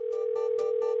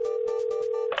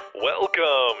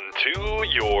Welcome to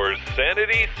your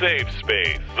Sanity Safe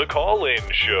Space, the call-in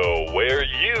show where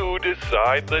you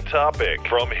decide the topic.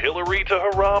 From Hillary to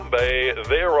Harambe,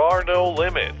 there are no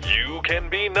limits. You can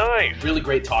be nice. Really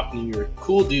great talking to you. You're a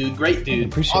cool dude, great dude.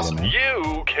 Appreciate awesome. it, man.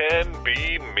 You can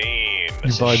be mean.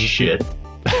 Your bud Shit.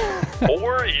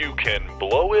 Or you can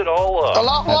blow it all up.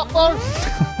 Allahu Akbar.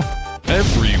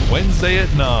 Every Wednesday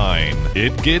at 9,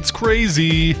 it gets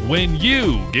crazy when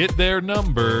you get their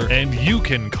number and you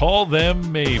can call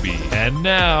them maybe. And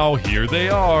now, here they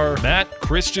are, Matt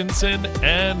Christensen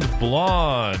and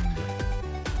Blonde.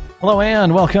 Hello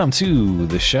and welcome to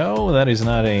the show. That is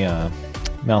not a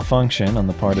malfunction on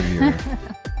the part of your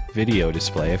video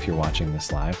display if you're watching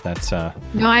this live. That's No,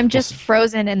 I'm just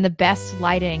frozen in the best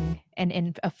lighting and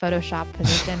in a Photoshop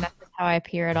position. That's how I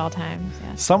appear at all times.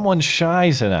 Yeah. someone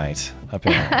shy tonight,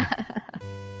 apparently.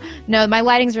 No, my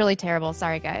lighting's really terrible.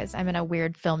 Sorry, guys. I'm in a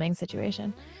weird filming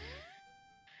situation.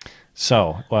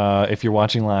 So, if you're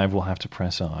watching live, we'll have to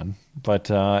press on. But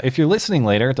if you're listening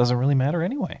later, it doesn't really matter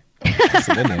anyway. That's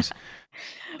the good news.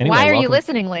 Anyway, Why are you welcome.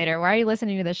 listening later? Why are you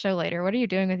listening to the show later? What are you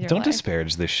doing with your Don't life?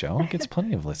 disparage this show. It gets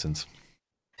plenty of listens.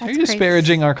 Are That's you crazy.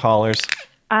 disparaging our callers?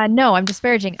 No, I'm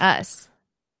disparaging us.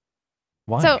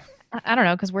 Why? So I don't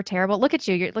know, because we're terrible. Look at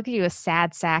you. Look at you, a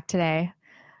sad sack today.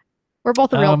 We're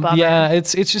both a real bummer. Yeah,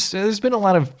 it's just there's been a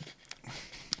lot of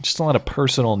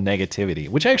personal negativity,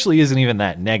 which actually isn't even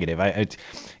that negative. I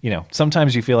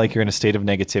sometimes you feel like you're in a state of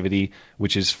negativity,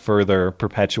 which is further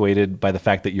perpetuated by the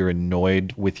fact that you're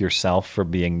annoyed with yourself for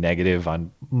being negative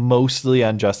on mostly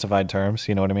unjustified terms.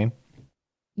 You know what I mean?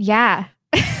 Yeah.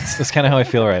 That's kind of how I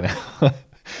feel right now.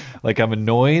 Like I'm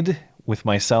annoyed with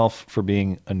myself for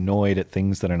being annoyed at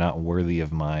things that are not worthy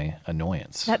of my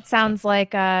annoyance. That sounds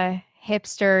like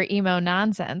hipster emo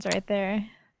nonsense right there.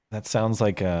 That sounds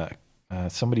like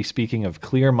somebody speaking of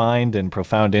clear mind and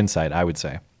profound insight, I would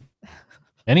say.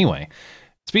 Anyway,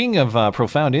 speaking of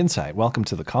profound insight, welcome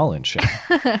to the call-in show.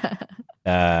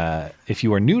 If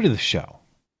you are new to the show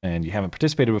and you haven't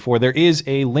participated before, there is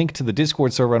a link to the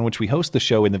Discord server on which we host the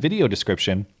show in the video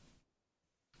description.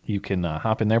 You can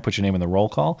hop in there, put your name in the roll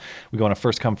call. We go on a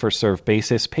first-come, first-served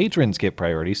basis. Patrons get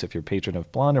priority, so if you're a patron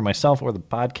of Blonde or myself or the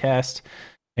podcast,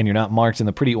 and you're not marked in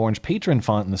the pretty orange patron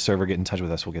font in the server, get in touch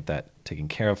with us. We'll get that taken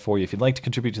care of for you. If you'd like to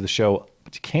contribute to the show,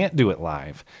 but you can't do it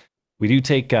live, we do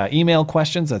take email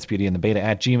questions. That's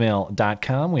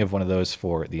beautyandthebeta@gmail.com. We have one of those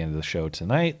for the end of the show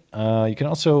tonight. You can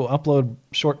also upload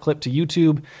short clip to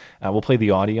YouTube. We'll play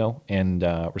the audio and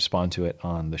respond to it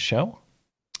on the show.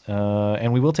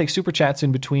 And we will take super chats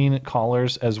in between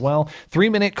callers as well.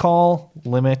 3-minute call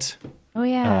limit. Oh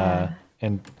yeah.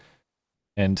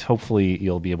 And hopefully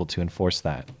you'll be able to enforce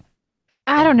that.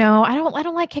 I don't know. I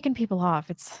don't like kicking people off.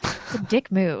 It's a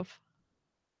dick move.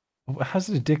 How's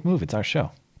it a dick move? It's our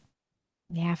show.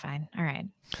 Yeah, fine. All right.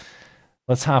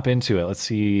 Let's hop into it. Let's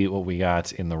see what we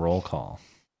got in the roll call.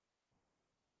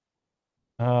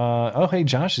 Hey,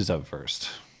 Josh is up first.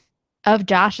 Of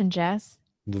Josh and Jess.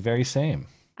 The very same.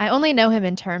 I only know him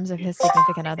in terms of his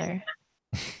significant other.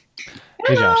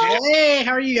 Hey, Josh. Hey,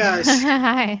 how are you guys?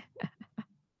 Hi.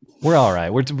 We're all right.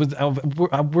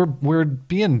 We're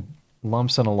being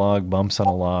lumps on a log, bumps on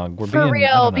a log. We're For being, real,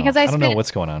 I don't know. because I I don't know spent what's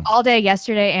going on. all day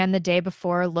yesterday and the day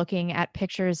before looking at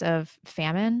pictures of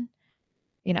famine,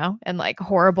 and like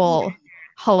horrible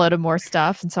Holodomor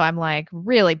stuff. And so I'm like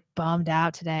really bummed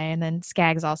out today. And then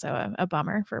Skag's also a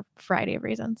bummer for a variety of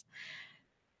reasons.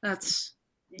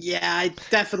 Yeah, I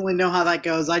definitely know how that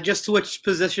goes. I just switched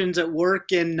positions at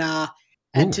work, and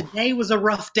Ooh. today was a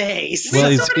rough day.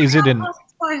 Well, is it in?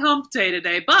 My hump day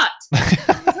today, but on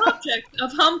the subject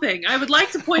of humping, I would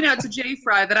like to point out to Jay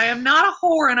Fry that I am not a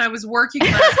whore and I was working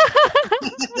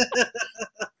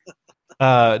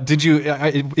last Did you?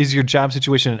 Is your job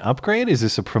situation an upgrade? Is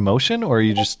this a promotion, or are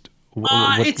you just?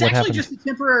 It's actually happened? just a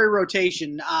temporary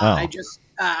rotation.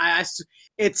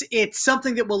 It's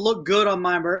something that will look good on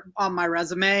my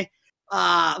resume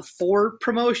for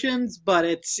promotions, but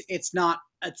it's not.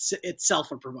 It's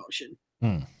self a promotion.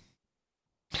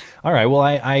 All right. Well,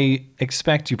 I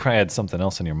expect you probably had something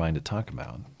else in your mind to talk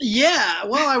about. Yeah.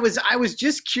 Well, I was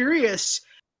just curious.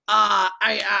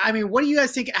 I mean, what do you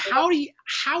guys think? How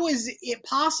is it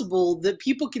possible that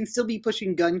people can still be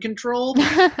pushing gun control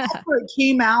after it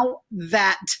came out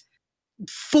that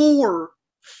four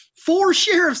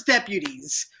sheriff's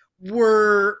deputies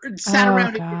were sat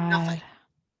around and did nothing?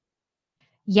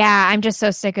 Yeah, I'm just so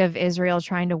sick of Israel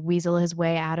trying to weasel his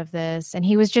way out of this. And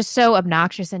he was just so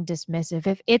obnoxious and dismissive.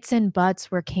 If its and buts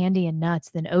were candy and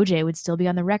nuts, then OJ would still be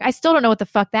on the record. I still don't know what the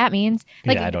fuck that means.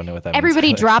 Like, yeah, I don't know what that everybody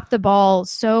means. dropped the ball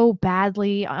so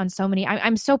badly on so many.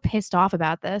 I'm so pissed off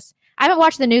about this. I haven't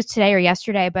watched the news today or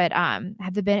yesterday, but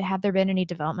have there been any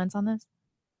developments on this?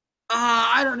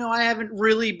 I don't know. I haven't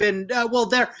really been. Well,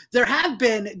 there have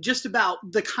been just about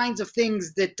the kinds of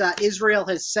things that Israel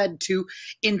has said to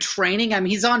in training. I mean,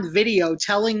 he's on video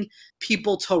telling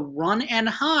people to run and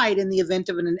hide in the event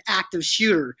of an active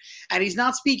shooter, and he's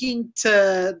not speaking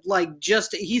to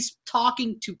he's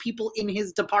talking to people in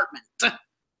his department.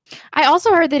 I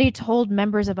also heard that he told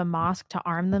members of a mosque to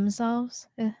arm themselves.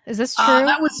 Is this true?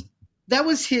 That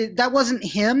was his. That wasn't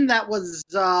him. That was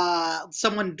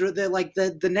someone.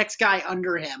 The next guy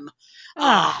under him.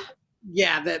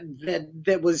 Yeah,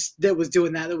 that was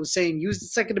doing that. That was saying use the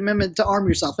Second Amendment to arm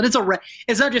yourself. And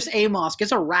it's not just a mosque.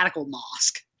 It's a radical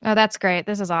mosque. Oh, that's great.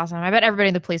 This is awesome. I bet everybody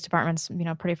in the police department's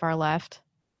pretty far left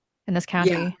in this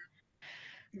county.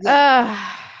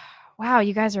 Yeah. Wow,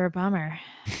 you guys are a bummer.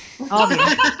 All of you.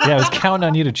 Yeah, I was counting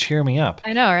on you to cheer me up.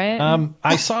 I know, right?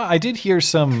 I did hear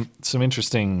some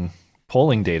interesting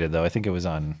polling data, though. I think it was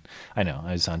on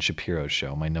Shapiro's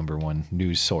show, my number one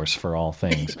news source for all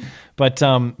things. But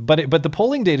the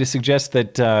polling data suggests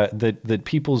that that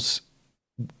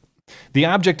the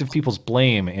object of people's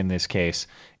blame in this case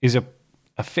is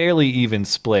a fairly even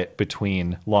split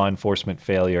between law enforcement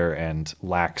failure and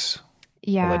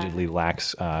allegedly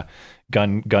lax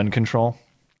gun control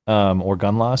or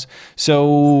gun laws.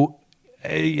 So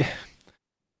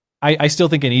I still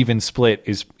think an even split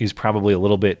is probably a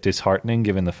little bit disheartening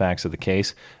given the facts of the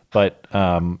case, but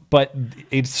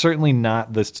it's certainly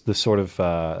not the sort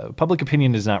of public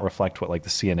opinion does not reflect what like the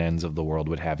CNNs of the world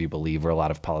would have you believe, or a lot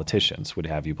of politicians would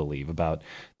have you believe about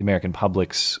the American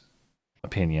public's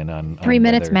opinion on 3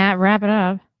 minutes, Matt, wrap it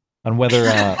up. On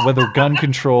whether gun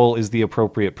control is the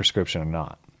appropriate prescription or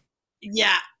not.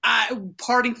 Yeah.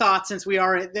 Parting thoughts, since we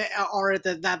are at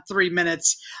that 3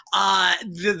 minutes.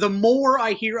 The more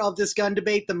I hear of this gun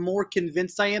debate, the more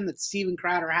convinced I am that Steven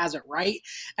Crowder has it right,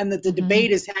 and that the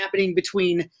debate is happening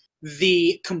between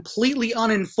the completely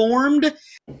uninformed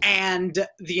and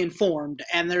the informed,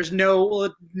 and there's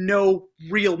no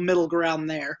real middle ground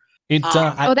there. That's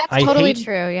totally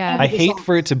true. Yeah, I hate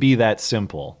for it to be that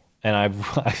simple, and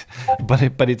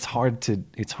but it's hard to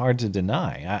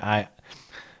deny.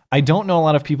 I don't know a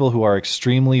lot of people who are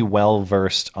extremely well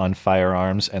versed on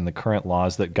firearms and the current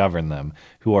laws that govern them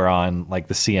who are on like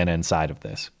the CNN side of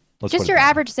this. Just your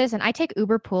average citizen. I take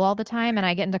Uber Pool all the time, and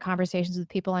I get into conversations with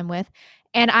people I'm with,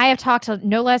 and I have talked to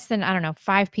no less than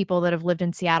 5 people that have lived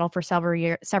in Seattle for several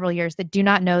years that do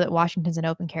not know that Washington's an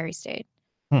open carry state.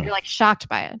 You're like shocked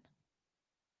by it.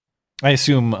 I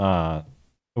assume.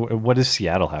 What does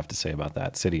Seattle have to say about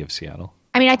that? City of Seattle.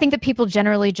 I mean, I think that people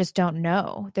generally just don't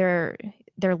know. They're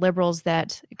liberals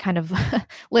that kind of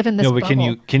live in this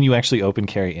bubble. Can you actually open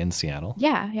carry in Seattle?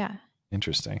 Yeah.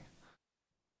 Interesting.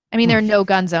 I mean, there are no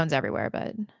gun zones everywhere,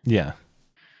 but yeah.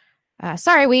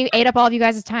 Sorry, we ate up all of you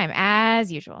guys' time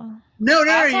as usual. No,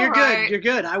 you're right. good. You're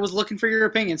good. I was looking for your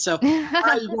opinion. So, all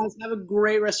right, you guys have a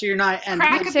great rest of your night. And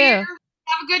Crack a beer.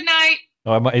 Have a good night.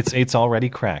 Oh, it's already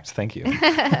cracked. Thank you.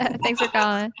 Thanks for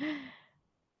calling.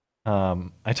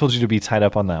 I told you to be tied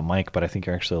up on that mic, but I think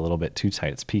you're actually a little bit too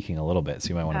tight. It's peaking a little bit, so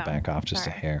you might want to back off just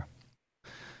a hair.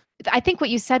 I think what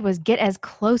you said was get as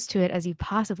close to it as you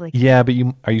possibly can. Yeah, but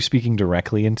are you speaking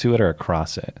directly into it or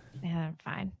across it? Yeah,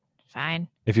 fine.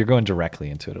 If you're going directly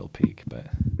into it, it'll peak. But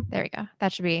there we go.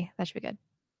 That should be good.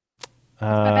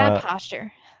 My bad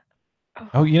posture.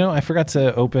 Oh, I forgot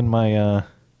to open my.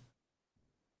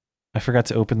 I forgot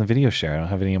to open the video share. I don't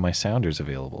have any of my sounders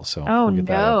available, so we'll get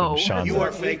that open. Sean's you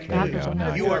are fake news.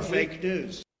 You are fake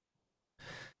news.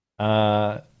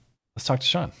 Let's talk to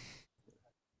Sean.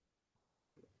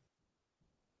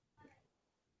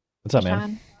 What's up,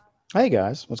 man? Hey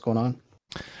guys, what's going on?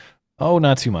 Oh,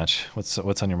 not too much. What's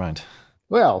on your mind?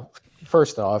 Well,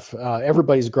 first off,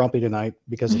 everybody's grumpy tonight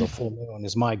because of the full moon,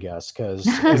 is my guess. Because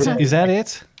is that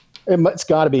it? It's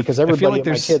got to be because everybody at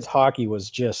my kids' hockey was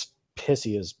just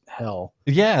pissy as hell.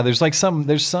 Yeah, there's some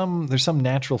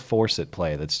natural force at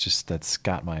play that's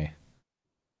got my, I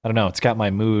don't know, it's got my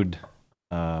mood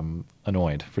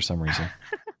annoyed for some reason.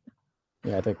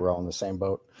 Yeah, I think we're all in the same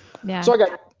boat. Yeah. So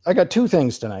I got 2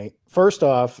 things tonight. First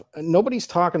off, nobody's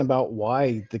talking about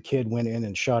why the kid went in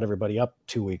and shot everybody up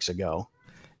 2 weeks ago,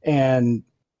 and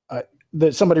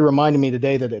that somebody reminded me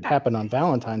today that it happened on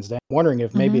Valentine's Day. I'm wondering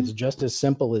if maybe it's just as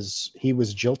simple as he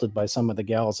was jilted by some of the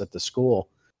gals at the school.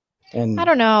 And I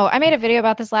don't know. I made a video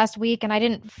about this last week and I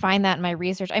didn't find that in my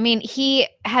research. I mean, he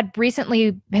had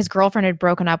recently, his girlfriend had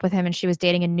broken up with him and she was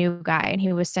dating a new guy and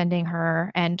he was sending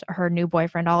her and her new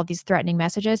boyfriend all of these threatening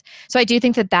messages. So I do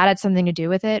think that had something to do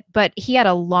with it. But he had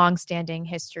a long-standing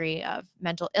history of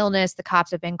mental illness. The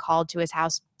cops have been called to his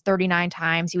house 39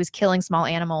 times. He was killing small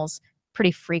animals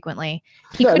pretty frequently.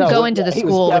 He couldn't go into the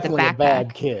school with a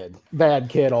backpack. Bad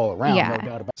kid all around. Yeah. No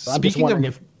doubt about it. I'm just wondering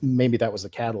if maybe that was the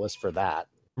catalyst for that.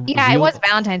 Yeah, it was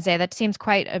Valentine's Day. That seems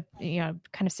quite kind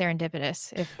of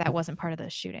serendipitous if that wasn't part of the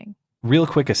shooting. Real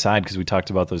quick aside, because we talked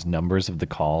about those numbers of the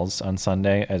calls on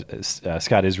Sunday. As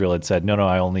Scott Israel had said, no,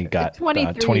 I only got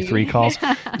 23 calls.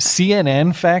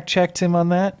 CNN fact-checked him on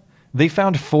that. They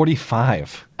found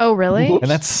 45. Oh, really?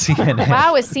 And that's CNN.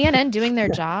 Wow, is CNN doing their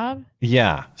job?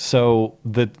 Yeah. So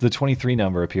the 23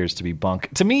 number appears to be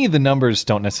bunk. To me, the numbers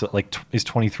don't necessarily, is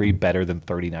 23 better than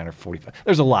 39 or 45?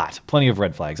 There's a lot. Plenty of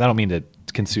red flags. I don't mean to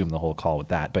consume the whole call with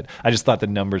that, but I just thought the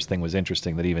numbers thing was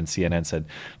interesting that even CNN said,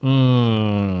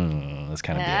 that's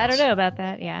kind of BS. I don't know about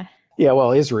that, yeah. Yeah,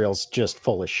 well, Israel's just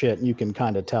full of shit. You can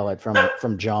kind of tell it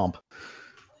from jump.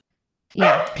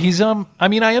 Yeah. He's I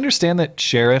mean, I understand that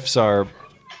sheriffs are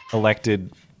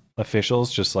elected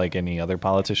officials just like any other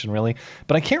politician really,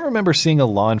 but I can't remember seeing a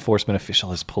law enforcement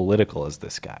official as political as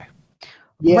this guy.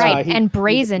 Yeah, right, and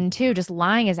brazen too, just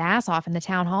lying his ass off in the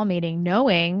town hall meeting,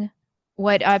 knowing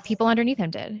what people underneath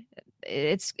him did.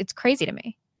 It's crazy to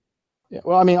me. Yeah,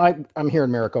 well, I mean, I'm here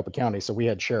in Maricopa County, so we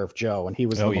had Sheriff Joe, and he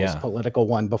was the most political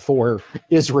one before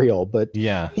Israel. But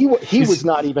he was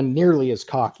not even nearly as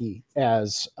cocky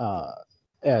as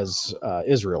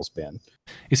Israel's been.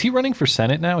 Is he running for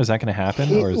Senate now? Is that going to happen?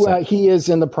 He is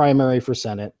in the primary for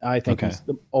Senate. I think he's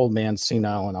the old man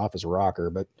senile and off his rocker,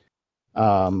 but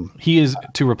he is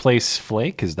to replace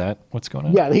Flake. Is that what's going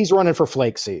on? Yeah, he's running for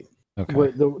Flake's seat. Okay.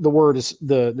 The word is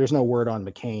there's no word on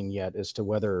McCain yet as to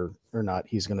whether or not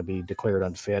he's going to be declared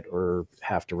unfit or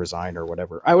have to resign or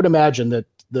whatever. I would imagine that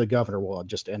the governor will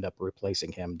just end up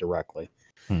replacing him directly.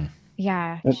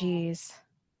 Yeah, jeez.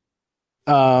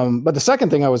 But the second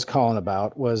thing I was calling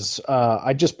about was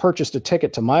I just purchased a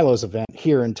ticket to Milo's event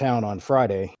here in town on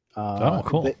Friday. Oh,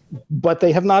 cool. But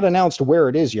they have not announced where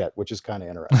it is yet, which is kind of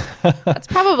interesting. That's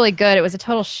probably good. It was a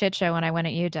total shit show when I went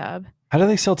at UW. How do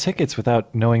they sell tickets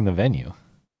without knowing the venue?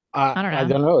 I don't know. I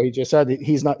don't know. He just said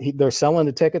they're selling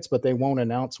the tickets, but they won't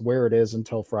announce where it is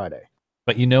until Friday.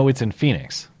 But you know it's in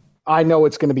Phoenix. I know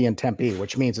it's going to be in Tempe,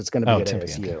 which means it's going to be at Tempe,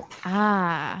 ASU.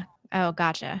 okay. Oh,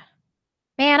 gotcha.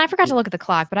 Man, I forgot to look at the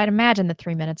clock, but I'd imagine the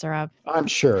 3 minutes are up. I'm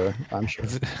sure.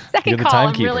 Second call,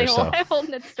 I'm really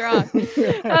holding it strong.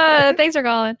 Thanks for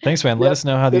calling. Thanks, man. Let us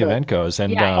know how the event goes.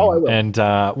 And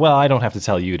well, I don't have to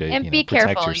tell you to be protect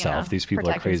careful, yourself. These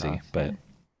people are crazy, yourself. but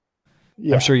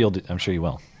yeah. I'm sure you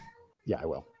will. Yeah, I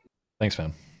will. Thanks,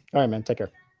 man. All right, man. Take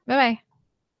care. Bye-bye.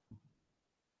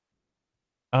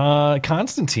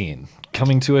 Constantine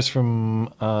coming to us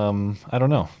from I don't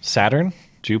know, Saturn,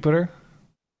 Jupiter.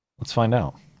 Let's find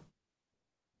out.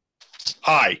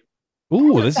 Hi.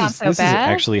 Ooh, this is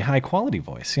actually high quality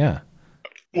voice. Yeah.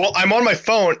 Well, I'm on my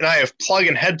phone and I have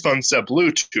plug-in headphones to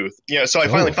Bluetooth. Yeah, so I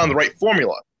finally found the right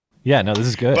formula. Yeah, no, this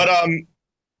is good. But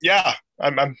yeah,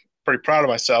 I'm pretty proud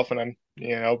of myself, and I'm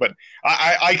but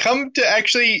I come to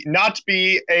actually not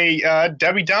be a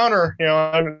Debbie Downer.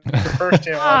 I'm the first.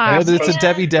 It's a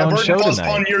Debbie Down show tonight.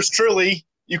 On yours truly.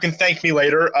 You can thank me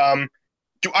later.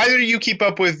 Do either of you keep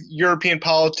up with European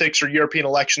politics or European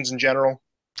elections in general?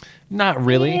 Not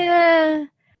really. Yeah.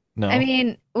 No. I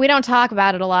mean, we don't talk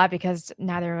about it a lot because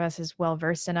neither of us is well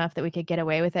versed enough that we could get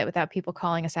away with it without people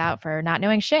calling us out for not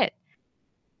knowing shit.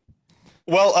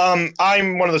 Well,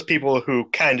 I'm one of those people who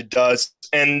kind of does.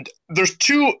 And there's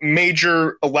two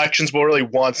major elections, but really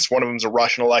once. One of them is a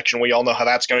Russian election. We all know how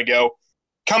that's going to go.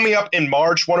 Coming up in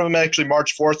March, one of them actually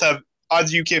March 4th. Have either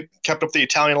of you kept up the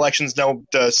Italian elections? Know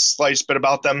the slightest bit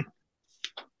about them?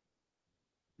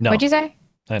 No. What'd you say?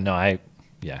 No, I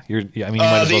mean, you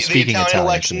might as well speaking Italian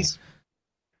elections.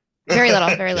 Very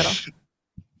little, very little.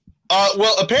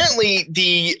 Well, apparently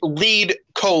the lead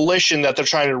coalition that they're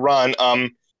trying to run,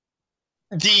 one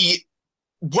of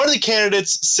the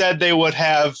candidates said they would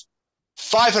have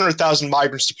 500,000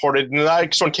 migrants deported, and the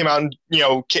next one came out and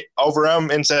over them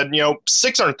and said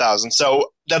 600,000.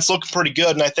 So that's looking pretty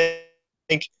good, and I think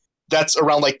that's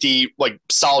around the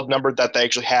solid number that they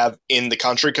actually have in the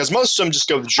country, because most of them just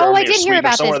go to Germany. Oh, I did hear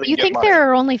about this. You think money. there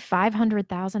are only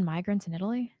 500,000 migrants in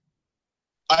Italy?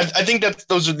 I think that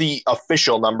those are the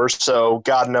official numbers, so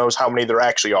God knows how many there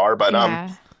actually are. But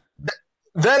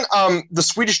then the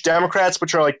Swedish Democrats,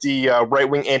 which are the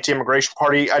right-wing anti-immigration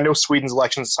party, I know Sweden's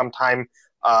elections sometime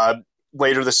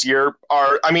later this year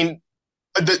are. I mean,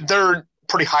 they're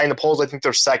pretty high in the polls. I think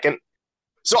they're second.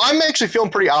 So I'm actually feeling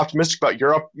pretty optimistic about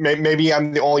Europe. Maybe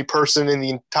I'm the only person in the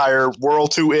entire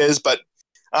world who is, but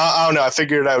I don't know. I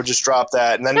figured I would just drop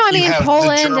that. And then No, I mean, you have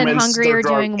Poland the Germans, and Hungary they're are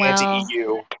doing well.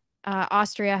 anti-EU.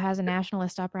 Austria has a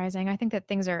nationalist uprising. I think that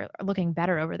things are looking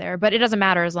better over there, but it doesn't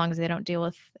matter as long as they don't deal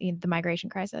with the migration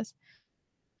crisis.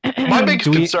 My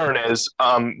biggest concern is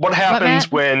what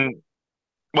happens when.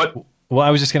 What? Well,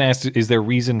 I was just going to ask: is there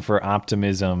reason for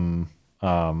optimism?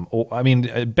 I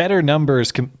mean, better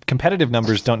numbers, competitive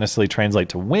numbers don't necessarily translate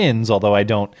to wins, although I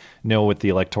don't know what the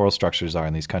electoral structures are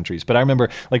in these countries. But I remember,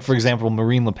 like, for example,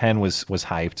 Marine Le Pen was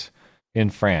hyped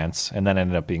in France and then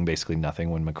ended up being basically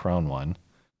nothing when Macron won.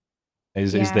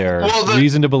 Is there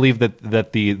reason to believe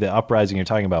that the uprising you're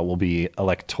talking about will be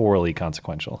electorally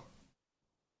consequential?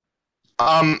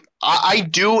 I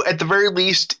do, at the very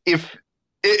least, if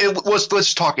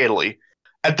let's talk Italy.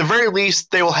 At the very least,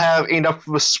 they will have enough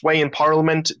of a sway in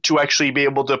parliament to actually be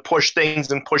able to push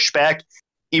things and push back,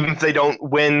 even if they don't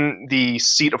win the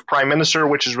seat of prime minister,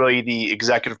 which is really the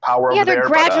executive power over there. Yeah, they're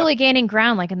gradually gaining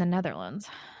ground, like in the Netherlands.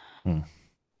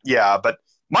 Yeah, but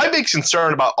my big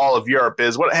concern about all of Europe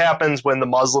is what happens when the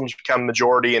Muslims become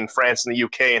majority in France and the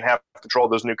UK and have control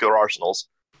of those nuclear arsenals.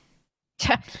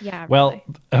 Yeah. Well,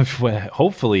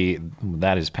 hopefully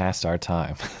that is past our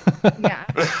time. Yeah.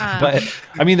 But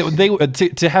I mean,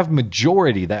 to have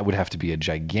majority, that would have to be a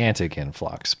gigantic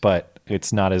influx. But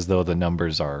it's not as though the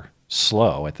numbers are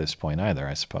slow at this point either,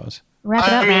 I suppose.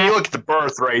 I mean, you look at the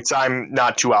birth rates. I'm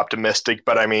not too optimistic,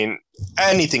 but I mean,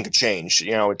 anything could change.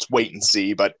 You know, it's wait and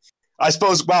see. But I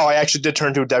suppose, wow, I actually did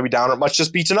turn to a Debbie Downer. It must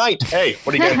just be tonight. Hey,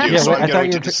 what are you going to do? So I'm going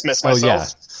to dismiss myself.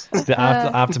 Yeah. The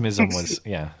optimism was,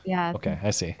 yeah. Okay,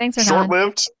 I see. Thanks for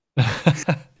short-lived.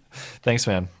 Thanks,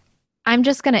 man. I'm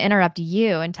just going to interrupt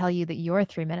you and tell you that your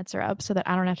 3 minutes are up so that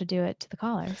I don't have to do it to the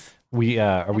callers.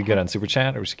 Are we good on Super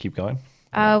Chat, or we should keep going?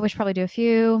 We should probably do a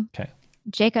few. Okay.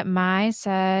 Jacob Mai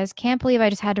says, can't believe I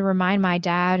just had to remind my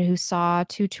dad, who saw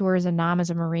 2 tours of Nam as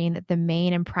a Marine, that the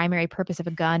main and primary purpose of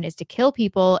a gun is to kill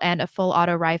people, and a full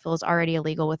auto rifle is already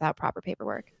illegal without proper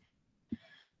paperwork.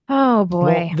 Oh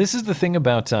boy. Well, this is the thing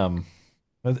about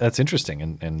that's interesting,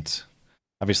 and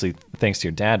obviously thanks to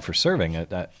your dad for serving.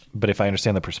 But if I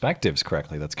understand the perspectives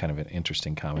correctly, that's kind of an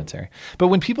interesting commentary. But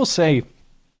when people say,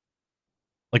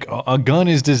 like, a gun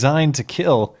is designed to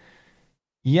kill,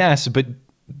 yes, but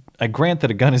I grant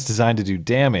that a gun is designed to do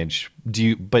damage.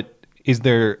 But is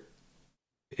there?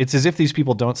 It's as if these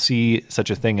people don't see such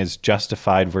a thing as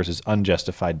justified versus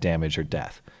unjustified damage or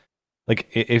death. Like,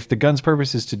 if the gun's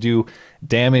purpose is to do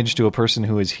damage to a person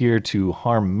who is here to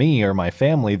harm me or my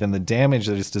family, then the damage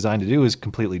that it's designed to do is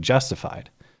completely justified.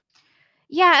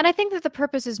 Yeah, and I think that the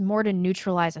purpose is more to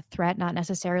neutralize a threat, not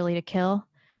necessarily to kill.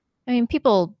 I mean,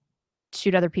 people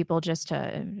shoot other people just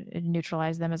to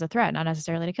neutralize them as a threat, not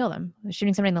necessarily to kill them.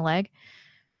 Shooting somebody in the leg.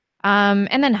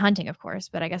 And then hunting, of course,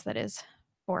 but I guess that is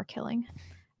for killing.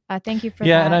 Thank you for that.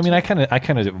 Yeah, and I mean, I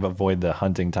kind of avoid the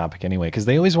hunting topic anyway, because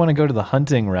they always want to go to the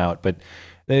hunting route. But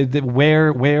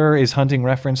where is hunting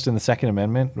referenced in the Second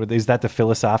Amendment? Is that the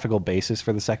philosophical basis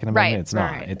for the Second Amendment? Right, it's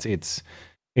not. right.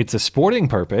 It's a sporting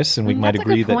purpose, and we might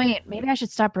agree that. Point. Maybe I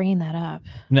should stop bringing that up.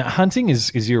 Now, hunting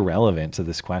is irrelevant to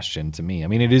this question to me. I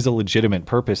mean, it is a legitimate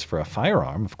purpose for a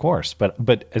firearm, of course,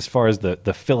 but as far as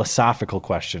the philosophical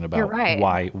question about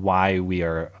why we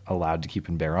are allowed to keep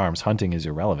and bear arms, hunting is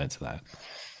irrelevant to that.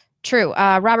 True.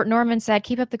 Robert Norman said,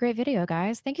 keep up the great video,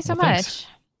 guys. Thank you so much.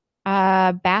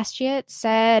 Bastiat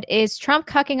said, is Trump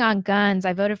cucking on guns?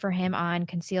 I voted for him on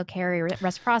concealed carry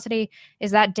reciprocity. Is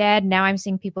that dead? Now I'm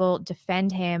seeing people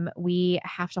defend him. We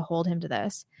have to hold him to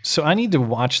this. So I need to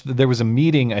watch. There was a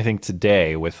meeting, I think,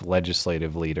 today with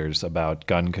legislative leaders about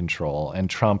gun control, and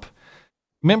Trump.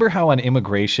 Remember how on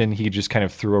immigration he just kind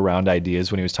of threw around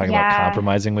ideas when he was talking about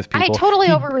compromising with people? I totally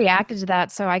overreacted to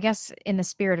that, so I guess in the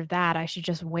spirit of that, I should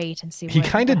just wait and see. He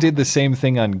kind of did the same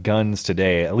thing on guns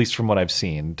today, at least from what I've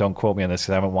seen. Don't quote me on this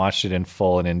because I haven't watched it in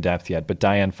full and in depth yet. But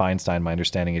Dianne Feinstein, my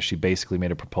understanding is she basically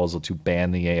made a proposal to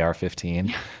ban the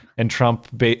AR-15, and Trump,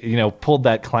 pulled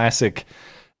that classic.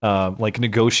 Like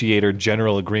negotiator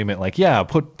general agreement, like, yeah,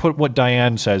 put what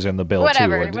Dianne says in the bill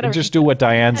too, and just do what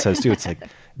Dianne says too. It's like,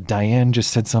 Dianne just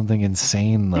said something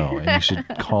insane though, and you should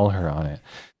call her on it.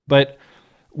 But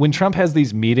when Trump has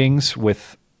these meetings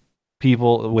with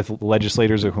people, with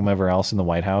legislators or whomever else in the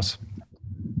White House,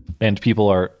 and people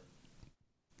are,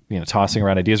 tossing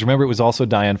around ideas. Remember, it was also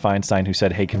Dianne Feinstein who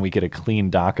said, "Hey, can we get a clean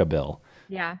DACA bill?"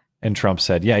 Yeah. And Trump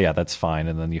said, "Yeah, that's fine."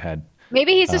 And then you had.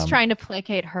 Maybe he's just trying to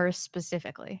placate her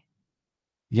specifically.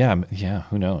 Yeah,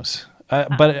 who knows?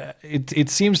 But it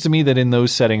seems to me that in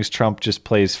those settings, Trump just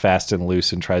plays fast and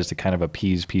loose and tries to kind of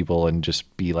appease people and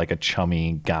just be like a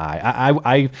chummy guy.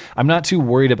 I'm not too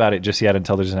worried about it just yet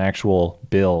until there's an actual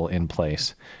bill in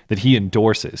place that he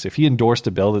endorses. If he endorsed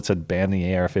a bill that said ban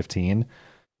the AR-15,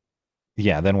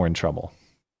 yeah, then we're in trouble.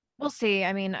 We'll see.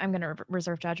 I mean, I'm going to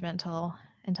reserve judgment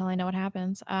until I know what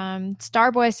happens.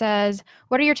 Starboy says,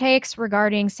 what are your takes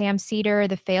regarding Sam Cedar,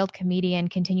 the failed comedian,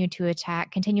 continuing to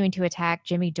attack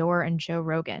Jimmy Dore and Joe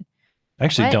Rogan? I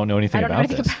actually don't know anything about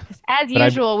this. As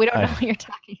usual, we don't know what you're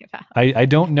talking about. I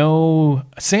don't know.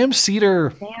 Sam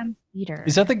Cedar. Sam Cedar.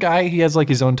 Is that the guy? He has like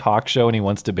his own talk show and he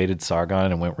once debated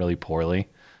Sargon and went really poorly. Is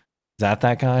that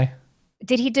guy?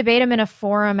 Did he debate him in a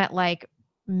forum at like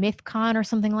MythCon or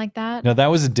something like that? No, that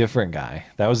was a different guy.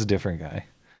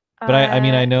 But I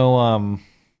mean, I know.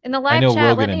 In the live know chat,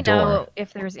 Rogan let me and Dore. know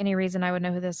if there's any reason I would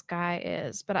know who this guy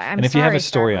is. But I'm and if you have a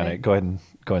story Starboy. on it, go ahead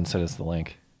and send us the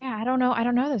link. Yeah, I don't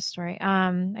know this story.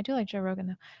 I do like Joe Rogan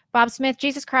though. Bob Smith,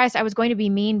 Jesus Christ, I was going to be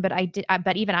mean, but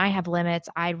but even I have limits.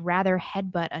 I'd rather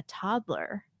headbutt a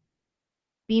toddler.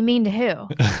 Be mean to who?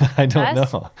 I don't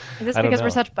Us? know. Is this I don't because we're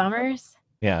know. such bummers?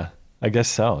 Yeah, I guess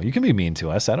so. You can be mean to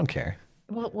us. I don't care.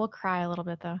 We'll cry a little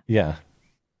bit though. Yeah.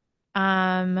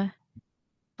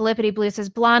 Flippity Blue says,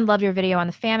 Blonde, love your video on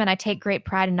the famine. I take great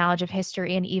pride in knowledge of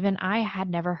history, and even I had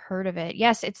never heard of it.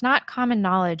 Yes, it's not common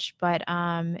knowledge, but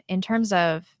in terms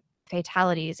of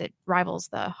fatalities, it rivals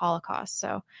the Holocaust.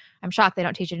 So I'm shocked they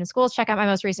don't teach it in schools. Check out my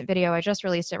most recent video. I just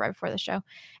released it right before the show.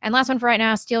 And last one for right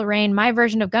now, Steel Rain. My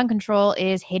version of gun control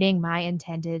is hitting my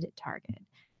intended target.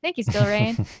 Thank you, Steel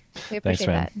Rain. We appreciate Thanks,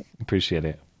 man. that. Appreciate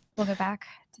it. We'll go back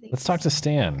to these. Let's talk to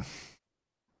Stan.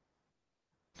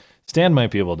 Stan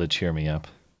might be able to cheer me up.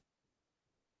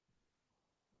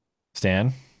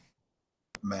 Stan,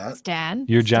 Matt, Stan.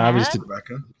 your job is Stan? to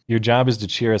Rebecca. your job is to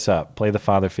cheer us up. Play the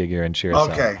father figure and cheer us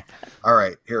up. Okay. All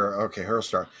right. Here I'll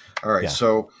start. All right. Yeah.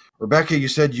 So, Rebecca, you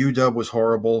said UW was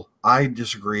horrible. I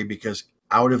disagree because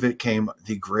out of it came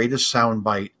the greatest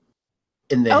soundbite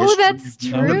in the history That's of the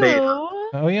debate. true.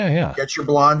 Oh yeah. Get your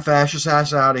blonde fascist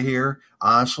ass out of here.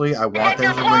 Honestly, I want that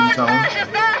as a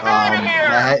ringtone.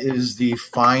 That is the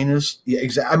finest. Yeah,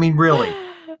 I mean, really,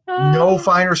 no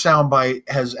finer soundbite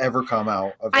has ever come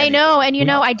out of I know, anything.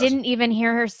 and I didn't even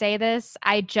hear her say this.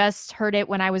 I just heard it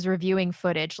when I was reviewing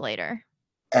footage later.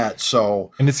 And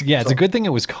It's a good thing it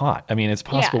was caught. I mean, it's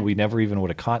possible Yeah. we never even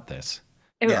would have caught this.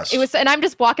 Yes. It was, and I'm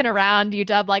just walking around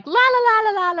UW like la la la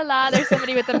la la la la. There's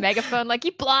somebody with a megaphone like,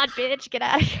 you blonde bitch, get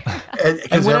out of here.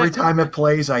 Because every time it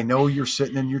plays, I know you're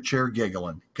sitting in your chair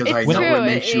giggling because I It's know true. it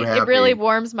makes you happy. It really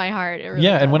warms my heart. It really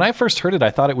Yeah, and does. when I first heard it,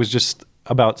 I thought it was just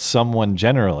about someone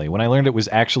generally. When I learned it was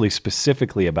actually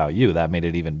specifically about you, that made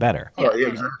it even better. Oh, yeah,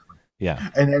 exactly. Yeah.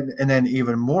 And then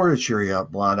even more to cheer you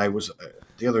up, Blonde. I was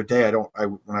the other day.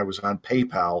 When I was on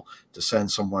PayPal to send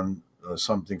someone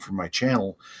something from my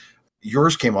channel,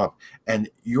 yours came up, and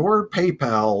your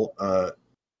PayPal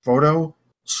photo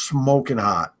smoking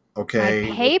hot. Okay,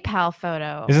 My PayPal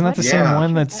photo. Isn't that the Yeah. same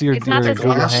one that's your It's not the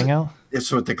Google same. Hangout? it's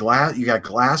with the glass. You got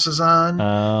glasses on.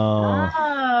 Oh.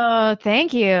 Oh,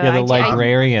 thank you. Yeah, the I-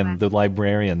 librarian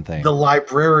thing. The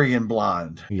librarian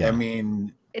blonde. Yeah. I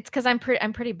mean, It's because I'm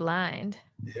pretty blind.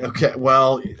 okay.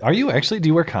 Well, Are you actually? Do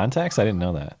you wear contacts? I didn't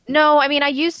know that. No, I mean,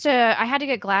 I had to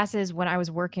get glasses when I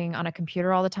was working on a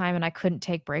computer all the time, and I couldn't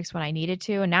take breaks when I needed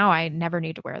to, and now I never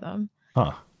need to wear them.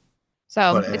 Huh.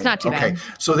 So but, it's not too okay. bad.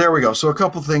 So there we go. So a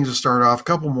couple things to start off. A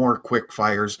couple more quick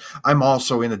fires. I'm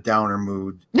also in a downer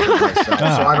mood myself, so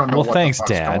I don't know Well, what thanks, the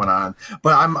fuck's Dad. going on.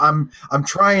 But I'm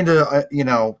trying to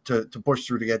to push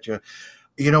through to get you.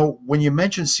 You know, when you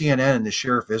mentioned CNN and the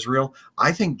Sheriff Israel,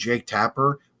 I think Jake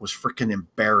Tapper was freaking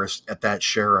embarrassed at that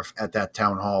sheriff at that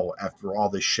town hall after all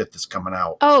this shit that's coming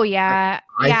out. Oh yeah,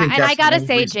 I yeah, think and that's I gotta the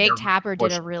say, reason Jake they're Tapper did a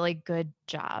pushing. really good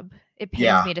job. It pains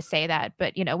Yeah. me to say that,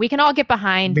 but we can all get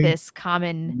behind Me- this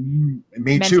common.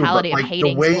 Me too, but mentality of like the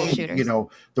hating way school shooters.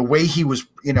 the way he was,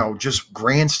 just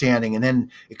grandstanding, and then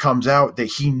it comes out that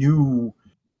he knew,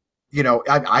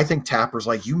 I think Tapper's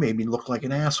like, you made me look like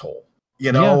an asshole,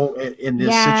 in this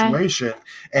Yeah. situation,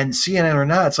 and CNN or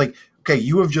not, it's like, okay,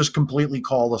 you have just completely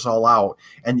called us all out,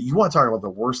 and you want to talk about the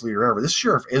worst leader ever. This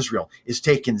Sheriff Israel is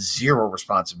taking zero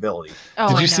responsibility. Oh,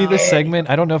 Did I you see know. this segment?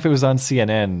 I don't know if it was on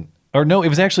CNN. Or no, it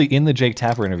was actually in the Jake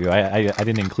Tapper interview. I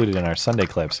didn't include it in our Sunday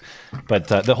clips, but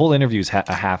the whole interview is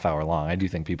a half hour long. I do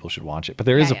think people should watch it. But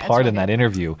there is Yeah, a yeah, part it's in really that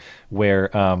interview where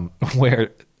where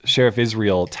Sheriff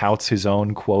Israel touts his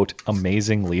own quote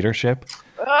amazing leadership.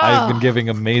 I've been giving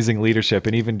amazing leadership,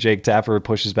 and even Jake Tapper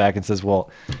pushes back and says,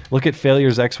 "Well, look at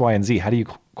failures X, Y, and Z. How do you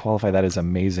qualify that as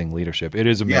amazing leadership. It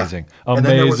is amazing. And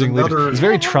then there was Amazing leadership. another- It was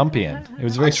very Trumpian. It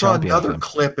was very I saw Trumpian. another of him.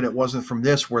 clip, and it wasn't from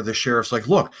this, where the sheriff's like,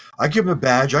 "Look, I give him a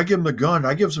badge, I give him a gun,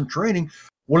 I give him training.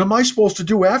 What am I supposed to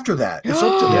do after that? It's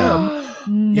up to them."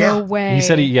 No Yeah. way. He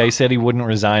said he said he wouldn't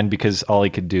resign because all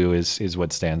he could do is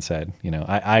what Stan said. You know,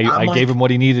 I I'm gave like- him what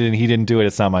he needed and he didn't do it.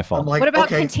 It's not my fault. I'm like, What about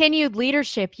okay, continued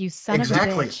leadership, you son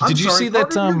exactly. of a bitch? I'm Did you sorry, see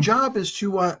part that, of your um, job is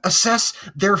to assess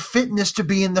their fitness to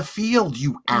be in the field,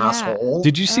 you Yeah. asshole.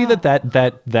 Did you see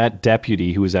that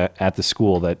deputy who was at the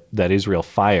school that Israel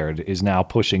fired is now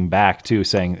pushing back too,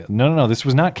 saying, no, this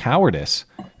was not cowardice.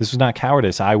 This was not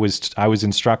cowardice. I was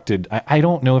instructed. I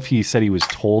don't know if he said he was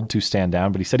told to stand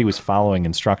down, but he said he was following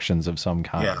instructions of some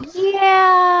kind.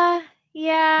 Yeah.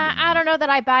 Yeah. I don't know that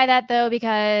I buy that though,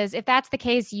 because if that's the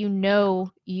case, you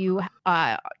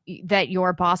that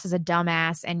your boss is a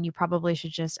dumbass, and you probably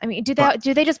should just. I mean, do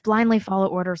they just blindly follow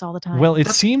orders all the time? Well, it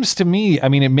seems to me. I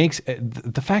mean, it makes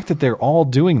the fact that they're all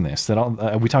doing this. That all,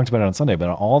 we talked about it on Sunday, but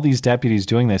all these deputies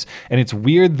doing this, and it's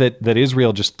weird that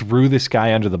Israel just threw this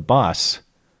guy under the bus.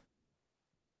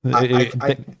 I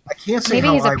can't say maybe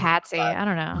how he's a I- patsy. I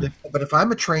don't know. But if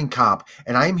I'm a trained cop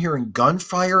and I'm hearing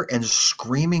gunfire and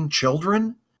screaming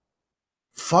children,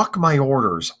 fuck my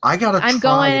orders. I gotta I'm try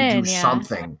going and in, do yeah.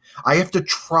 something. I have to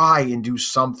try and do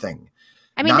something.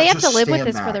 I mean, not they have to just live with stand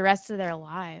this for back. the rest of their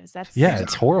lives. That's Yeah,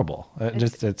 it's horrible. It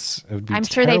would be I'm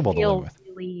sure they terrible to live feel with.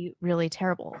 really, really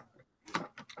terrible.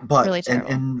 But Really terrible.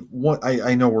 and what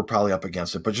I know we're probably up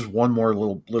against it, but just one more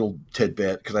little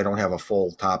tidbit, because I don't have a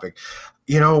full topic.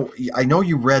 You know, I know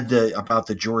you read about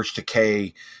the George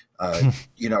Takei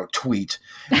tweet.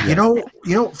 You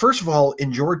know, first of all,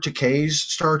 in George Takei's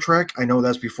Star Trek, I know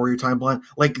that's before your time, Blind,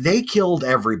 like they killed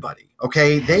everybody.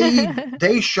 Okay,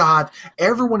 they shot,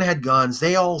 everyone had guns,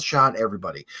 they all shot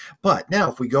everybody. But now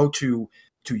if we go to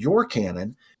your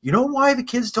canon, you know why the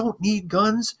kids don't need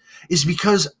guns? Is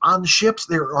because on ships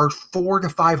there are 400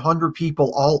 to 500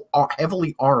 people all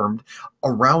heavily armed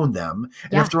around them.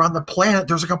 And Yeah. if they're on the planet,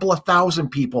 there's a couple of thousand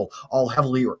people all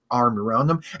heavily armed around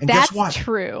them. And That's guess what?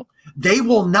 true. They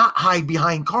will not hide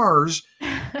behind cars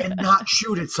and not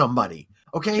shoot at somebody.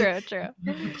 Okay? True.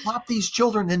 You plop these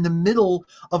children in the middle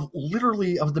of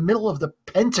the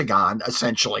Pentagon,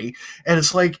 essentially, and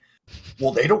it's like,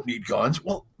 well, they don't need guns.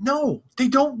 Well, no, they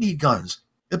don't need guns.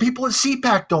 The people at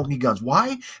CPAC don't need guns.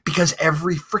 Why? Because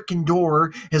every freaking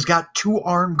door has got 2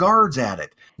 armed guards at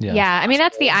it. Yeah. I mean,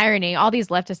 that's the irony. All these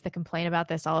leftists that complain about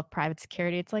this, all of private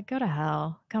security, it's like, go to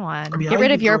hell. Come on. I mean, Get I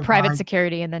rid of even your drove private by-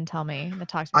 security and then tell me.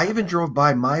 I even drove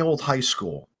by my old high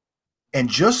school, and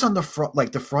just on the front,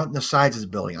 like the front and the sides of the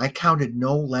building, I counted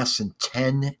no less than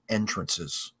 10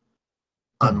 entrances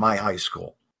on my high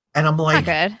school. And I'm like,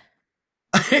 Not good.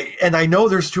 and I know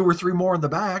there's 2 or 3 more in the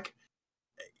back.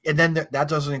 And then that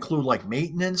doesn't include like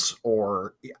maintenance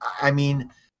or, I mean,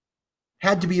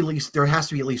 there has to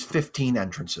be at least 15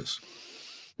 entrances.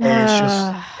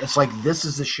 And it's like, this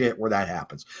is the shit where that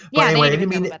happens. But Yeah, anyway, they I didn't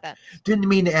didn't know about that. didn't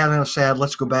mean to add on a sad,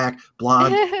 let's go back,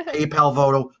 blonde, PayPal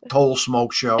Voto, Total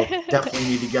Smoke Show. Definitely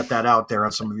need to get that out there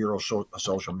on some of your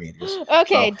social medias.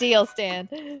 Okay, So- deal, Stan.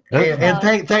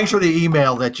 And thanks for the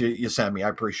email that you sent me. I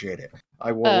appreciate it.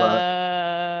 I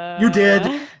will. You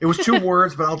did. It was 2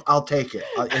 words, but I'll take it.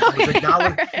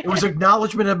 It was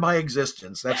acknowledgement of my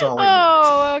existence. That's all I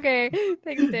Oh, okay.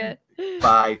 Thanks, Stan. need.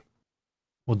 Bye.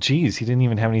 Well, geez, he didn't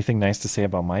even have anything nice to say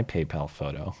about my PayPal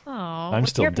photo. Oh, I'm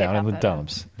what's still your down in PayPal the photo?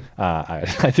 dumps. I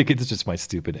think it's just my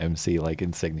stupid MC like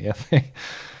insignia thing.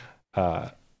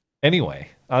 Anyway,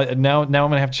 now I'm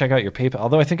gonna have to check out your PayPal.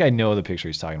 Although I think I know the picture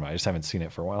he's talking about. I just haven't seen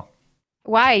it for a while.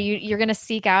 Why? You're going to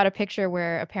seek out a picture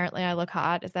where apparently I look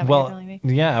hot? Is that what you're telling me?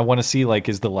 Yeah, I want to see, like,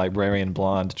 is the librarian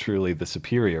blonde truly the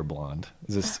superior blonde?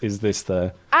 Is this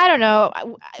the? I don't know.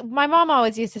 My mom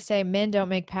always used to say men don't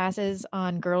make passes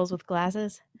on girls with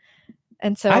glasses.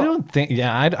 And so I don't think.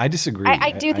 Yeah, I disagree.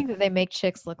 I do think that they make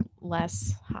chicks look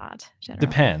less hot. Generally.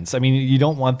 Depends. I mean, you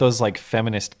don't want those like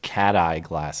feminist cat eye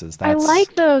glasses. I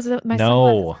like those. My sunglasses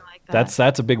no. are like that.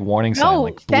 That's a big warning sign. No,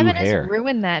 Like blue feminists hair.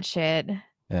 ruin that shit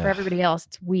Yeah. for everybody else.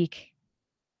 It's weak.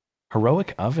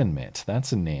 Heroic Oven Mitt.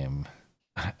 That's a name.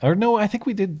 Or no, I think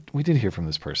we did hear from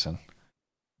this person.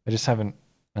 I just haven't.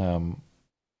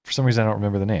 For some reason, I don't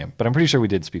remember the name, but I'm pretty sure we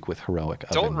did speak with Heroic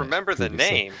Oven Don't Mitt remember the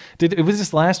previously. name. Was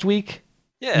this last week?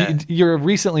 Yeah. You're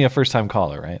recently a first-time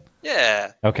caller, right?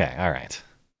 Yeah. Okay. All right.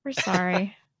 We're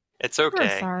sorry. It's We're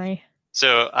okay. sorry.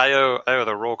 So I owe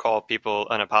the roll call people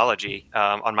an apology.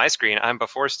 On my screen, I'm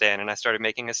before Stan, and I started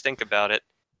making a stink about it.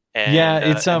 And, Yeah,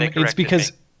 it's and they it's corrected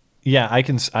because me. yeah, I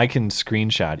can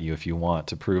screenshot you if you want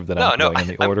to prove that I'm No, going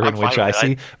in the I'm order in which fine I with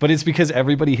see. that. But it's because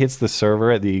everybody hits the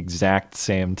server at the exact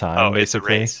same time. Oh, it's a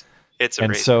basically. race. It's a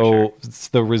and race, so for sure.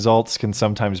 the results can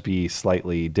sometimes be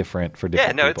slightly different for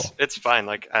different people. It's fine.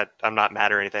 Like I'm not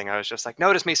mad or anything. I was just like,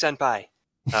 notice me, senpai.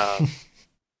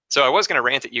 So I was going to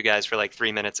rant at you guys for like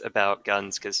 3 minutes about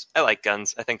guns because I like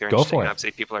guns. I think they're Go interesting. for it.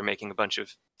 Obviously, people are making a bunch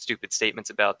of stupid statements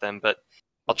about them, but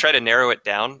I'll try to narrow it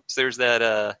down. So there's that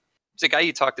there's a guy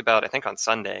you talked about, I think on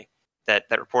Sunday, that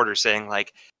reporter saying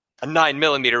like a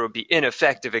 9mm would be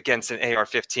ineffective against an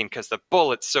AR-15 because the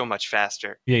bullet's so much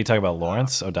faster. Yeah, you talk about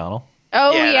Lawrence O'Donnell.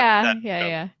 Oh Yeah,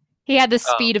 yeah. He had the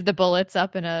speed of the bullets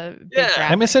up in a big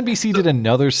graphic. MSNBC did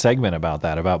another segment about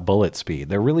that, about bullet speed.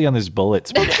 They're really on this bullet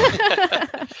speed.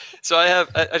 So I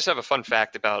just have a fun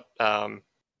fact about the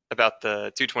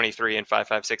 223 and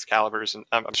 5.56 calibers, and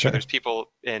I'm sure there's people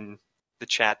in the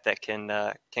chat that can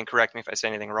correct me if I say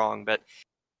anything wrong. But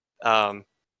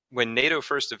when NATO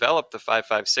first developed the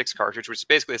 5.56 cartridge, which is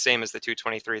basically the same as the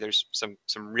 223, there's some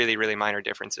really, really minor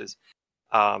differences.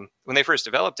 When they first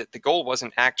developed it, the goal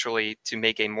wasn't actually to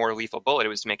make a more lethal bullet; it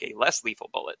was to make a less lethal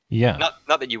bullet. Yeah.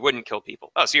 Not that you wouldn't kill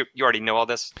people. Oh, so you already know all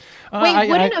this? Wait,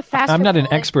 wouldn't a faster I'm not an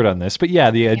bullet expert on this, but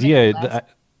yeah, the idea.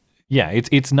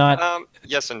 It's not.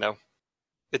 Yes and no.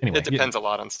 Anyway, it depends a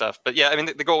lot on stuff. But yeah, I mean,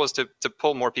 the goal was to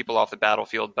pull more people off the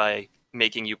battlefield by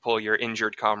making you pull your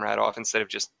injured comrade off instead of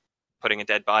just putting a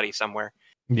dead body somewhere.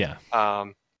 Yeah.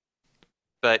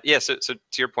 But yeah, so to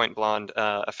your point, Blonde,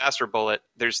 a faster bullet,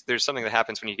 there's something that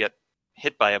happens when you get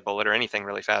hit by a bullet or anything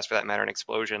really fast for that matter, an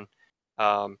explosion,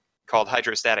 called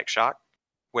hydrostatic shock,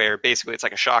 where basically it's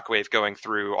like a shock wave going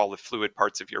through all the fluid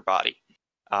parts of your body.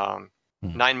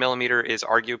 9mm is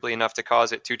arguably enough to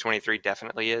cause it. 223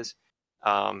 definitely is.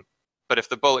 But if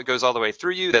the bullet goes all the way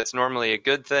through you, that's normally a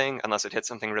good thing, unless it hits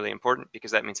something really important,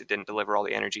 because that means it didn't deliver all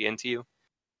the energy into you.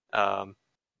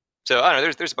 So I don't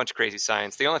know. There's a bunch of crazy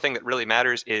science. The only thing that really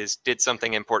matters is, did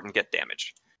something important get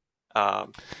damaged?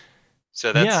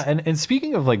 So that's and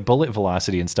speaking of like bullet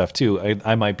velocity and stuff too,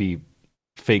 I might be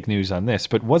fake news on this,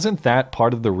 but wasn't that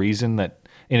part of the reason that,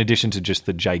 in addition to just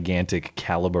the gigantic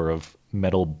caliber of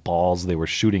metal balls they were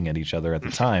shooting at each other at the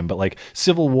time, but like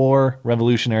Civil War,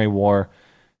 Revolutionary War,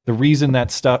 the reason that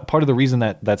stuff, part of the reason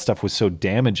that stuff was so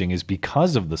damaging is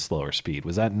because of the slower speed.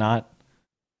 Was that not?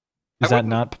 Is that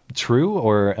not true,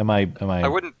 or am I? I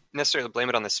wouldn't necessarily blame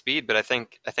it on the speed, but I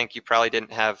think you probably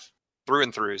didn't have through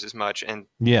and throughs as much. And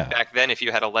back then, if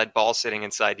you had a lead ball sitting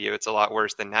inside you, it's a lot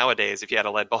worse than nowadays. If you had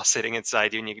a lead ball sitting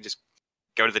inside you, and you could just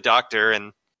go to the doctor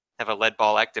and have a lead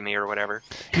ballectomy or whatever.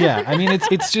 Yeah, I mean,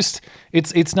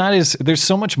 it's not as, there's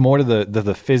so much more to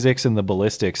the physics and the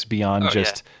ballistics beyond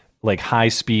like high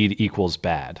speed equals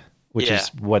bad, which is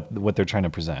what they're trying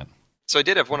to present. So I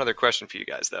did have one other question for you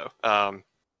guys, though.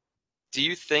 Do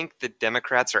you think the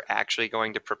Democrats are actually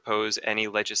going to propose any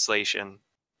legislation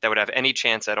that would have any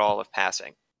chance at all of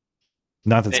passing?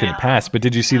 Not that's going to pass, but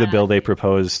did you see the bill they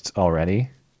proposed already?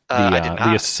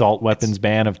 The assault weapons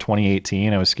ban of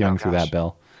 2018. I was skimming through that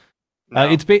bill. No.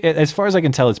 It's as far as I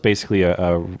can tell, it's basically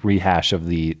a rehash of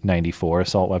the 94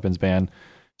 assault weapons ban.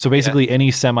 So basically,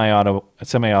 any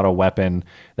semi-auto weapon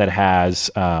that has,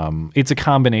 it's a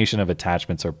combination of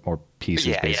attachments or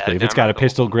pieces. Basically, if it's got a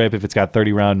pistol grip, if it's got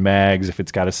 30-round mags, if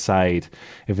it's got a sight,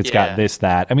 if it's got this,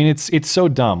 that. I mean, it's so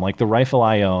dumb. Like the rifle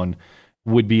I own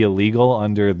would be illegal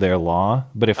under their law,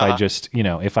 but if I just,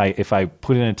 if I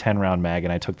put in a 10-round mag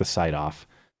and I took the sight off,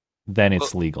 then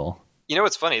it's legal. You know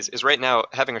what's funny is right now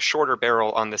having a shorter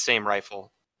barrel on the same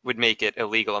rifle would make it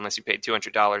illegal unless you paid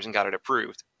 $200 and got it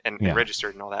approved and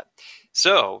registered and all that.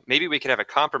 So maybe we could have a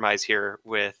compromise here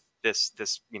with this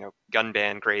gun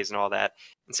ban craze and all that,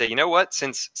 and say, you know what,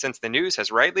 since the news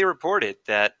has rightly reported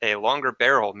that a longer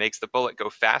barrel makes the bullet go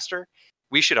faster,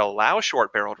 we should allow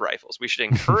short-barreled rifles. We should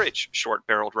encourage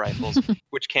short-barreled rifles,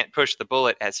 which can't push the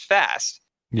bullet as fast.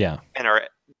 Yeah, and are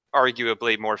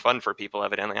arguably more fun for people.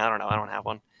 Evidently, I don't know. I don't have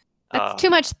one. That's too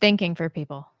much thinking for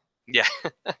people. Yeah.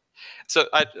 So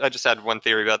I just had one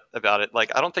theory about it.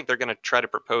 Like, I don't think they're going to try to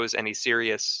propose any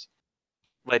serious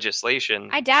legislation.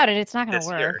 I doubt it. It's not going to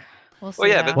work. Year. We'll see. Well,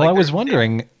 yeah, but I was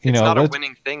wondering, it's not a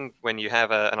winning thing when you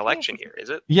have an election here, is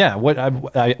it? Yeah.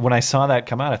 When I saw that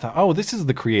come out, I thought, oh, this is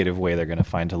the creative way they're going to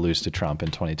find to lose to Trump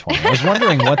in 2020. I was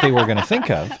wondering what they were going to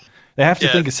think of. They have to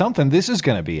think of something. This is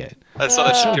going to be it. I saw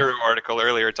that Shapiro article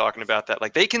earlier talking about that.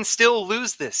 Like, they can still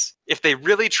lose this if they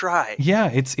really try. Yeah,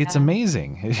 it's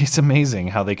amazing. It's amazing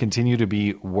how they continue to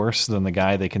be worse than the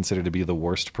guy they consider to be the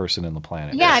worst person in the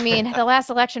planet. Yeah, I mean, the last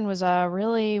election was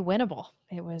really winnable.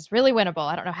 It was really winnable.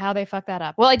 I don't know how they fucked that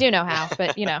up. Well, I do know how,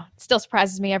 but it still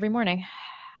surprises me every morning.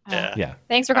 Yeah.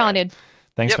 Thanks for calling, dude.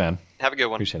 Thanks, man. Have a good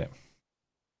one. Appreciate it.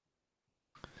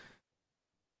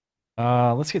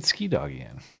 Let's get Ski Doggy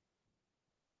in.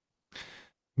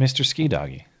 Mr. Ski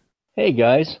Doggy. Hey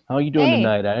guys, how are you doing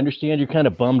tonight? I understand you're kind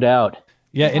of bummed out.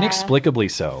 Yeah, inexplicably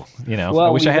so. I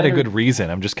wish I had a good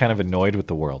reason. I'm just kind of annoyed with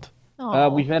the world.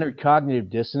 We've entered cognitive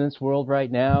dissonance world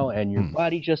right now, and your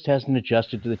body just hasn't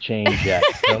adjusted to the change yet.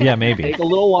 So yeah, maybe. Take a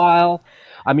little while.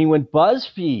 I mean, when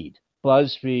BuzzFeed,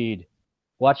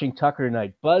 watching Tucker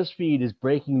tonight, BuzzFeed is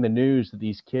breaking the news that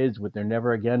these kids with their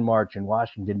Never Again March in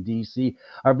Washington, D.C.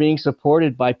 are being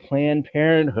supported by Planned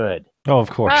Parenthood. Oh,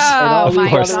 of course. Of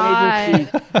course.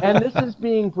 And this is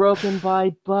being broken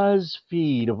by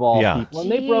BuzzFeed, of all people.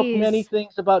 And they broke many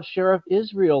things about Sheriff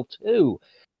Israel, too.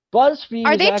 BuzzFeed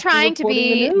Are they trying to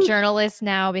be journalists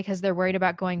now because they're worried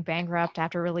about going bankrupt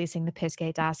after releasing the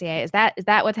Pissgate dossier? Is that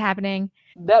what's happening?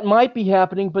 That might be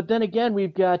happening, but then again,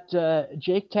 we've got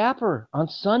Jake Tapper on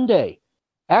Sunday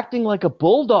acting like a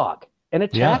bulldog and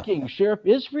attacking Sheriff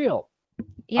Israel.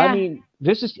 Yeah. I mean,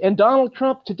 and Donald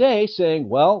Trump today saying,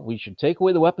 well, we should take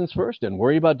away the weapons first and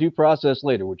worry about due process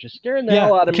later, which is scaring the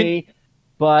hell out of me.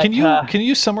 But can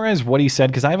you summarize what he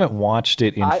said? Because I haven't watched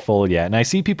it in full yet, and I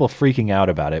see people freaking out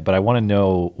about it, but I want to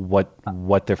know what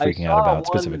they're freaking out about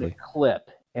specifically. Clip,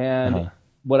 and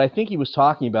what I think he was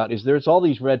talking about is there's all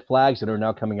these red flags that are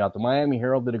now coming out. The Miami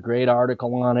Herald did a great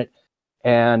article on it,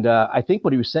 and I think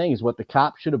what he was saying is what the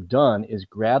cops should have done is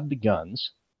grabbed the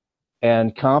guns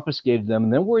and confiscated them,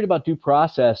 and then worried about due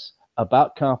process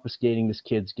about confiscating this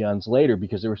kid's guns later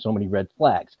because there were so many red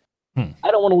flags.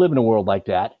 I don't want to live in a world like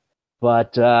that.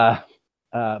 But I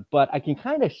can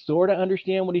kind of sort of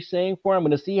understand what he's saying for him. I'm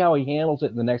going to see how he handles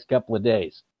it in the next couple of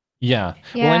days. Yeah.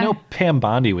 Well, I know Pam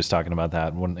Bondi was talking about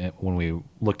that when we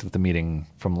looked at the meeting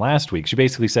from last week. She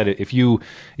basically said if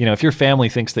if your family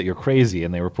thinks that you're crazy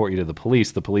and they report you to the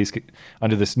police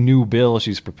under this new bill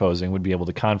she's proposing would be able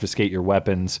to confiscate your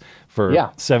weapons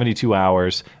for 72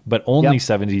 hours, but only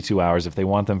 72 hours. If they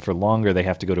want them for longer, they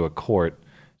have to go to a court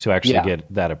to actually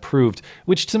get that approved,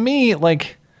 which to me,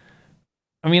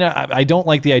 I don't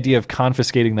like the idea of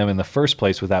confiscating them in the first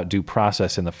place without due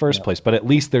process in the first place, but at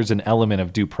least there's an element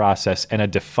of due process and a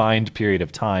defined period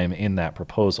of time in that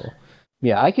proposal.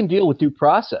 Yeah, I can deal with due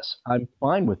process. I'm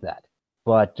fine with that.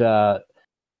 But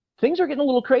things are getting a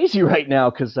little crazy right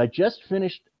now because I just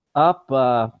finished up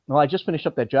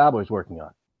that job I was working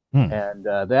on. And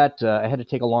I had to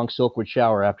take a long Silkwood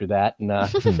shower after that. And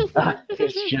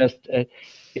it's just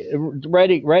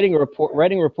writing a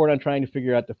report on trying to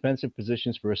figure out defensive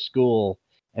positions for a school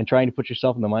and trying to put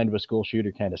yourself in the mind of a school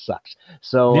shooter kind of sucks.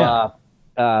 So,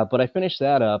 but I finished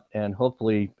that up, and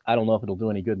hopefully, I don't know if it'll do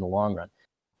any good in the long run.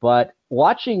 But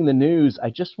watching the news,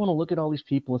 I just want to look at all these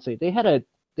people and say they had a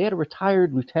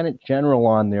retired lieutenant general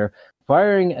on there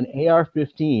firing an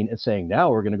AR-15 and saying, now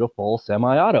we're going to go full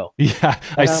semi-auto. Yeah,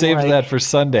 I saved that for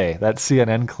Sunday, that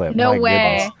CNN clip. No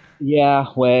way. Goodness. Yeah,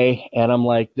 way. And I'm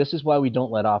like, this is why we don't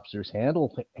let officers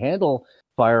handle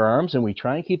firearms, and we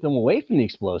try and keep them away from the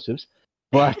explosives.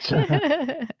 But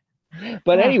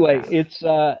anyway, it's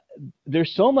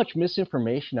there's so much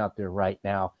misinformation out there right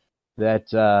now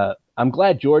that I'm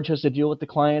glad George has to deal with the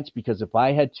clients, because if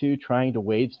I had to trying to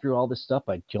wade through all this stuff,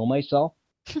 I'd kill myself.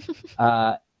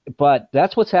 But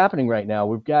that's what's happening right now.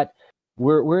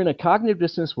 We're in a cognitive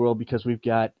dissonance world because we've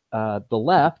got the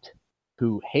left,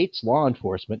 who hates law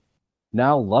enforcement,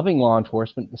 now loving law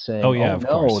enforcement and saying, of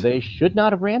course. They should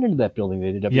not have ran into that building.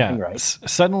 They did everything right.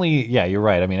 Suddenly, you're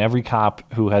right. I mean, every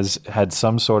cop who has had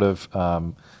some sort of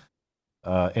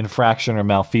infraction or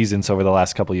malfeasance over the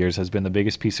last couple of years has been the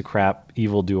biggest piece of crap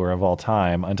evildoer of all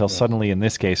time, until suddenly in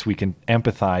this case we can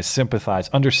empathize, sympathize,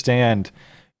 understand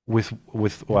with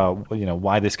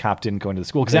why this cop didn't go into the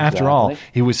school, because after all,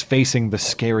 he was facing the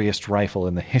scariest rifle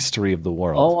in the history of the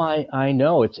world. I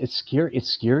know, it's scary.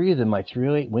 It's scarier than my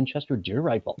 .308 Winchester deer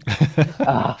rifle.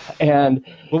 And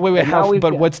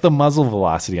what's the muzzle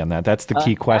velocity on that? That's the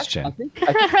key question. I think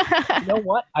you know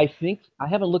what? I think I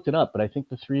haven't looked it up, but I think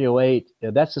the .308,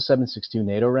 that's the 7.62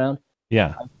 NATO round.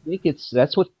 Yeah, I think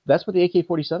that's what the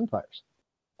AK-47 fires.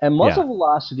 And muzzle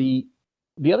velocity.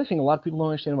 The other thing a lot of people don't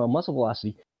understand about muzzle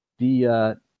velocity.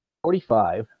 The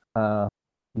 45,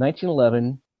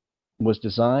 1911, was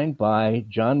designed by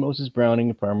John Moses Browning,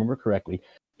 if I remember correctly,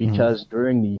 because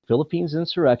during the Philippines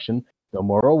insurrection, the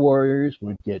Moro warriors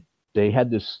they had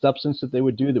this substance that they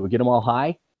would do that would get them all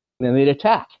high, and then they'd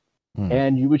attack.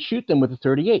 And you would shoot them with a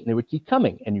 38, and they would keep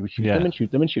coming. And you would shoot them and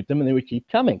shoot them and shoot them, and they would keep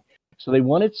coming. So they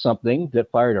wanted something that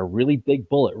fired a really big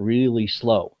bullet really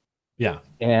slow. Yeah.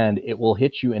 And it will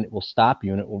hit you, and it will stop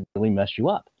you, and it will really mess you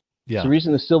up. Yeah. It's the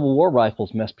reason the Civil War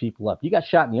rifles mess people up. You got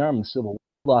shot in the arm in the Civil War,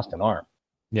 you lost an arm.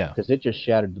 Yeah. Because it just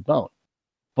shattered the bone.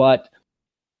 But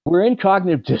we're in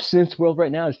cognitive dissonance world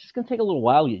right now. It's just going to take a little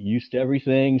while to get used to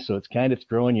everything, so it's kind of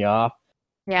throwing you off.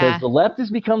 Yeah. the left has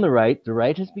become the right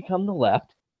has become the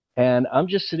left, and I'm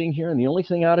just sitting here, and the only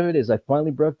thing out of it is I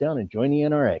finally broke down and joined the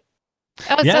NRA.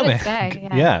 Oh, Yeah, so did man. Skag,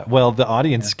 Yeah. Well, the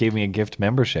audience gave me a gift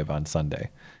membership on Sunday.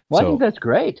 Well, I think that's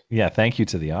great. Yeah, thank you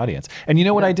to the audience. And you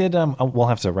know what I did? We'll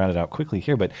have to round it out quickly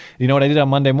here, but you know what I did on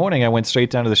Monday morning? I went straight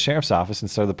down to the sheriff's office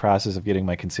and started the process of getting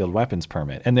my concealed weapons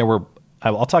permit. And there were,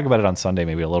 I'll talk about it on Sunday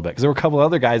maybe a little bit, because there were a couple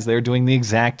other guys there doing the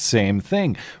exact same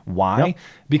thing. Why? Yep.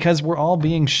 Because we're all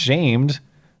being shamed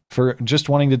for just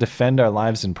wanting to defend our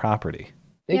lives and property.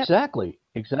 Yep. Exactly.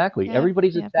 Yep.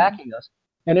 Everybody's attacking us.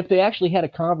 And if they actually had a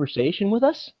conversation with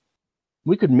us,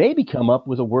 we could maybe come up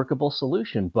with a workable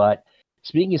solution. But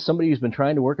speaking as somebody who's been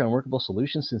trying to work on workable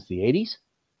solutions since the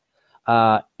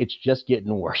 80s, it's just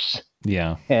getting worse.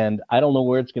 Yeah. And I don't know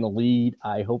where it's going to lead.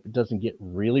 I hope it doesn't get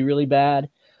really, really bad.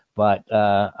 But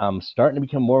I'm starting to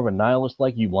become more of a nihilist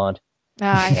like you, Blonde.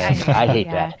 I hate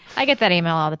yeah. that. I get that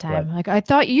email all the time. Right. Like, I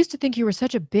thought you used to think you were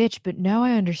such a bitch, but now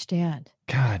I understand.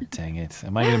 God dang it.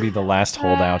 Am I going to be the last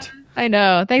holdout? I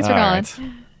know. Thanks for All calling.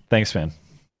 right. Thanks, man.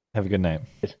 Have a good night.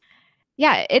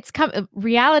 Yeah,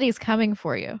 reality is coming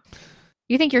for you.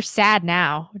 You think you're sad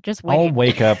now. Just wait. I'll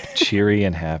wake up cheery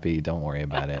and happy. Don't worry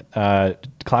about it.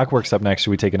 Clockwork's up next.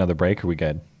 Should we take another break? Or are we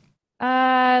good?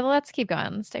 Let's keep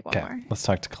going. Let's take one more. Let's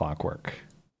talk to Clockwork.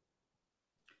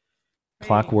 Hey,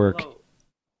 Clockwork. hello.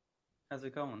 How's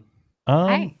it going?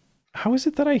 Hi. How is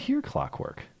it that I hear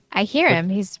Clockwork? I hear him.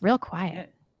 He's real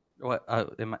quiet. What?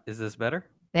 Is this better?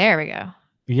 There we go.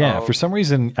 Yeah, Oh, for some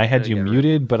reason I had you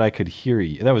muted, but I could hear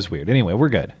you. That was weird. Anyway, we're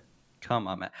good. Come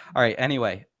on, Matt. All right.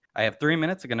 Anyway, I have 3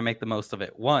 minutes. I'm going to make the most of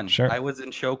it. One, Sure. I was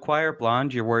in show choir.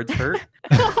 Blonde, your words hurt.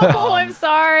 Oh, I'm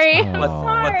sorry.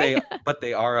 But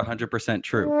they are 100%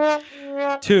 true.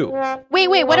 Two. Wait.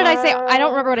 What did I say? I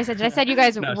don't remember what I said. Did I said you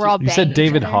guys were all banging? You said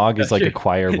David each other? Hogg is like a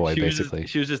choir boy, She was basically.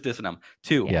 she was just dissing him.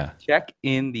 Two. Yeah. Check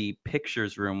in the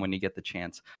pictures room when you get the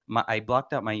chance. I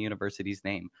blocked out my university's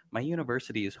name. My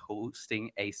university is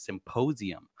hosting a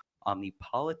symposium on the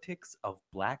politics of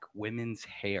Black women's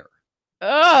hair.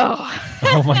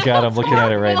 Oh my God, I'm looking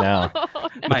at it right now.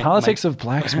 The My- Politics of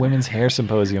Black Women's Hair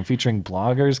Symposium featuring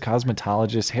bloggers,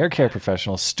 cosmetologists, hair care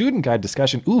professionals, student guide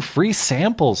discussion. Ooh, free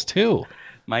samples too.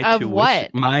 Of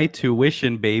what? My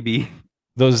tuition, baby.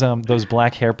 Those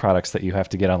black hair products that you have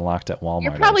to get unlocked at Walmart.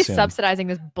 You're I probably assume. subsidizing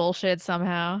this bullshit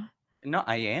somehow. No,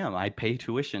 I am. I pay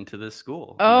tuition to this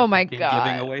school. Oh I'm my fucking God.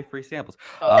 Giving away free samples.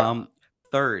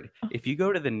 Third, if you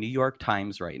go to the New York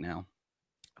Times right now,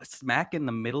 smack in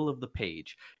the middle of the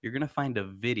page, you're going to find a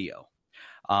video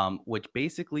which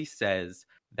basically says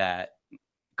that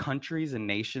countries and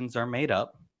nations are made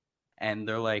up, and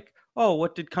they're like, oh,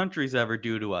 what did countries ever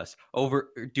do to us?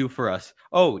 Do for us?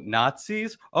 Oh,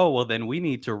 Nazis? Oh, well, then we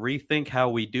need to rethink how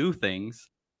we do things.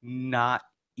 Not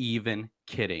even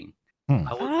kidding.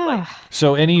 I was like,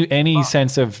 So any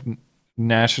sense of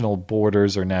national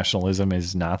borders or nationalism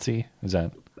is Nazi? Is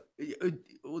that?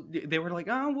 they were like,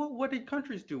 oh, well, what did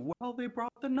countries do? Well, they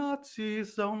brought the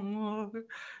Nazis.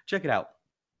 Check it out.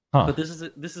 Huh. But this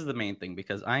is the main thing,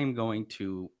 because I am going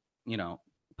to,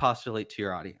 postulate to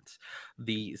your audience.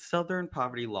 The Southern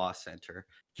Poverty Law Center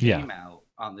came out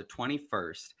on the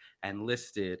 21st and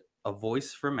listed a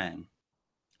voice for men.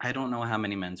 I don't know how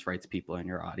many men's rights people in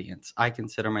your audience. I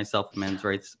consider myself a men's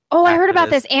rights. Oh, I heard about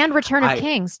activist. this, and Return of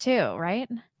Kings too, right?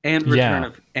 And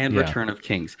Return of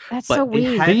Kings. That's But so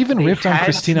weird. They even ripped on had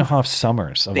Christina to- Hoff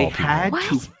Sommers of They all people. had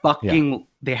to fucking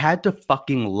they had to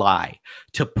fucking lie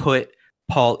to put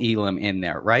Paul Elam in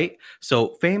there, right?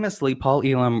 So famously, Paul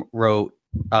Elam wrote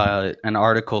an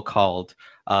article called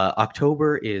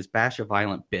 "October is Bash a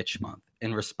Violent Bitch Month"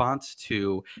 in response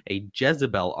to a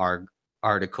Jezebel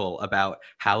article about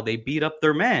how they beat up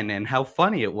their men and how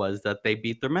funny it was that they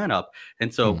beat their men up.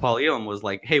 And so Paul Elam was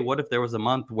like, hey, what if there was a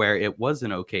month where it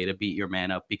wasn't okay to beat your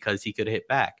man up because he could hit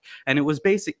back? And it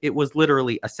was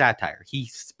literally a satire. He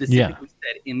specifically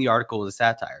said in the article it was a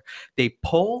satire. They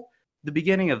pull the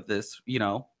beginning of this,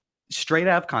 straight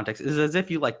out of context. It's as if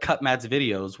you cut Matt's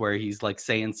videos where he's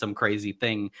saying some crazy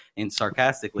thing and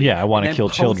sarcastically. Yeah, I want to and kill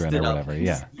then children post or it up. whatever.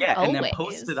 Yeah. Yeah, and then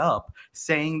Always. post it up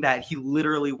saying that he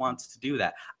literally wants to do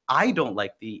that. I don't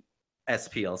like the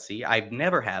SPLC. I've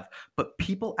never have, but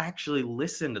people actually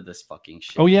listen to this fucking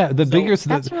shit. Oh yeah,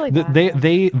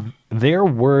 their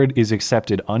word is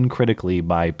accepted uncritically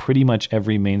by pretty much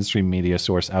every mainstream media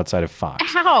source outside of Fox.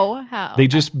 How?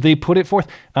 They put it forth,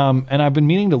 and I've been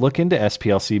meaning to look into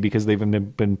SPLC because they've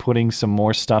been putting some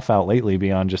more stuff out lately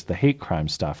beyond just the hate crime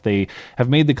stuff. They have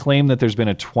made the claim that there's been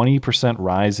a 20%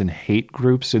 rise in hate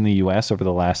groups in the U.S. over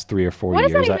the last 3 or 4 What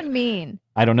years. does that even mean?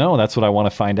 I don't know. That's what I want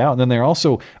to find out. And then they're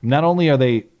also, not only are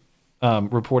they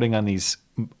reporting on these,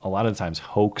 a lot of the times,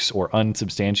 hoax or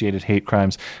unsubstantiated hate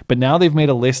crimes. But now they've made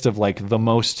a list of like the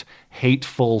most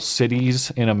hateful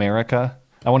cities in America.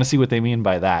 I want to see what they mean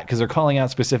by that, because they're calling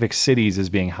out specific cities as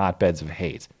being hotbeds of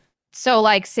hate. So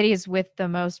like cities with the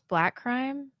most black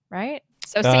crime, right?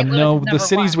 So St. Louis no, is the number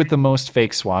cities one. with the most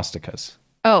fake swastikas.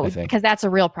 Oh, I think. because that's a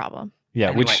real problem. Yeah,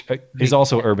 Anyway, which is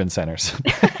also urban centers.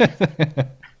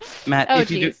 Matt, Oh, if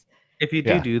you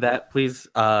Yeah. do that, please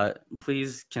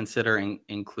consider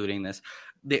including this.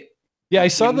 Yeah, I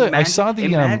saw the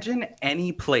Imagine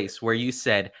any place where you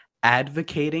said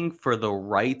advocating for the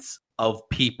rights of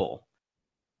people.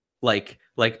 Like,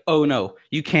 oh no,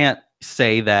 you can't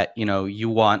say that, you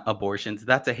want abortions.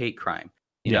 That's a hate crime.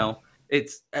 You know,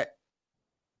 it's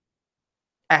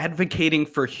advocating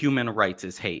for human rights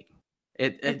is hate.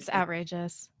 It's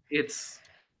outrageous.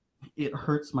 It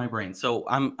hurts my brain. So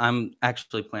I'm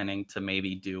actually planning to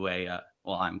maybe do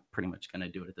I'm pretty much going to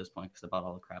do it at this point because about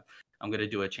all the crap. I'm going to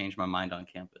do a change my mind on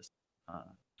campus.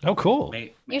 Oh, cool.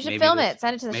 You should film it.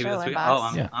 Send it to the show.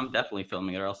 I'm definitely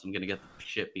filming it, or else I'm going to get the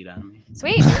shit beat out of me.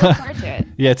 Sweet. We look forward to it.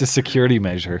 Yeah, it's a security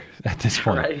measure at this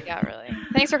point. Right. Yeah, really.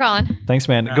 Thanks for calling. Thanks,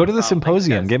 man. Go to the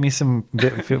symposium. Get me some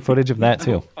footage of that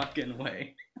too. No fucking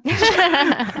way. All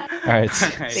right.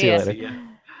 See you later.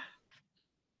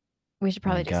 We should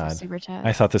probably do some God. super chats.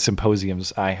 I thought the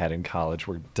symposiums I had in college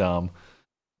were dumb.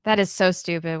 That is so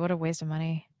stupid. What a waste of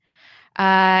money.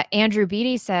 Andrew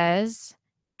Beatty says,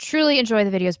 truly enjoy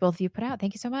the videos both of you put out.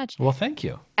 Thank you so much. Well, thank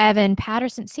you. Evan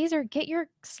Patterson, Caesar, get your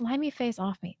slimy face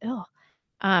off me. Ugh.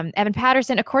 Evan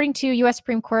Patterson, according to U.S.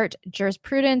 Supreme Court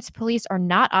jurisprudence, police are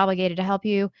not obligated to help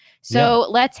you. So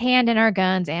let's hand in our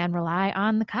guns and rely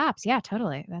on the cops. Yeah,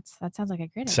 totally. That sounds like a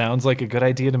great idea. Sounds like a good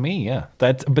idea to me. Yeah,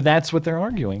 but that's what they're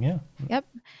arguing. Yeah. Yep.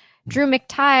 Drew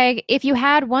McTighe, if you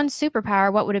had one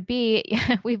superpower, what would it be?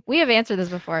 we have answered this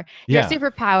before. Your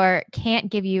superpower can't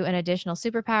give you an additional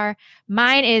superpower.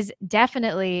 Mine is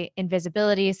definitely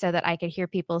invisibility, so that I could hear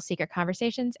people's secret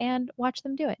conversations and watch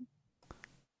them do it.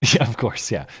 Yeah, of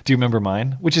course. Yeah. Do you remember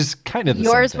mine? Which is kind of the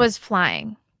Yours same thing. was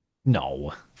flying.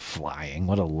 No, flying.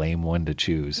 What a lame one to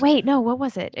choose. Wait, no, what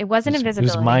was it? It wasn't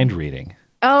invisibility. It was mind reading.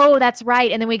 Oh, that's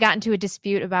right. And then we got into a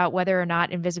dispute about whether or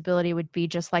not invisibility would be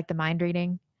just like the mind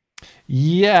reading.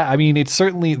 Yeah, I mean, it's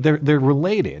certainly they're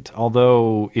related.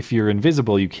 Although if you're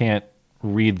invisible, you can't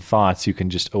read thoughts. You can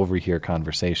just overhear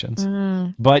conversations.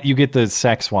 But you get the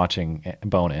sex watching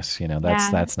bonus.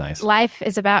 That's nice. Life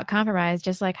is about compromise,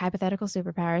 just like hypothetical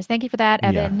superpowers. Thank you for that,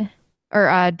 Evan.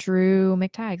 Or Drew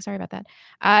McTighe. Sorry about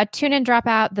that. Tune in, drop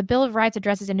out. The Bill of Rights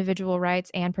addresses individual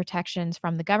rights and protections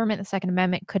from the government. The Second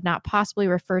Amendment could not possibly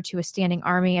refer to a standing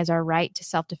army, as our right to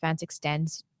self-defense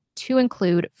extends to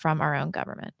include from our own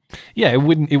government. Yeah, it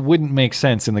wouldn't make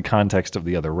sense in the context of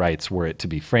the other rights were it to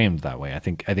be framed that way. I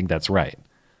think that's right.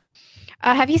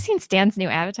 Have you seen Stan's new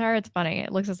avatar? It's funny.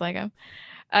 It looks just like him.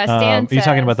 Stan are you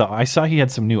talking about I saw he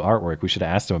had some new artwork. We should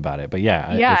have asked him about it. But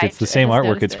if it's the same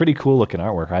artwork, it's pretty cool looking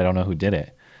artwork. I don't know who did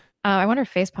it. I wonder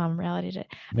if Facepalm Reality did.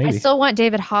 Maybe. I still want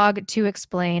David Hogg to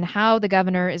explain how the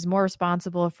governor is more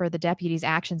responsible for the deputy's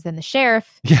actions than the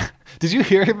sheriff. Yeah. Did you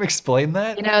hear him explain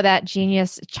that? That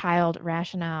genius child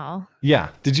rationale. Yeah.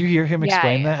 Did you hear him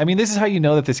explain that? I mean, this is how you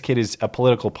know that this kid is a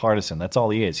political partisan. That's all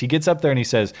he is. He gets up there and he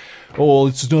says, "Oh,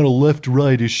 it's not a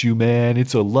left-right issue, man.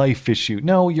 It's a life issue."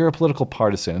 No, you're a political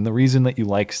partisan. And the reason that you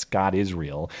like Scott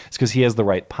Israel is because he has the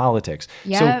right politics.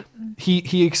 Yep. So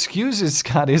he excuses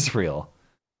Scott Israel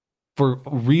for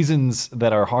reasons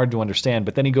that are hard to understand.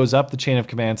 But then he goes up the chain of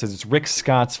command and says it's Rick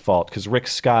Scott's fault because Rick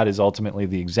Scott is ultimately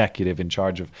the executive in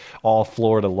charge of all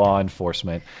Florida law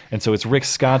enforcement. And so it's Rick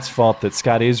Scott's fault that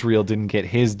Scott Israel didn't get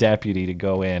his deputy to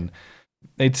go in.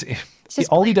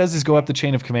 All he does is go up the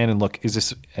chain of command and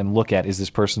look at is this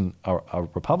person a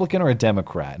Republican or a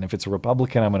Democrat? And if it's a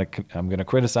Republican, I'm going to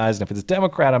criticize. And if it's a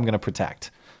Democrat, I'm going to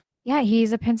protect. Yeah,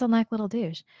 he's a pencil neck little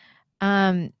douche.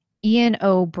 Ian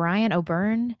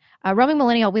O'Byrne, Roaming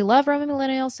Millennial. We love Roaming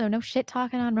Millennial, so no shit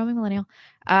talking on Roaming Millennial.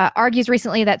 Argues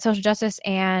recently that social justice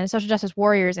and social justice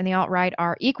warriors in the alt-right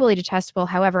are equally detestable.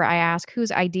 However, I ask,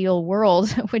 whose ideal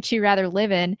world would you rather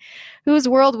live in? Whose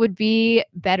world would be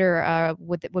better?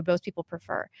 Would most people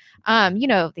prefer? You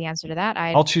know the answer to that.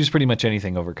 I'll choose pretty much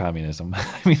anything over communism.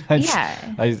 I mean,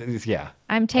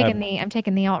 I'm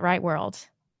taking the alt-right world.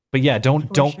 But yeah,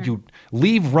 don't you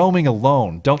leave roaming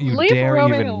alone. Don't you dare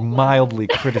even mildly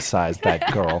criticize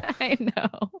that girl. I know.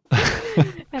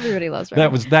 Everybody loves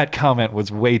roaming. That comment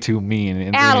was way too mean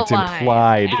in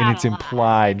its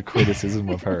implied criticism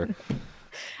of her.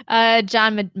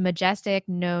 John Majestic,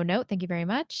 no note. Thank you very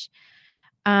much.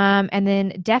 And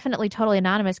then definitely totally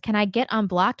anonymous. Can I get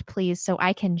unblocked, please, so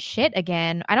I can shit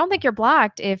again? I don't think you're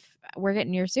blocked if we're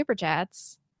getting your super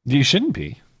chats. You shouldn't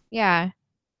be. Yeah.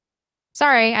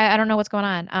 Sorry, I don't know what's going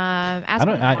on.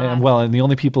 Well, and the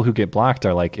only people who get blocked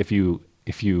are like if you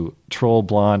troll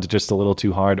Blonde just a little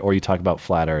too hard, or you talk about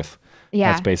flat Earth.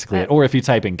 Yeah, that's basically it. Or if you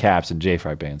type in caps and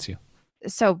JFry bans you.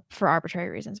 So for arbitrary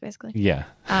reasons, basically. Yeah.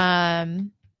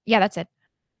 Yeah, that's it.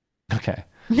 Okay.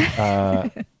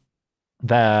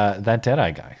 That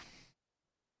Deadeye guy.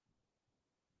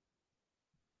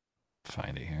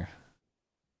 Find it here.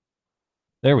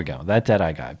 There we go. That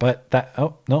Deadeye guy. But that.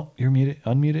 Oh no, you're muted.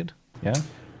 Unmuted. Yeah.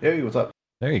 Hey, what's up?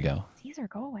 There you go. Caesar,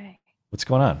 go away. What's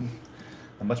going on?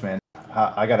 Not much, man.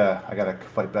 I gotta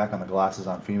fight back on the glasses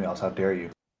on females. How dare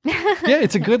you? Yeah,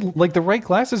 it's a good, like, the right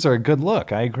glasses are a good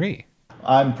look. I agree.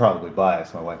 I'm probably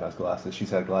biased. My wife has glasses. She's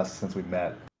had glasses since we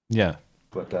met. Yeah.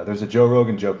 But there's a Joe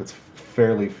Rogan joke that's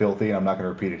fairly filthy, and I'm not going to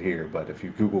repeat it here. But if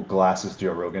you Google glasses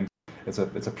Joe Rogan, it's a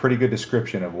pretty good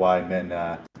description of why men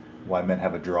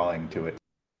have a drawing to it.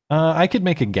 I could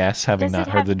make a guess, having not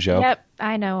heard the joke. Yep,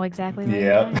 I know exactly.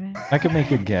 Yep. I could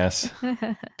make a guess.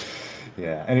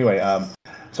 Yeah. Anyway,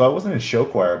 so I wasn't in show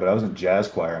choir, but I was in jazz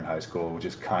choir in high school, which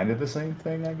is kind of the same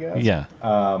thing, I guess. Yeah.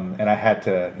 And I had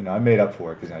to, I made up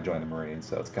for it because I joined the Marines,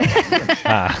 so it's kind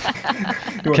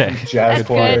of okay. From jazz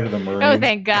choir to the Marines. Oh,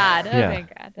 thank God!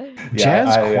 Thank God!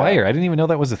 Jazz choir. I didn't even know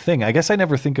that was a thing. I guess I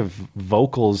never think of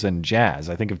vocals and jazz.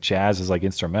 I think of jazz as like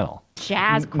instrumental.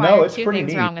 Jazz choir. No, it's two pretty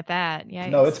things neat. wrong with that. Yeah.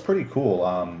 No, it's pretty cool.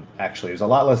 Actually, there's a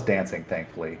lot less dancing,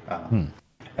 thankfully, and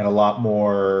a lot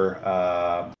more.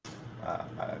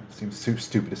 It seems super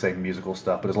stupid to say musical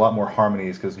stuff, but there's a lot more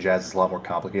harmonies because jazz is a lot more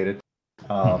complicated.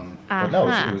 But no,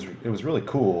 it was really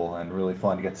cool and really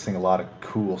fun. You get to sing a lot of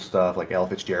cool stuff, like Ella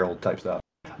Fitzgerald type stuff.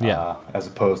 Yeah. As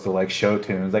opposed to like show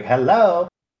tunes, like "Hello."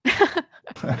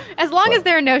 As long as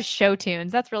there are no show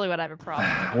tunes, that's really what I have a problem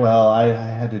with. Well, I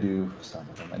had to do some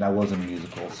of them, and I was in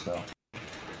musicals, so.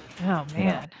 Oh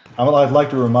man. I'd like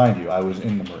to remind you, I was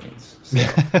in the Marines. So.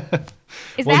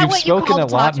 Is that what you called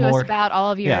to talk to us about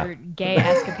all of your gay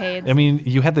escapades? I mean,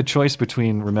 you had the choice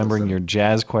between remembering your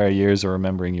jazz choir years or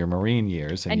remembering your Marine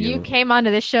years. And you came onto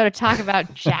this show to talk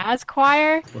about jazz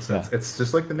choir? Listen, it's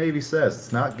just like the Navy says.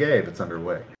 It's not gay, but it's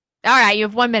underway. All right, you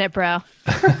have 1 minute, bro.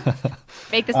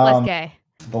 Make this less gay.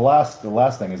 The last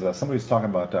thing is somebody was talking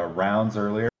about rounds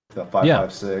earlier, the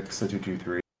 5.56, the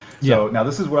 2.23. So now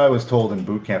this is what I was told in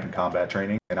boot camp and combat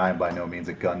training, and I am by no means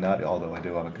a gun nut, although I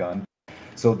do have a gun.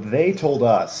 So they told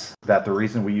us that the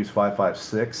reason we use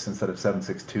 5.56 instead of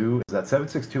 7.62 is that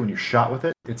 7.62, when you're shot with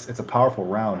it, it's a powerful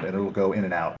round and it'll go in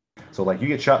and out. So like you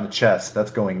get shot in the chest,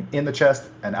 that's going in the chest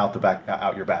and out the back,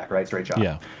 out your back, right? Straight shot.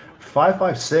 Yeah.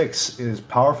 5.56 is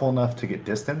powerful enough to get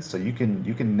distance, so you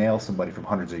can nail somebody from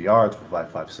hundreds of yards with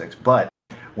 5.56. But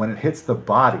when it hits the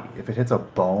body, if it hits a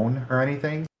bone or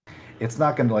anything, it's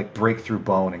not going to like break through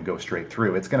bone and go straight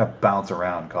through. It's going to bounce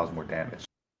around and cause more damage.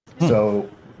 So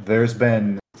there was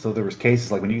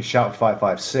cases like when you get shot with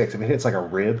 5.56, if it hits like a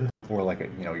rib or like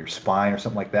your spine or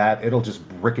something like that, it'll just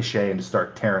ricochet and just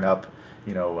start tearing up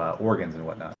organs and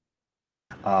whatnot.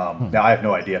 Now I have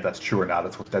no idea if that's true or not.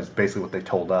 That's basically what they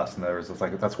told us. And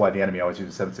that's why the enemy always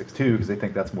uses 7.62, because they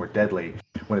think that's more deadly.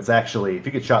 When it's actually, if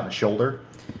you get shot in the shoulder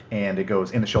and it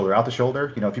goes in the shoulder, out the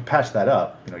shoulder, if you patch that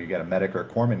up, you got a medic or a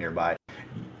corpsman nearby,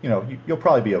 you'll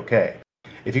probably be okay.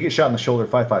 If you get shot in the shoulder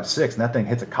 5.56 and that thing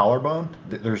hits a collarbone,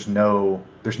 there's no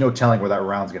telling where that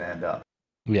round's going to end up.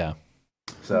 Yeah.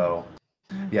 So,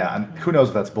 yeah, and who knows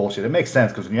if that's bullshit. It makes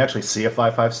sense because when you actually see a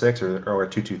 5.56 or a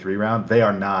 2.23 round, they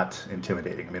are not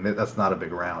intimidating. I mean, that's not a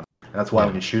big round. And that's why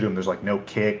when you shoot them, there's like no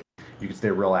kick. You can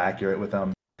stay real accurate with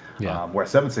them. Yeah. Where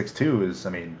 7.62 is, I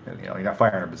mean, you're not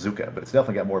firing a bazooka, but it's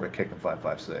definitely got more of a kick than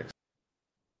 5.56.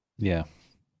 Yeah.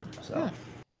 So.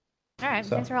 All right.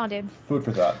 Thanks for all, dude. Food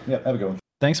for thought. Yeah, have a good one.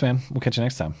 Thanks, man. We'll catch you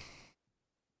next time.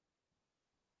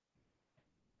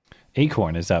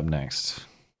 Acorn is up next.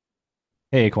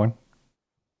 Hey, Acorn.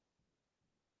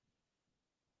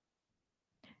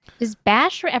 Does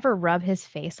Bash ever rub his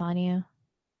face on you?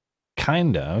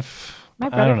 Kind of. My I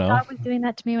don't brother know. was doing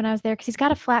that to me when I was there because he's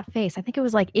got a flat face. I think it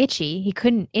was like itchy. He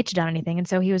couldn't itch on anything, and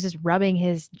so he was just rubbing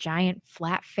his giant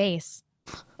flat face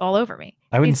all over me.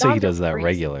 I wouldn't say he dogs does are that crazy.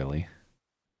 regularly.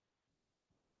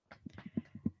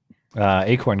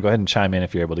 Acorn, go ahead and chime in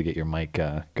if you're able to get your mic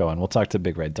going. We'll talk to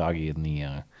Big Red Doggy in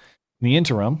the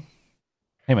interim.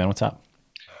 Hey, man, what's up?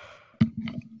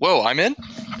 Whoa, I'm in?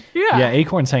 Yeah,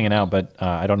 Acorn's hanging out, but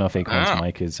I don't know if Acorn's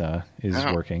mic is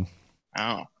working.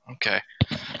 Oh, okay.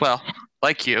 Well,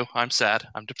 like you, I'm sad.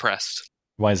 I'm depressed.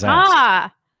 Why is that?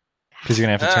 Ah, Because you're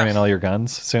going to have to turn in all your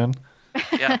guns soon?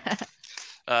 Yeah.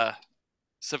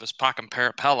 Civis pacem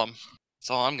parapellum. That's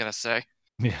all I'm gonna say.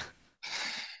 Yeah.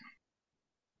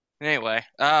 Anyway,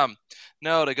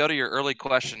 no, to go to your early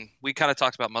question, we kind of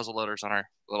talked about muzzleloaders on our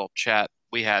little chat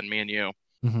we had, me and you.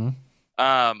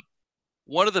 Mm-hmm.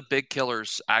 One of the big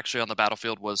killers actually on the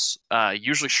battlefield was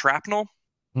usually shrapnel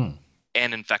and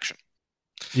infection.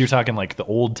 You're talking like the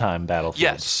old time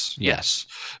battlefield. Yes.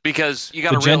 Because you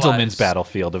got to the realize gentleman's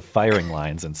battlefield of firing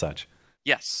lines and such.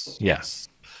 Yes.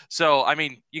 So, I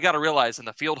mean, you got to realize in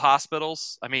the field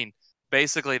hospitals, I mean,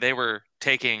 basically they were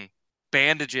taking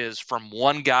bandages from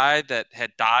one guy that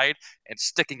had died and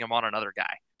sticking them on another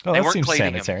guy. Oh, they that weren't seems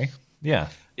cleaning sanitary. him.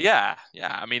 Yeah.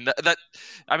 I mean,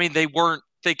 I mean, they weren't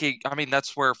thinking. I mean,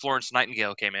 that's where Florence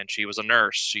Nightingale came in. She was a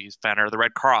nurse. She found her the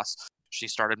Red Cross. She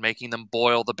started making them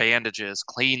boil the bandages,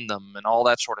 clean them, and all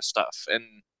that sort of stuff. And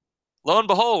lo and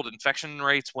behold, infection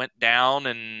rates went down,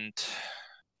 and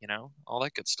all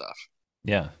that good stuff.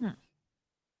 Yeah.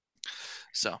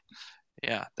 So,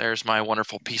 yeah, there's my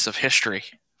wonderful piece of history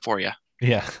for you.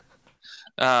 Yeah.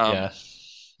 Yeah.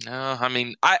 No, I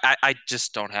mean, I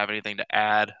just don't have anything to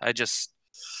add.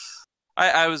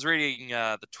 I was reading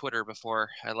the Twitter before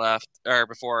I left, or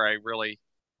before I really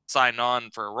signed on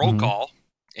for a roll call,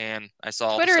 and I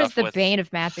saw Twitter the is the bane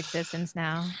of Matt's existence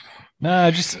now.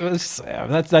 No,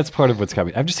 that's part of what's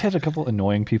coming. I've just had a couple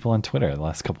annoying people on Twitter the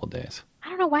last couple of days. I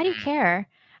don't know. Why do you care?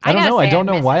 I don't know. I don't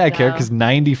know why I care, though. because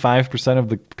 95% of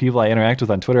the people I interact with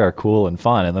on Twitter are cool and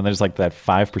fun, and then there's like that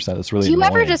 5% that's really Do you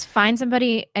annoying. ever just find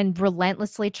somebody and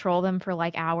relentlessly troll them for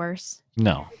like hours?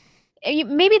 No.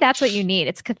 Maybe that's what you need.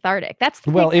 It's cathartic. That's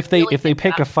the Well, thing if I they really think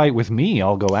pick about. a fight with me,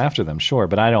 I'll go after them, sure,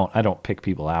 but I don't pick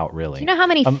people out really. Do you know how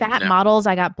many fat models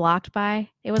I got blocked by?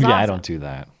 It was yeah, awesome. I don't do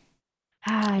that.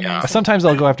 I Sometimes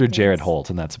I'll go after Jared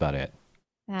Holt, and that's about it.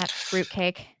 That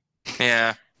fruitcake.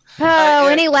 Yeah. Oh,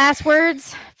 any last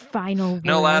words? Final words.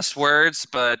 No last words,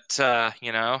 but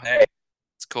hey,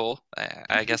 it's cool.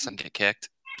 I guess I'm get kicked.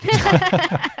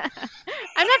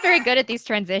 I'm not very good at these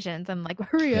transitions. I'm like,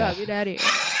 hurry up, get out of here.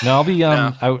 No, I'll be.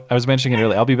 I was mentioning it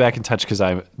earlier. I'll be back in touch because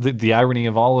the irony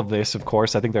of all of this. Of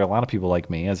course, I think there are a lot of people like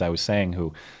me, as I was saying,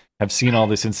 who have seen all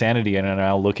this insanity and are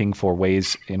now looking for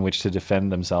ways in which to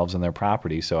defend themselves and their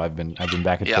property. So I've been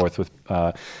back and forth with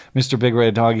Mr. Big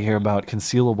Red Doggy here about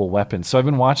concealable weapons. So I've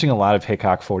been watching a lot of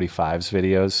Hickok 45's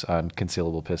videos on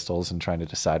concealable pistols and trying to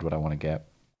decide what I want to get.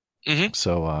 Mm-hmm.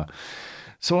 So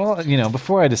I'll,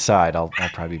 before I decide, I'll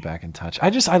probably be back in touch. I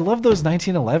love those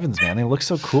 1911s, man. They look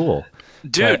so cool.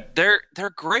 Dude, they're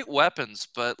great weapons,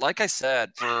 but like I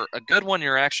said, for a good one,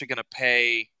 you're actually going to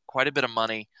pay quite a bit of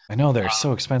money. I know they're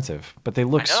so expensive, but they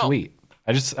look sweet.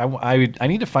 I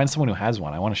need to find someone who has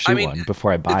one. I want to shoot one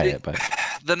before I buy it. But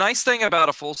the nice thing about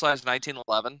a full size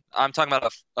 1911, I'm talking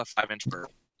about a 5-inch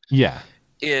barrel. Yeah,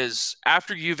 is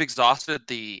after you've exhausted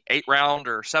the 8-round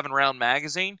or 7-round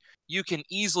magazine, you can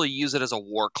easily use it as a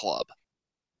war club.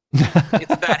 It's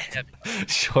that heavy.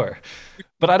 Sure,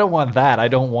 but I don't want that. I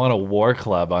don't want a war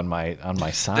club on my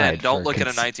side. Then don't look at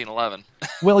a 1911.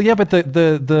 Well, yeah, but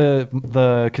the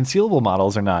concealable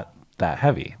models are not that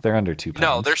heavy. They're under 2 pounds.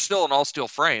 No, they're still an all steel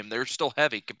frame. They're still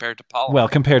heavy compared to polymer. Well,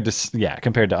 compared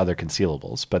to other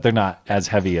concealables, but they're not as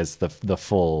heavy as the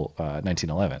full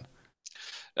 1911.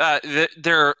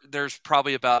 There's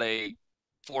probably about a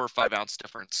 4 or 5 ounce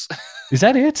difference. Is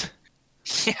that it?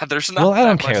 Yeah, there's not. Well, I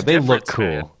don't that care. much They look difference, cool.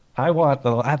 man.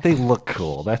 They look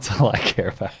cool. That's all I care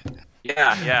about.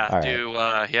 Yeah. All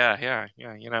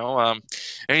right.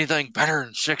 Anything better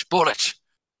than 6 bullets?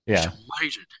 Yeah. It's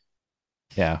amazing.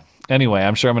 Yeah. Anyway,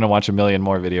 I'm sure I'm going to watch a million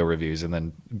more video reviews and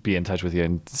then be in touch with you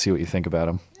and see what you think about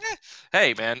them.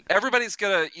 Hey, man, everybody's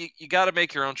gonna. You got to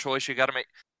make your own choice. You got to make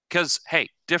because hey,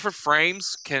 different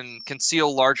frames can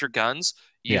conceal larger guns.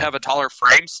 You have a taller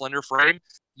frame, slender frame.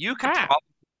 You can probably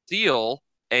conceal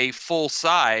a full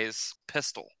size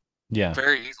pistol. Yeah.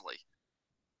 Very easily.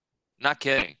 Not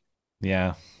kidding.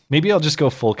 Yeah. Maybe I'll just go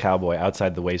full cowboy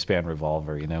outside the waistband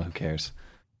revolver. Who cares?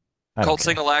 Colt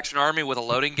single action army with a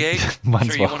loading gauge. Might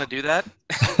Sure, as you well. want to do that?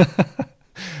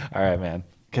 All right, man.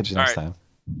 Catch you next time.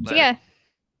 See ya.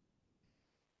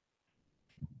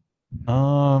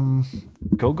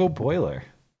 Go boiler.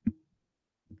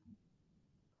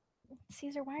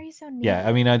 Caesar, why are you so mean? Yeah,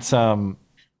 I mean it's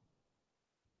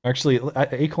actually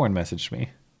Acorn messaged me.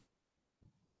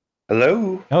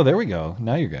 Hello. Oh, there we go.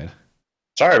 Now you're good.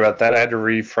 Sorry about that. I had to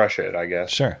refresh it, I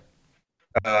guess. Sure.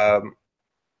 Real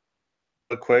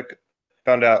quick,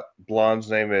 found out Blonde's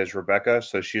name is Rebecca,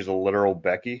 so she's a literal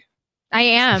Becky. I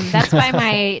am. That's why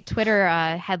my Twitter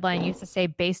headline used to say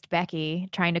 "Based Becky,"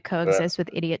 trying to coexist with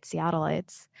idiot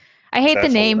Seattleites. I hate the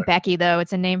That's name hilarious. Becky, though.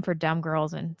 It's a name for dumb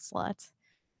girls and sluts.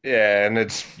 Yeah, and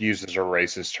it's used as a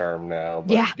racist term now.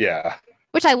 But yeah.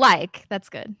 which I like. That's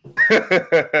good.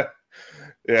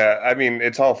 Yeah, I mean,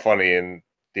 it's all funny in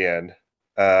the end.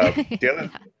 The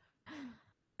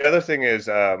other thing is,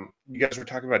 you guys were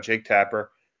talking about Jake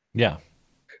Tapper. Yeah.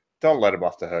 Don't let him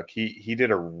off the hook. He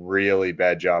did a really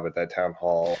bad job at that town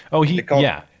hall. Oh, he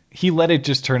let it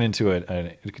just turn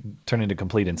into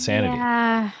complete insanity.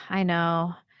 Yeah, I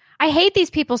know. I hate these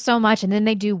people so much, and then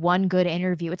they do one good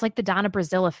interview. It's like the Donna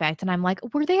Brazil effect, and I'm like,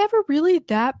 were they ever really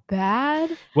that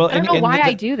bad? Well, I don't know why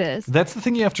I do this. That's the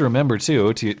thing you have to remember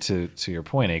too. To your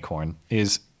point, Acorn,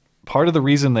 is part of the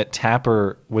reason that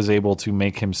Tapper was able to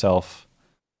make himself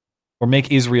or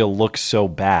make Israel look so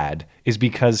bad is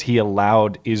because he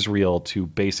allowed Israel to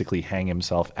basically hang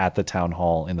himself at the town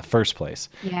hall in the first place.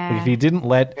 Yeah. Like if he didn't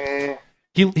let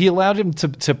he allowed him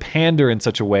to pander in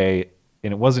such a way.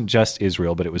 And it wasn't just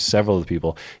Israel, but it was several of the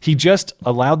people. He just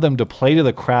allowed them to play to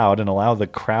the crowd and allow the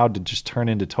crowd to just turn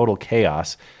into total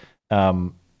chaos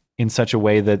in such a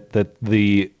way that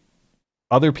the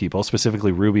other people,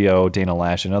 specifically Rubio, Dana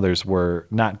Lash, and others, were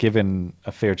not given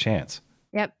a fair chance.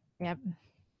 Yep.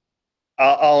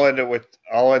 I'll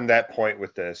end that point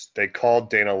with this. They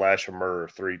called Dana Lash a murderer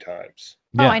 3 times.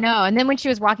 Yeah. Oh, I know. And then when she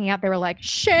was walking out, they were like,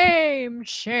 shame,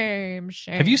 shame,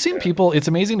 shame. Have you seen people? It's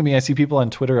amazing to me. I see people on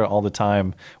Twitter all the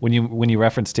time when you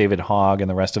reference David Hogg and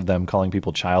the rest of them calling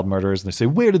people child murderers, and they say,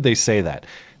 where did they say that?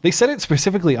 They said it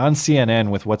specifically on CNN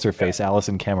with what's-her-face,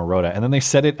 Alison Camerota, and then they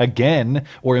said it again,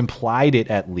 or implied it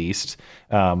at least,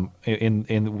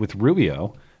 with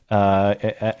Rubio.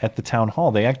 At the town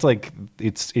hall, they act like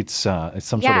it's some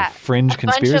sort of fringe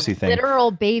conspiracy thing.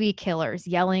 Literal baby killers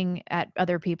yelling at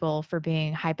other people for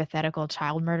being hypothetical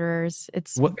child murderers.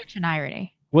 It's rich in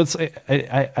irony. Well,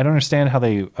 I don't understand how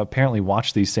they apparently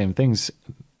watch these same things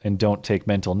and don't take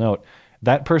mental note.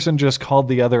 That person just called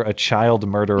the other a child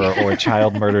murderer or a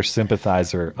child murder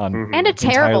sympathizer on and a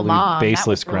terrible mom.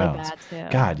 Baseless That was really grounds. bad,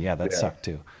 too. God, yeah, that sucked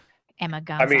too. Emma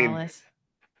Gonzalez.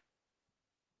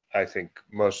 I think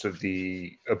most of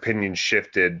the opinions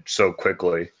shifted so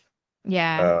quickly.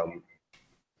 Yeah.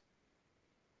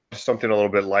 Something a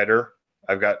little bit lighter.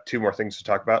 I've got 2 more things to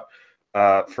talk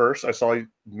about. First, I saw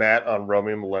Matt on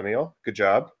Romeo Millennial. Good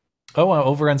job. Oh,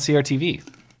 over on CRTV.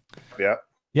 Yeah.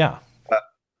 Yeah.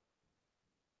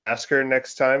 Ask her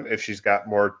next time if she's got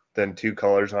more than 2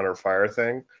 colors on her fire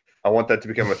thing. I want that to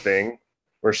become a thing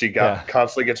where she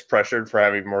constantly gets pressured for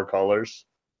having more colors.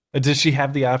 Does she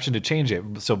have the option to change it?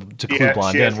 So to clue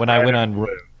Blonde in, when I went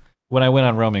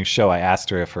on Roaming's show, I asked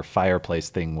her if her fireplace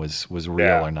thing was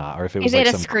real or not, or if it was. Is it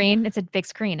a screen? It's a big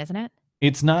screen, isn't it?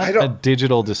 It's not a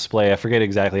digital display. I forget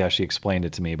exactly how she explained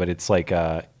it to me, but it's like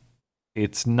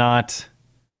it's not.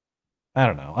 I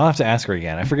don't know. I'll have to ask her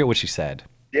again. I forget what she said.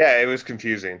 Yeah, it was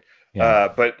confusing. Yeah.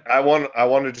 But I want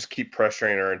to just keep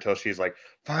pressuring her until she's like,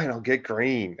 fine, I'll get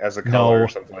green as a color or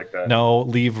something like that. No,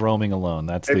 leave Roaming alone.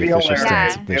 That's the official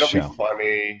stance of this show. It'll be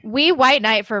funny. We white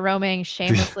knight for Roaming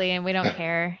shamelessly, and we don't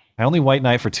care. I only white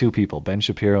knight for 2 people, Ben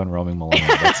Shapiro and Roaming Malone.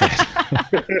 That's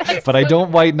it. But I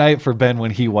don't white knight for Ben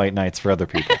when he white knights for other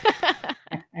people.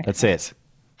 That's it.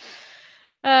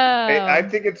 I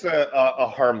think it's a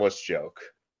harmless joke.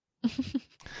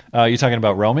 You talking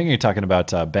about Roaming, or are you talking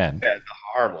about Ben? Yeah,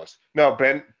 harmless. No,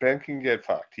 Ben can get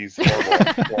fucked. He's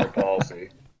horrible foreign policy.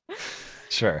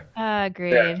 Sure.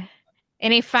 Agreed. Yeah.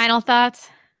 Any final thoughts?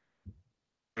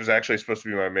 It was actually supposed to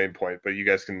be my main point, but you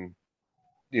guys can,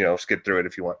 skip through it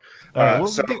if you want. No,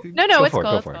 it's cool.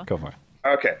 Go for it.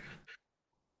 Okay.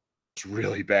 It's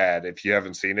really bad if you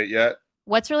haven't seen it yet.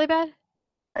 What's really bad?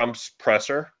 Trump's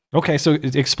presser. Okay, so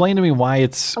explain to me why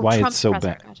it's so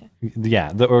bad. Gotcha.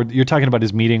 Yeah, or you're talking about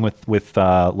his meeting with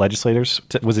legislators.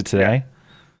 Was it today?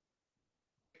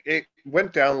 It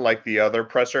went down like the other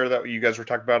presser that you guys were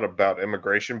talking about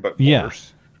immigration, but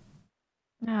worse.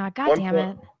 Ah, God damn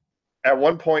it! At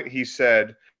one point, he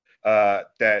said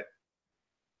that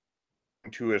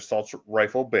to assault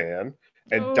rifle ban,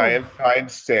 and Dianne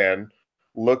Feinstein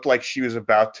looked like she was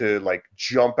about to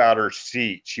jump out her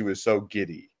seat. She was so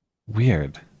giddy.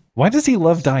 Weird. Why does he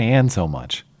love Diane so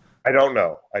much? I don't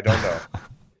know.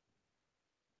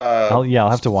 I'll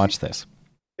have to watch this.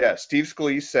 Yeah, Steve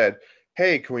Scalise said,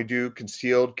 hey, can we do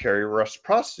concealed carry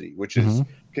reciprocity, which is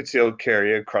concealed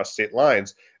carry across state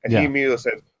lines? And he immediately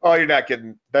said, oh,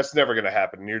 that's never going to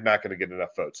happen. You're not going to get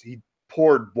enough votes. He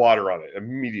poured water on it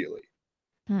immediately.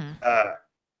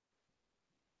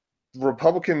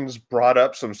 Republicans brought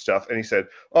up some stuff, and he said,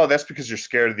 oh, that's because you're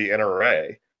scared of the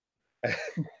NRA. And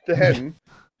then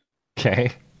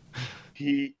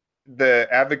the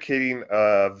advocating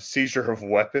of seizure of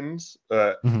weapons.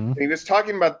 He was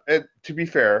talking about, to be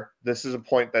fair, this is a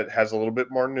point that has a little bit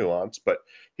more nuance, but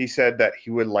he said that he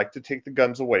would like to take the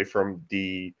guns away from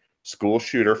the school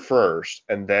shooter first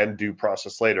and then due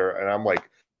process later. And I'm like,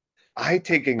 I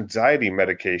take anxiety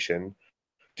medication.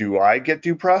 Do I get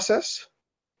due process?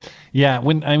 Yeah,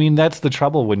 that's the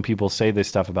trouble when people say this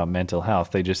stuff about mental health.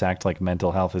 They just act like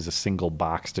mental health is a single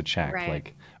box to check. Right.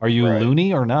 Like, are you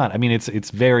loony or not? I mean, it's a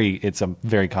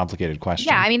very complicated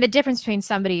question. Yeah, I mean, the difference between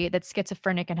somebody that's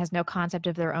schizophrenic and has no concept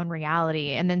of their own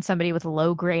reality and then somebody with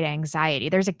low grade anxiety,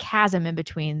 there's a chasm in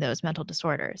between those mental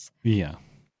disorders. Yeah.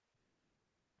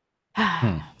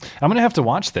 I'm going to have to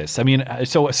watch this. I mean,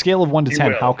 so a scale of 1 to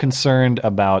 10, how concerned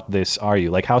about this are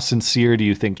you? Like, how sincere do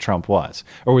you think Trump was?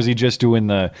 Or was he just doing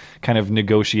the kind of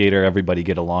negotiator, everybody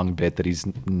get along bit that he's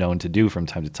known to do from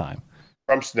time to time?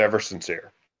 Trump's never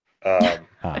sincere. Well,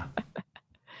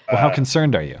 how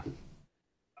concerned are you?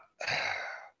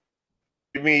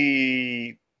 Give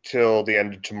me till the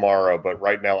end of tomorrow, but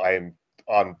right now I am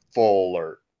on full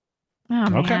alert. Oh,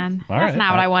 man. Okay. All That's right.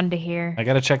 not what I wanted to hear. I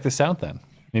got to check this out then.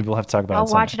 Maybe we'll have to talk about it. I'll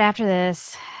on watch Sunday. it after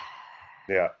this.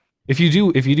 Yeah. If you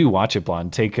do watch it,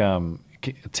 Blonde, take some.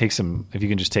 If you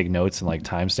can just take notes and like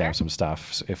timestamp some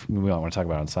stuff. If we don't want to talk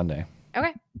about it on Sunday.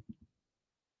 Okay.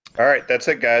 All right, that's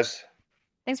it, guys.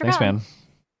 Thanks for Thanks, calling. man.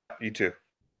 You too.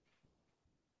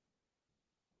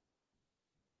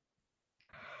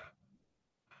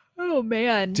 Oh,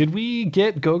 man. Did we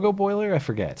get Go-Go Boiler? I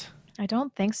forget. I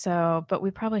don't think so, but we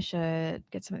probably should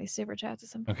get some of these super chats at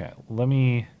some point. Okay, let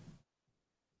me.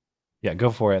 Yeah,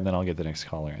 go for it, and then I'll get the next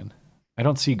caller in. I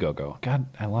don't see Go-Go. God,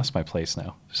 I lost my place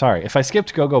now. Sorry. If I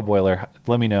skipped Go-Go Boiler,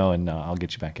 let me know, and I'll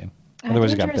get you back in.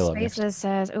 Otherwise, I got Bill up next. Spaces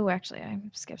says, oh, actually, I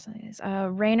skipped some of these.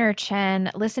 Rainer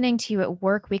Chen, listening to you at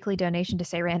work, weekly donation to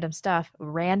say random stuff.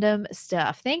 Random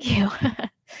stuff. Thank you.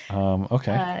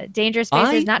 Okay. Dangerous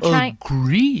Spaces, not trying.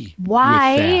 Agree.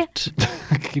 Why? With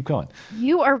that. Keep going.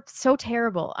 You are so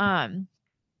terrible.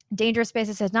 Dangerous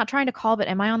Spaces says, not trying to call, but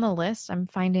am I on the list? I'm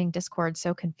finding Discord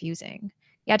so confusing.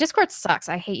 Yeah, Discord sucks.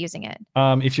 I hate using it.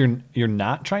 If you're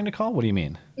not trying to call, what do you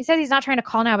mean? He says he's not trying to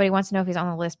call now, but he wants to know if he's on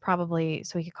the list, probably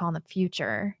so he could call in the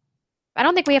future. I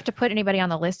don't think we have to put anybody on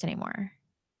the list anymore.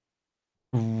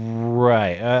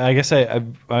 Right. I guess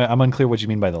I'm unclear what you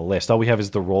mean by the list. All we have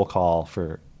is the roll call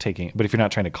for taking. But if you're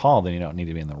not trying to call, then you don't need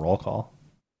to be in the roll call.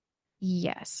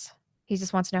 Yes. He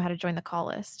just wants to know how to join the call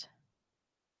list.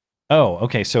 Oh,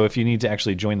 okay. So if you need to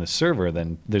actually join the server,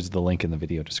 then there's the link in the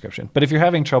video description. But if you're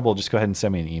having trouble, just go ahead and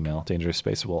send me an email. Dangerous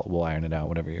Space, we'll iron it out,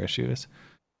 whatever your issue is.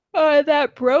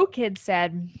 That bro kid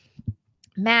said,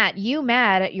 Matt, you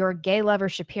mad at your gay lover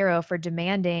Shapiro for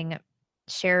demanding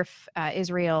Sheriff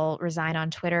Israel resign on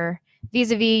Twitter,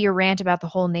 vis-a-vis your rant about the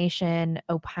whole nation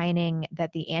opining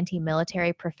that the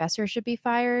anti-military professor should be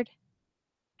fired?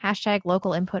 Hashtag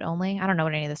local input only. I don't know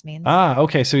what any of this means.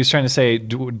 Okay. So he's trying to say,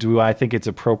 do I think it's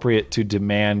appropriate to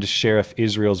demand Sheriff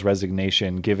Israel's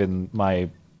resignation, given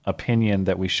my opinion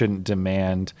that we shouldn't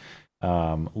demand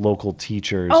local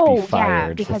teachers be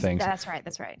fired for things? That's right.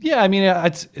 That's right. Yeah, I mean,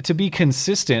 it's, to be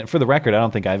consistent, for the record, I don't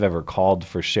think I've ever called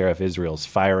for Sheriff Israel's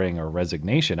firing or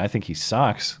resignation. I think he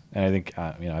sucks, and I think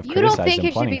I've criticized him plenty. You don't think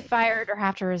he should be fired or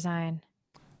have to resign?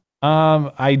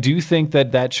 I do think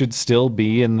that should still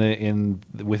be within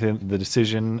the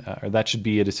decision, or that should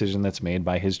be a decision that's made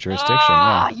by his jurisdiction.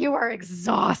 Yeah. You are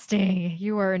exhausting.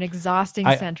 You are an exhausting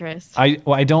centrist.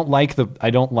 I don't like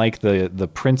the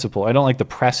principle. I don't like the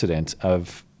precedent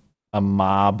of a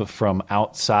mob from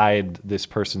outside this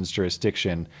person's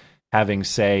jurisdiction having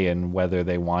say in whether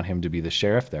they want him to be the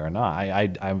sheriff there or not.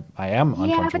 I am uncomfortable with that.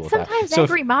 Yeah, but sometimes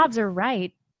angry mobs are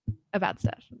right about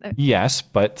stuff. Yes,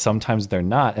 but sometimes they're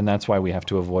not, and that's why we have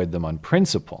to avoid them on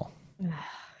principle.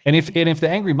 And if the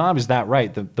angry mob is that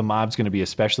right, the mob's going to be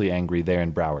especially angry there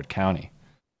in Broward County.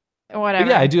 Whatever.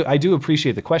 But yeah, I do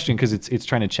appreciate the question because it's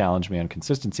trying to challenge me on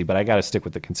consistency, but I got to stick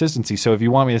with the consistency. So if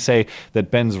you want me to say that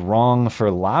Ben's wrong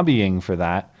for lobbying for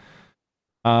that,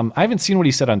 I haven't seen what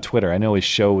he said on Twitter. I know his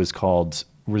show was called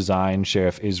Resign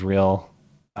Sheriff Israel.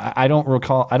 I don't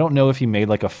recall. I don't know if he made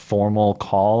like a formal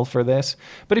call for this,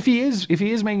 but if he is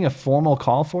making a formal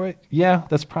call for it, yeah,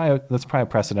 that's probably a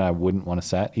precedent I wouldn't want to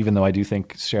set. Even though I do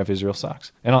think Sheriff Israel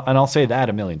sucks, and I'll say that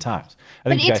a million times. I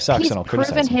think the guy sucks, and I'll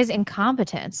criticize him. He's proven his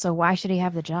incompetence, so why should he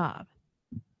have the job?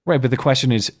 Right, but the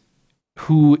question is,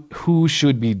 who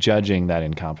should be judging that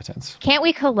incompetence? Can't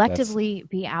we collectively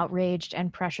be outraged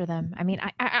and pressure them? I mean,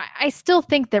 I still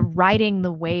think that riding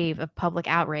the wave of public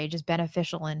outrage is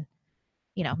beneficial in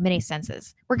many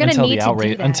senses. We're going to need to do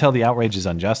that. Until the outrage is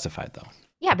unjustified, though.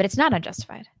 Yeah, but it's not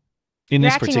unjustified. In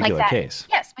this particular case.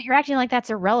 Yes, but you're acting like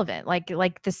that's irrelevant. Like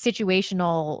the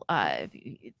situational,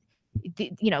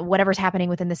 whatever's happening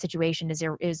within the situation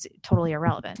is totally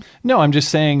irrelevant. No, I'm just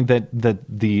saying that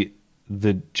the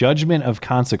the judgment of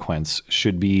consequence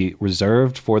should be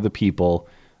reserved for the people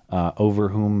over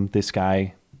whom this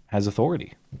guy has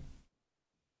authority.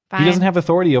 Fine. He doesn't have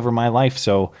authority over my life,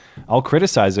 so I'll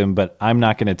criticize him, but I'm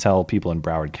not going to tell people in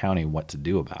Broward County what to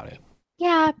do about it.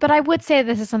 Yeah, but I would say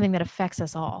this is something that affects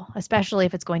us all, especially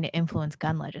if it's going to influence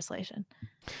gun legislation.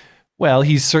 Well,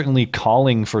 he's certainly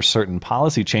calling for certain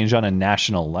policy change on a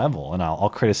national level, and I'll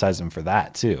criticize him for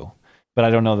that too. But I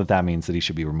don't know that that means that he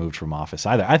should be removed from office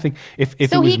either. I think if so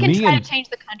it was he can me try and, to change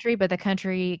the country, but the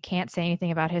country can't say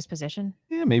anything about his position.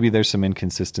 Yeah, maybe there's some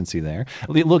inconsistency there.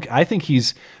 Look, I think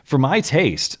for my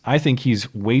taste, I think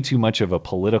he's way too much of a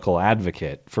political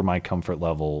advocate for my comfort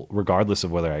level, regardless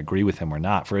of whether I agree with him or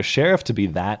not. For a sheriff to be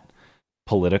that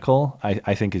political,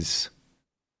 I think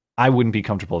I wouldn't be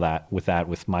comfortable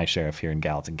with my sheriff here in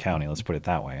Gallatin County. Let's put it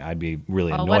that way. I'd be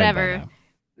really annoyed whatever. by that.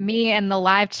 Me and the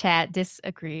live chat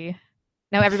disagree.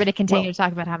 No, everybody continue to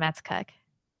talk about how Matt's cuck.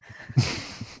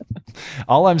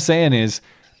 All I'm saying is,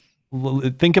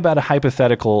 think about a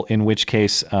hypothetical in which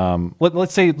case,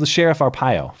 let's say the Sheriff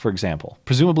Arpaio, for example.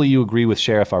 Presumably you agree with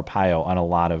Sheriff Arpaio on a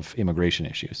lot of immigration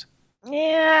issues.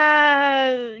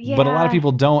 Yeah. But a lot of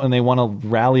people don't, and they want to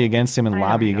rally against him and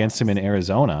lobby against him in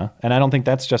Arizona, and I don't think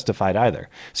that's justified either.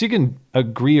 So you can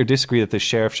agree or disagree that the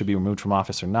sheriff should be removed from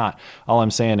office or not. All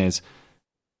I'm saying is,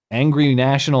 angry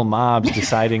national mobs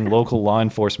deciding local law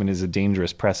enforcement is a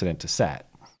dangerous precedent to set.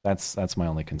 That's my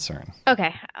only concern.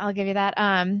 Okay, I'll give you that.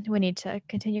 We need to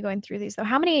continue going through these, though.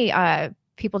 How many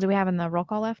people do we have in the roll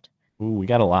call left? Ooh, we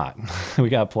got a lot. We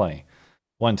got plenty.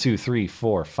 1, 2, 3,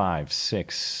 4, 5,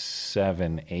 6,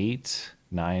 7, 8,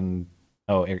 9.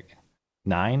 Oh,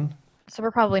 9. So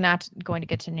we're probably not going to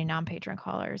get to any non-patron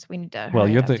callers. We need to. Well,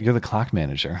 you're the clock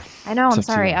manager. I know. I'm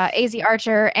sorry. AZ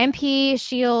Archer, MP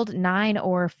Shield 9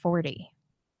 or 40.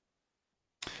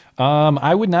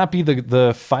 I would not be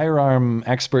the firearm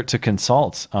expert to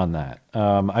consult on that.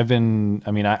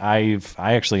 I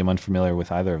actually am unfamiliar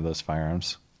with either of those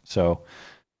firearms, so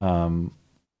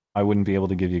I wouldn't be able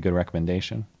to give you a good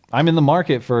recommendation. I'm in the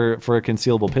market for a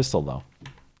concealable pistol though,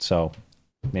 so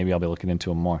maybe I'll be looking into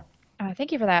them more.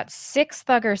 Thank you for that. Six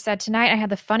Thugger said, tonight I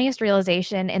had the funniest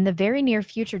realization. In the very near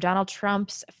future, Donald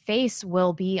Trump's face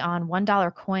will be on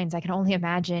 $1 coins. I can only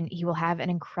imagine he will have an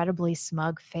incredibly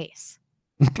smug face.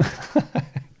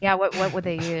 Yeah, what would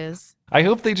they use? I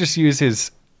hope they just use his,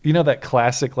 that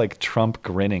classic like Trump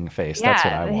grinning face. Yeah, that's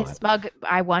what I want. His smug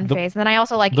I won face. And then I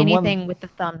also like anything with the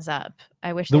thumbs up.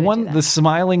 I wish the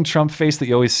smiling Trump face that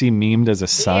you always see memed as a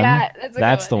sun. Yeah,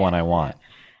 that's the one I want.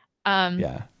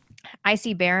 Yeah.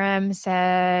 IC Barham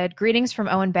said, greetings from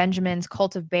Owen Benjamin's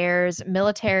Cult of Bears.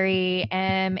 Military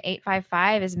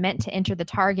M855 is meant to enter the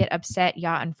target, upset,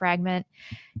 yacht, and fragment.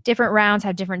 Different rounds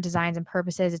have different designs and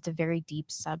purposes. It's a very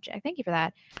deep subject. Thank you for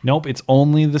that. Nope, it's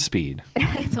only the speed.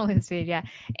 It's only the speed, yeah.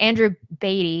 Andrew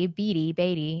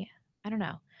Beatty. I don't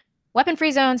know.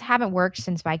 Weapon-free zones haven't worked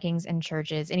since Vikings and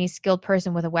churches. Any skilled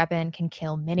person with a weapon can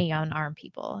kill many unarmed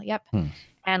people. Yep.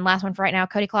 And last one for right now,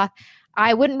 Cody Cloth.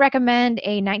 I wouldn't recommend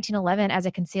a 1911 as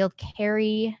a concealed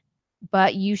carry,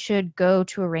 but you should go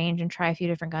to a range and try a few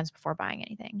different guns before buying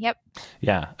anything. Yep.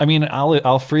 Yeah. I mean,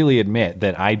 I'll freely admit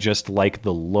that I just like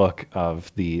the look of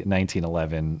the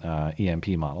 1911 EMP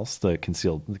models, the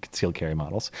concealed carry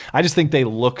models. I just think they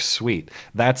look sweet.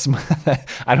 I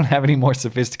don't have any more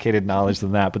sophisticated knowledge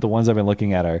than that, but the ones I've been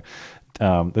looking at are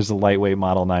there's a lightweight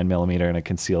model 9mm and a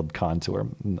concealed contour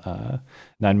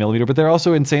 9mm, but they're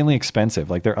also insanely expensive.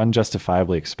 Like they're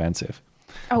unjustifiably expensive.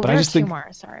 Oh, there's two more.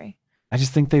 Sorry. I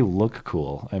just think they look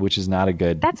cool, which is not a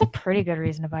good. That's a pretty good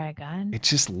reason to buy a gun. It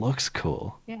just looks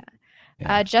cool.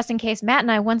 Yeah. Just in case, Matt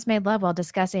and I once made love while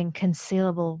discussing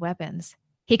concealable weapons.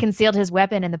 He concealed his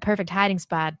weapon in the perfect hiding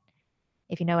spot,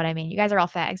 if you know what I mean. You guys are all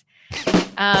fags.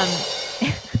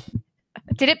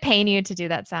 Did it pain you to do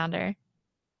that sounder?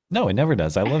 No, it never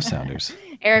does. I love sounders.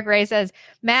 Eric Ray says,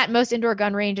 Matt, most indoor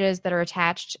gun ranges that are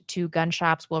attached to gun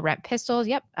shops will rent pistols.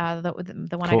 Yep. The one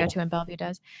cool. I go to in Bellevue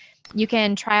does. You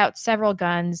can try out several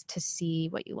guns to see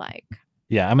what you like.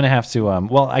 Yeah, I'm going to have to,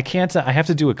 I can't, I have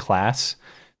to do a class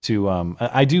to,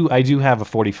 I do have a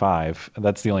 45.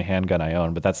 That's the only handgun I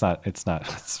own, but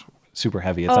it's super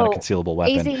heavy. It's not a concealable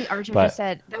weapon. AZ Archer just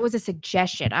said that was a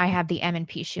suggestion. I have the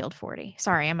M&P Shield 40.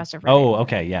 Sorry, I must have read it.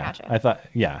 Okay, yeah. Gotcha. I thought,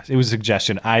 it was a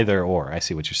suggestion either or. I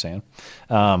see what you're saying.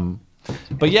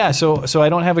 But yeah, so I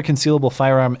don't have a concealable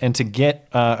firearm, and to get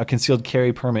a concealed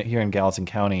carry permit here in Gallatin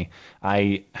County,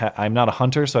 I'm not a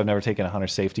hunter, so I've never taken a hunter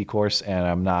safety course, and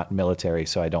I'm not military,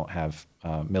 so I don't have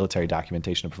military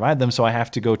documentation to provide them. So I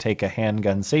have to go take a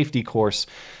handgun safety course,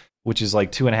 which is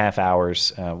like 2.5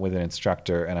 hours with an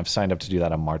instructor, and I've signed up to do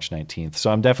that on March 19th.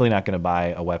 So I'm definitely not going to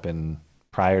buy a weapon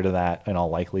prior to that, in all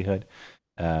likelihood,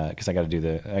 because I got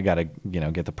to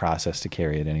get the process to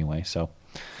carry it anyway. So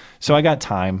I got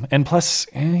time, and plus,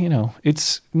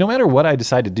 it's no matter what I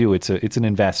decide to do, it's an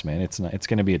investment. It's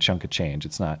going to be a chunk of change.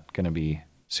 It's not going to be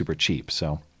super cheap.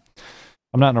 So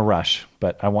I'm not in a rush,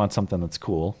 but I want something that's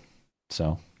cool.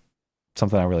 So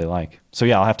something I really like. So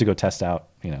yeah, I'll have to go test out.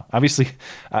 Obviously,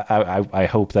 I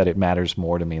hope that it matters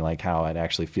more to me, like how it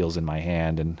actually feels in my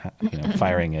hand and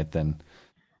firing it, than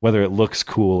whether it looks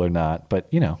cool or not. But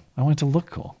I want it to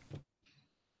look cool.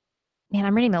 Man,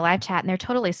 I'm reading the live chat and they're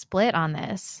totally split on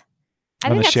this. I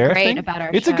On think the that's sheriff great thing? about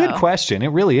our It's show. a good question. It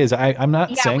really is. I'm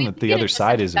not saying we that the get other into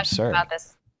side some is discussions absurd. about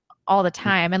this all the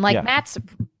time, and like Yeah.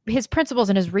 his principles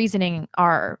and his reasoning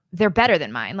they're better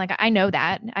than mine. Like I know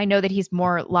that. I know that he's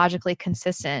more logically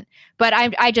consistent, but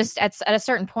I just at a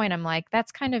certain point I'm like,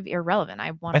 that's kind of irrelevant.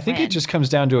 I think it just comes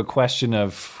down to a question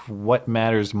of what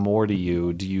matters more to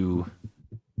you.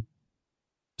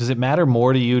 Does it matter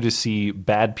more to you to see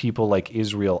bad people like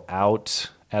Israel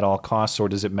out at all costs, or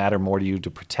does it matter more to you to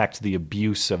protect the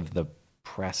abuse of the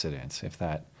precedent?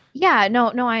 Yeah, no,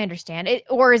 I understand.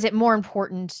 Or is it more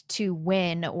important to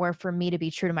win, or for me to be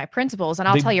true to my principles? And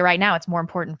I'll tell you right now, it's more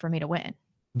important for me to win.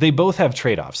 They both have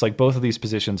trade-offs. Like, both of these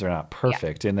positions are not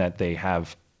perfect in that they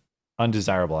have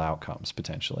undesirable outcomes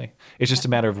potentially. It's just a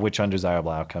matter of which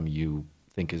undesirable outcome you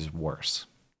think is worse.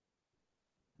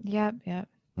 Yep.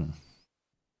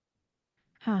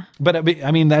 Huh. But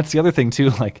I mean, that's the other thing too.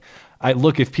 Like,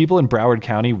 if people in Broward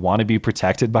County want to be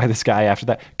protected by this guy after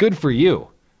that, good for you.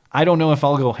 I don't know if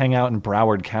I'll go hang out in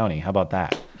Broward County. How about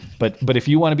that? But if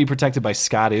you want to be protected by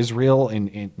Scott Israel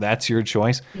and that's your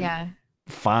choice, yeah,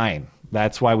 fine.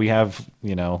 That's why we have,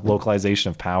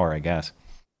 localization of power, I guess.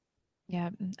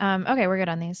 Yeah. Okay, we're good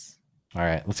on these. All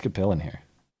right, let's get Bill in here.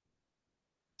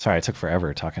 Sorry, it took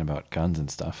forever talking about guns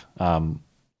and stuff.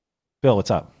 Bill,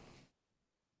 what's up?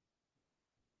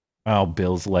 Oh,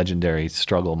 Bill's legendary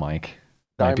struggle mic.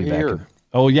 I'm here.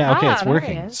 Oh yeah, okay, it's there he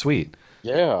working. is. Sweet.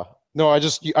 Yeah. No, I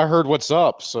heard what's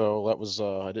up, so that was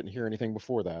I didn't hear anything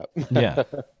before that. Yeah.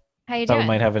 How you Thought doing? we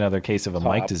might have another case of a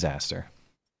mic disaster.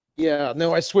 Yeah,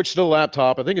 no, I switched to the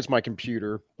laptop. I think it's my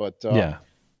computer, but yeah.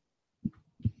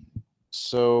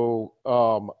 So,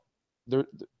 there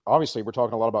obviously we're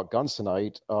talking a lot about guns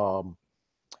tonight.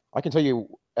 I can tell you,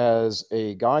 as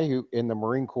a guy who in the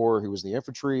Marine Corps who was in the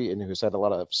infantry and who's had a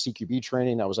lot of CQB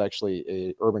training, I was actually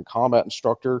a urban combat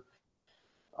instructor.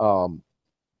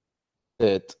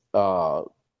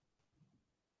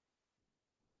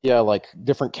 Like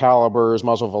different calibers,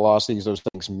 muzzle velocities, those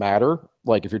things matter.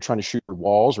 Like if you're trying to shoot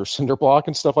walls or cinder block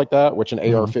and stuff like that, which an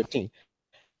AR-15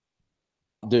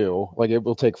 do, like it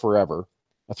will take forever.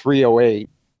 A 308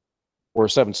 or a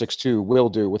 7.62 will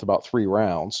do with about 3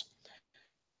 rounds.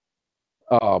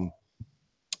 I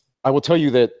will tell you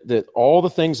that all the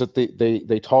things that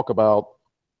they talk about,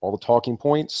 all the talking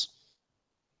points,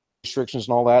 restrictions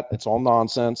and all that, it's all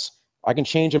nonsense. I can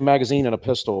change a magazine in a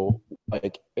pistol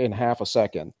like in half a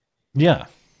second. Yeah.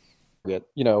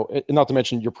 Not to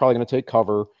mention you're probably going to take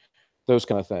cover, those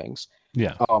kind of things.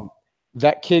 Yeah.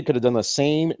 That kid could have done the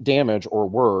same damage or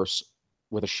worse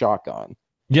with a shotgun.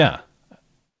 Yeah.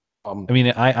 I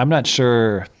mean, I'm not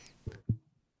sure.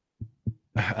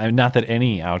 Not that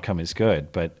any outcome is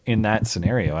good, but in that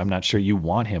scenario, I'm not sure you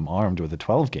want him armed with a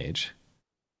 12 gauge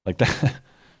like that.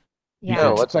 Yeah.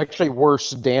 No, it's actually worse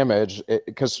damage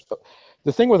because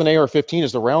the thing with an AR-15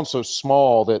 is the round's so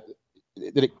small that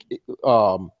it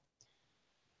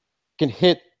can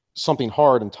hit something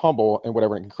hard and tumble and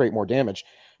whatever, and can create more damage.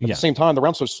 At the same time, the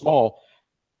round's so small,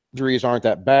 injuries aren't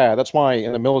that bad. That's why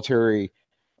in the military,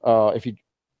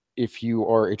 if you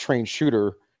are a trained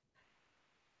shooter,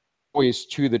 always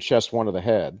to the chest, one to the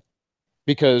head,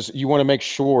 because you want to make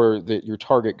sure that your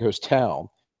target goes down.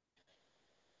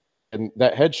 And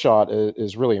that headshot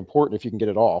is really important if you can get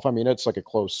it off. I mean, it's like a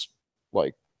close,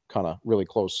 like kind of really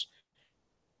close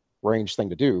range thing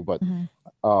to do. But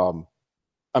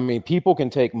I mean, people can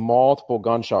take multiple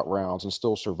gunshot rounds and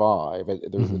still survive.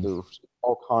 There's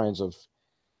all kinds of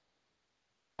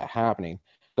happening.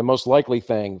 The most likely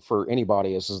thing for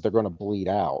anybody is they're going to bleed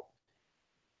out.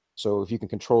 So if you can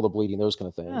control the bleeding, those kind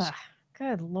of things. Ugh,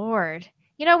 good Lord.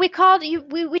 We called you.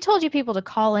 We told you people to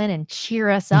call in and cheer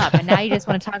us up, and now you just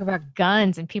want to talk about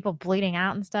guns and people bleeding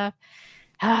out and stuff.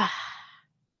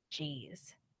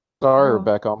 Jeez. Sorry,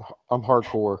 Rebecca. I'm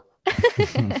hardcore.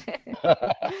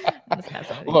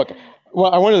 Look,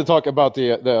 well, I wanted to talk about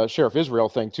the Sheriff Israel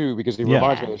thing too, because he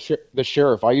reminds me of the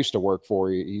sheriff I used to work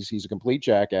for. He's a complete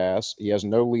jackass. He has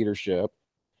no leadership.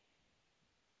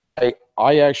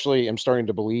 I actually am starting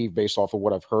to believe, based off of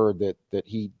what I've heard, that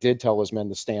he did tell his men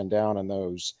to stand down in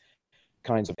those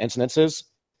kinds of incidences.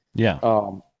 Yeah.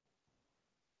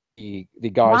 The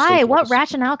guys. Why? What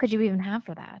rationale could you even have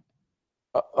for that?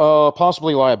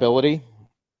 Possibly liability.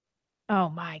 Oh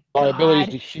my God. Liability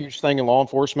is a huge thing in law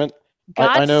enforcement.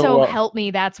 God, I know, so help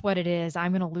me, that's what it is.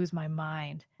 I'm gonna lose my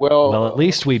mind. Well, at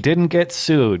least we didn't get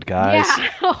sued, guys.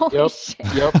 Yeah. Holy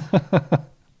shit. Yep.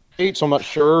 So I'm not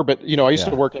sure, but I used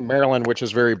to work in Maryland, which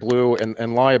is very blue,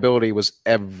 and liability was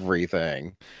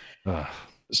everything.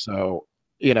 So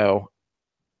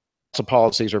some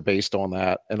policies are based on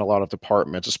that in a lot of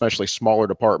departments, especially smaller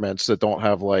departments that don't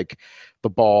have like the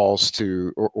balls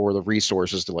to or the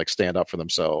resources to like stand up for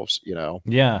themselves.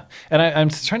 Yeah, and I'm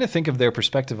trying to think of their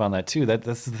perspective on that too.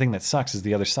 That's the thing that sucks, is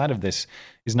the other side of this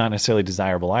is not necessarily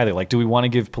desirable either. Like, do we want to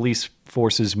give police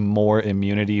forces more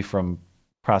immunity from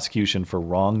prosecution for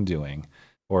wrongdoing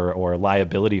or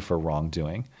liability for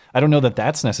wrongdoing? I don't know that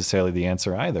that's necessarily the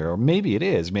answer either, or maybe it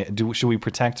is. Should we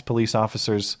protect police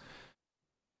officers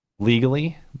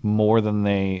legally more than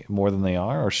they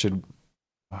are, or should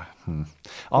I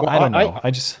don't know.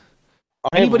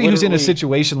 Anybody who's in a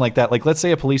situation like that, like let's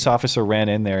say a police officer ran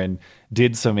in there and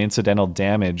did some incidental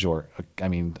damage, or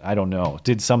I don't know,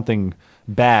 did something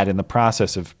bad in the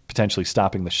process of potentially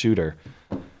stopping the shooter.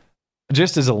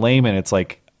 Just as a layman, it's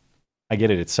like, I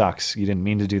get it. It sucks. You didn't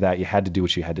mean to do that. You had to do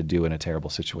what you had to do in a terrible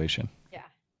situation. Yeah.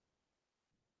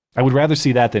 I would rather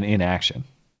see that than inaction.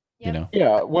 Yep.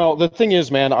 Yeah. Well, the thing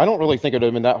is, man, I don't really think it would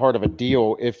have been that hard of a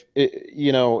deal if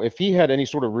he had any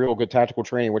sort of real good tactical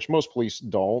training, which most police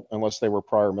don't, unless they were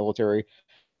prior military.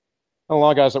 And a lot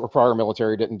of guys that were prior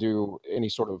military didn't do any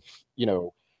sort of,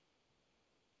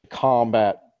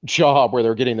 combat job where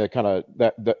they're getting the kind of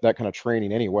that kind of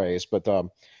training anyways. But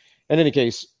in any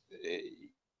case,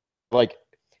 like,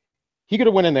 he could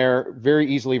have went in there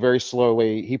very easily, very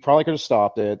slowly. He probably could have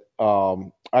stopped it.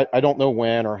 I don't know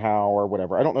when or how or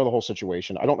whatever. I don't know the whole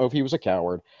situation. I don't know if he was a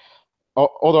coward.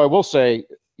 Although I will say,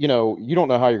 you don't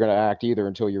know how you're going to act either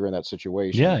until you're in that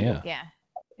situation. Yeah.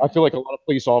 I feel like a lot of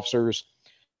police officers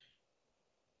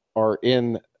are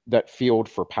in that field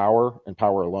for power and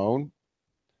power alone.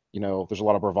 There's a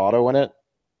lot of bravado in it.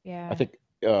 Yeah. I think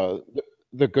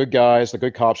the good guys, the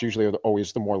good cops usually are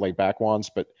always the more laid back ones,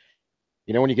 but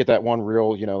when you get that one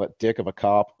real, that dick of a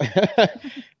cop,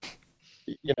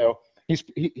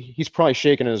 he's probably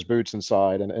shaking in his boots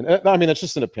inside. And I mean, that's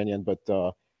just an opinion, but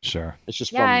sure. It's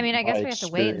just I mean, I guess we have to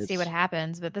wait and see what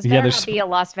happens, but this better not be a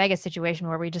Las Vegas situation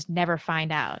where we just never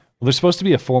find out. Well, there's supposed to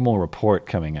be a formal report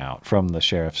coming out from the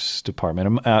sheriff's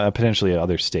department, potentially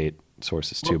other state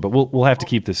sources too, but we'll have to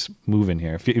keep this moving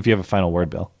here. If you have a final word,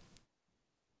 Bill.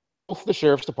 Both the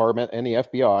sheriff's department and the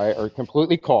FBI are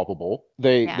completely culpable.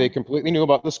 They completely knew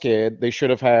about this kid. They should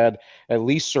have had at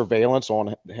least surveillance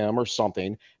on him or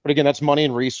something. But again, that's money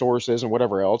and resources and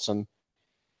whatever else. And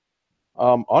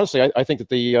honestly, I think that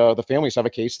the families have a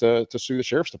case to sue the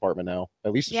sheriff's department now,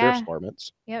 at least the sheriff's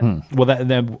departments. Yep. Well,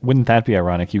 that wouldn't that be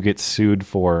ironic? You get sued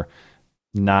for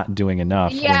not doing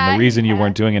enough, when the reason you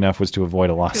weren't doing enough was to avoid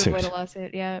a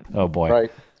lawsuit. Yeah. Oh boy.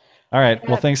 Right. All right.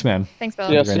 Well, thanks, man. Thanks,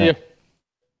 Bill. Yeah. See you.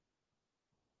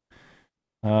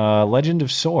 Legend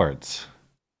of Swords.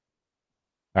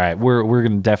 All right, we're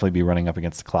going to definitely be running up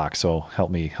against the clock, so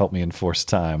help me enforce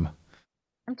time.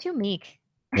 I'm too meek.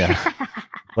 Yeah.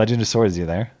 Legend of Swords, you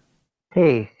there?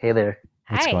 Hey there.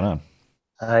 What's going on?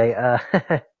 I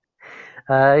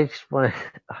just want to.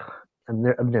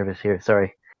 I'm nervous here.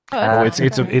 Sorry.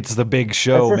 It's the big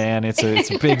show, man. It's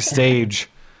a big stage.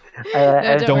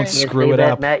 Don't screw it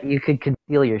up, Matt. You could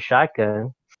conceal your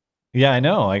shotgun. Yeah, I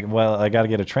know. I got to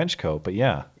get a trench coat, but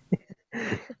yeah.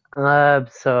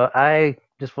 So I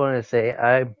just wanted to say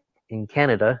I'm in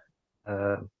Canada.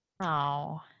 Yeah,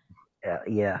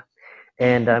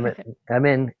 and I'm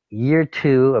in year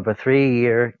 2 of a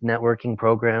 3-year networking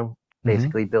program,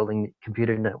 basically building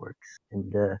computer networks,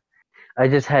 and I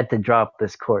just had to drop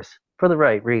this course for the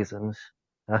right reasons.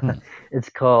 It's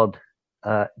called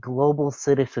Global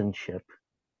Citizenship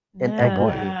and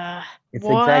Equity. It's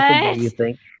exactly what you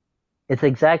think. It's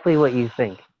exactly what you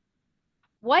think.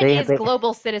 What is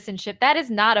global citizenship? That is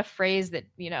not a phrase that,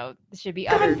 should be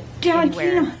uttered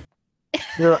anywhere.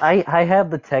 So I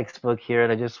have the textbook here,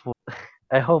 and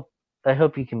I hope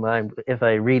you can mind if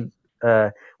I read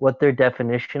what their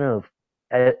definition of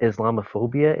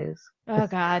Islamophobia is. Oh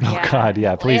God, yeah. Oh God,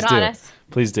 yeah. Please do.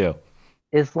 Please do.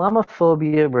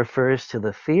 Islamophobia refers to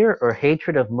the fear or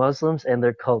hatred of Muslims and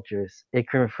their cultures. It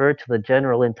can refer to the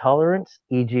general intolerance,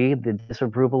 e.g., the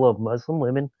disapproval of Muslim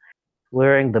women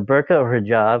wearing the burqa or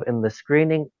hijab and the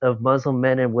screening of Muslim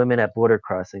men and women at border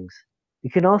crossings.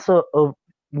 It can also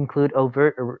include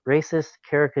overt racist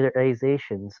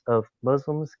characterizations of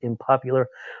Muslims in popular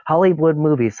Hollywood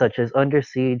movies such as Under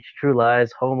Siege, True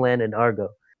Lies, Homeland, and Argo.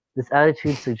 This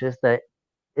attitude suggests that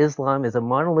Islam is a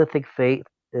monolithic faith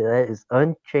that is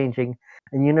unchanging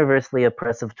and universally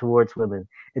oppressive towards women.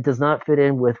 It does not fit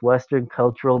in with Western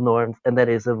cultural norms, and that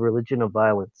is a religion of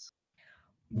violence.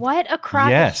 What a crock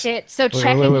Yes. of shit. So Wait,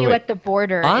 checking wait, you wait. at the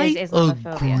border I is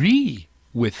Islamophobia. agree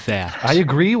with that. I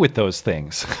agree with those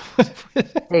things.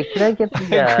 Hey, can I get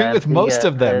the? I agree with most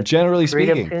of them, generally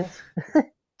freedom speaking. pins?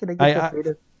 Can I get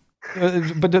the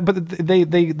freedom? But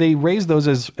they raise those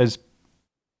as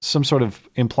some sort of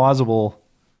implausible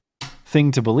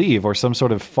thing to believe or some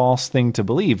sort of false thing to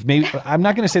believe. Maybe I'm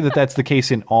not going to say that that's the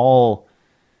case in all.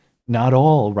 Not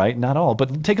all, right? Not all.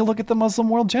 But take a look at the Muslim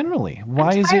world generally.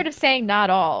 Why I'm is tired it? of saying not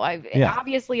all. Yeah.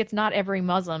 Obviously, it's not every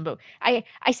Muslim, but I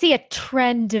see a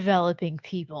trend developing,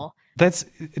 people. That's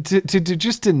to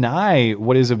just deny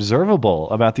what is observable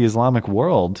about the Islamic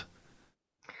world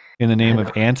in the name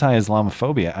of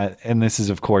anti-Islamophobia. And this is,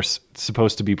 of course,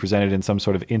 supposed to be presented in some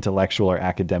sort of intellectual or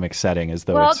academic setting as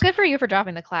though Well, it's... good for you for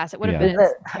dropping the class. It would have Yeah. been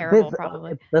terrible,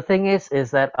 probably. The thing is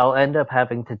that I'll end up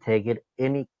having to take it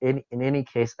in any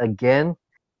case again.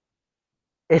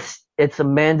 It's a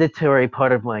mandatory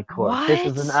part of my course. This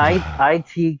is an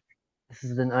IT. This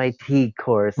is an IT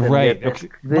course. and Right. this- Okay.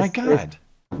 this My is God.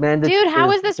 mandatory- Dude,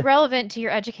 how is this relevant to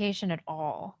your education at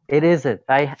all? It isn't.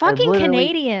 Fucking literally-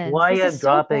 Canadians. Why This I'm is so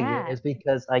dropping bad. it is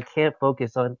because I can't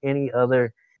focus on any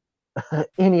other,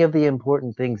 any of the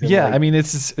important things. in Yeah, life. I mean,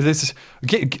 this is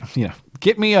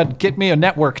get me a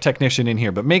network technician in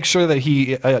here, but make sure that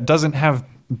he doesn't have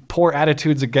poor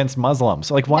attitudes against Muslims.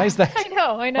 Like, why is that? I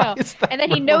know. And then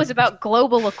he knows about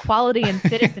global equality and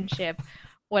citizenship,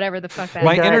 whatever the fuck that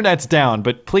My is. internet's down,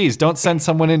 but please don't send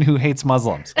someone in who hates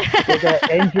Muslims. They got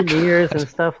engineers and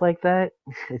stuff like that.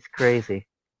 It's crazy.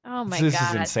 Oh my This is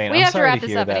god. insane. We I'm have to sorry wrap to this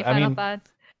hear up. Any that. I final mean-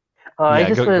 thoughts? I Yeah,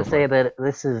 just go want to for say that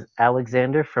this is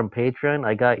Alexander from Patreon.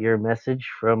 I got your message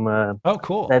from oh,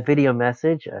 cool. that video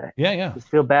message. Yeah. Just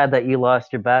feel bad that you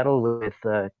lost your battle with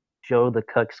Joe the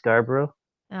Cuck Scarborough.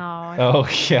 Oh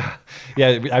yeah.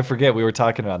 I forget we were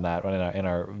talking about that in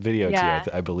our video Yeah.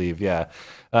 too. I believe. Yeah.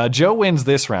 Joe wins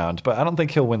this round, but I don't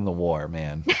think he'll win the war,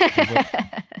 man.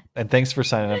 And thanks for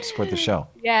signing up to support the show.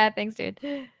 Yeah, thanks, dude.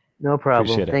 No problem.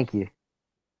 Appreciate it. Thank you.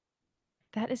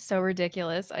 That is so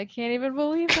ridiculous. I can't even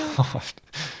believe that.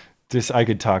 Just I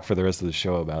could talk for the rest of the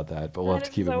show about that, but we'll have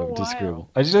to keep it so moving. Disagreeable.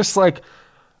 I just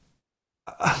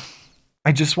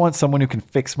I just want someone who can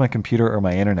fix my computer or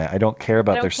my internet. I don't care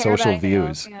about don't their care about social anything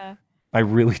else, views. yeah. I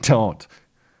really don't.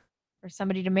 Or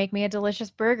somebody to make me a delicious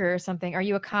burger or something. Are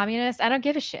you a communist? I don't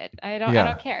give a shit. I don't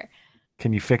Yeah. care.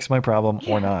 Can you fix my problem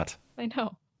or not? I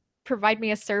know. Provide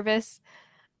me a service.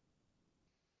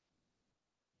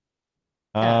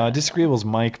 Disagreeable's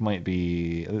mic might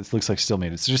be. It looks like still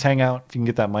muted. So just hang out. If you can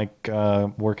get that mic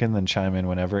working, then chime in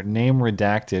whenever. Name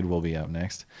redacted will be up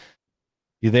next.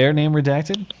 You there, name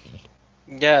redacted?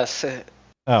 Yes.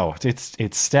 Oh,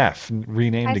 it's Steph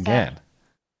renamed Hi, Steph. again.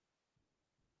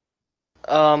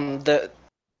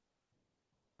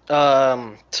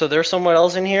 So there's someone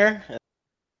else in here.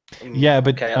 Yeah,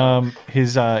 but Okay,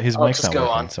 his I'll mic's just not go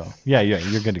working. on. So yeah,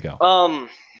 you're good to go.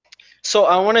 So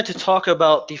I wanted to talk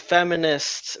about the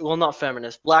not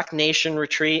feminist, Black Nation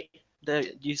retreat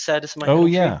that you said is my. Oh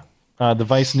retreat. yeah, the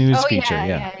Vice News Oh, feature.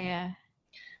 yeah.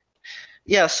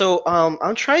 Yeah, so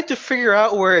I'm trying to figure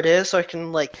out where it is so I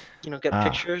can get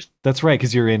pictures. That's right,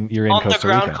 because you're in On the Costa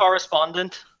ground Rica.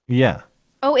 correspondent. Yeah.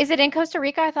 Oh, is it in Costa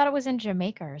Rica? I thought it was in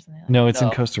Jamaica or something. No, it's in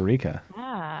Costa Rica.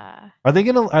 Ah. Are they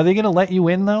gonna let you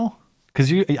in though?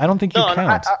 Because I don't think you No,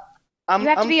 count. I'm, You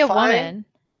have to I'm be a fine. woman.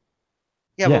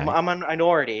 Yeah, Yeah. but I'm a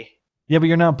minority. Yeah, but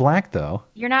you're not black though.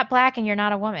 You're not black and you're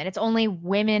not a woman. It's only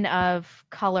women of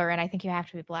color, and I think you have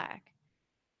to be black.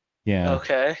 Yeah.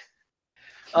 Okay.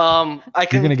 I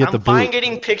can. gonna get I'm the fine boot.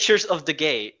 getting pictures of the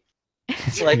gate.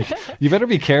 It's like, You better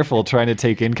be careful trying to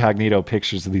take incognito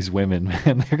pictures of these women,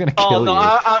 man. They're gonna kill oh no,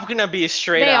 you. I'm gonna be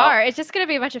straight They out. are. It's just gonna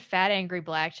be a bunch of fat, angry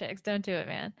black chicks. Don't do it,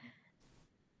 man.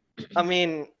 I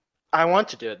mean, I want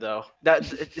to do it though.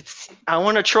 It's. I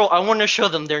want to troll. I want to show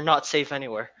them they're not safe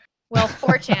anywhere. Well,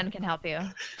 4chan can help you.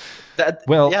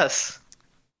 Yes.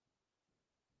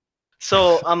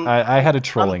 So I had a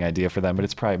trolling idea for them, but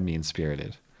it's probably mean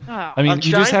spirited. Oh. I mean, I'm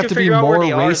you just trying have to to be figure out where more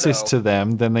they are, racist though. to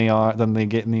them than they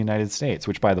get in the United States,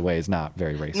 which, by the way, is not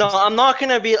very racist. No, I'm not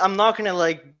gonna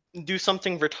like do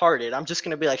something retarded. I'm just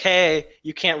gonna be like, hey,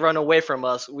 you can't run away from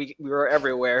us. We were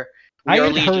everywhere. We I are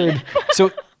had legion. heard.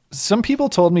 So some people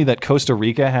told me that Costa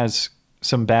Rica has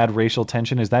some bad racial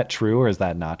tension. Is that true or is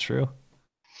that not true?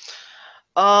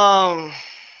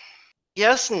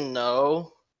 Yes and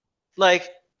no. Like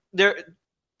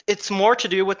it's more to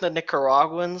do with the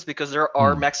Nicaraguans because there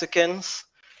are Mexicans.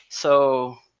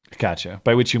 So Gotcha.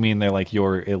 By which you mean they're like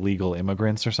your illegal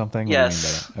immigrants or something? What do you mean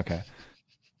Yes. by that? Okay.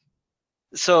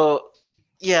 So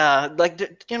yeah, like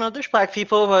there's black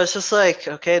people, but it's just like,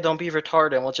 okay, don't be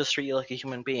retarded. We'll just treat you like a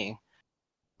human being.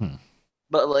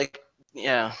 But like,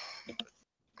 yeah.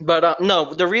 But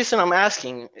no, the reason I'm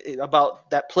asking about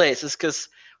that place is because,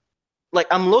 like,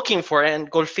 I'm looking for it,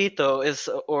 and Golfito is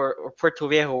or Puerto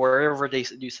Viejo, wherever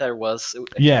you said it was.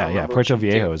 Yeah. Puerto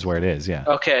Viejo is where it is. Yeah.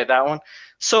 Okay, that one.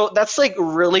 So that's like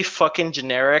really fucking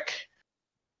generic,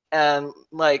 and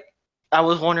like, I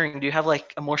was wondering, do you have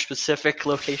like a more specific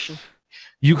location?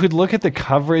 You could look at the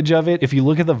coverage of it. If you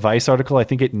look at the Vice article, I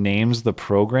think it names the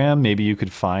program. Maybe you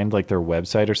could find like their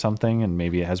website or something, and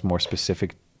maybe it has more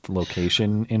specific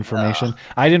location information.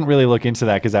 I didn't really look into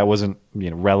that because that wasn't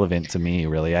relevant to me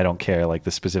really. I don't care like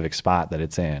the specific spot that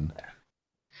it's in.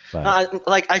 But,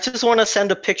 like, I just want to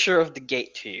send a picture of the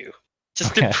gate to you,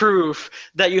 just to prove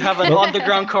that you have an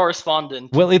on-the-ground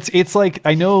correspondent. Well, it's like,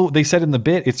 I know they said in the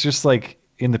bit, it's just like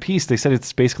in the piece they said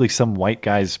it's basically some white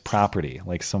guy's property,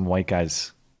 like some white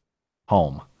guy's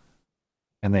home,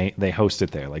 and they host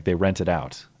it there, like they rent it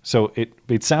out. So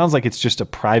it sounds like it's just a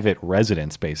private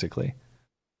residence basically.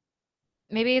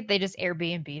 Maybe they just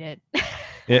Airbnb'd it.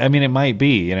 I mean, it might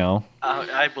be,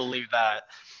 I believe that.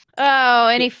 Oh,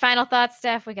 any final thoughts,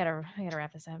 Steph? We gotta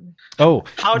wrap this up. Oh,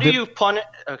 how do you punish?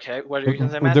 Okay, what are you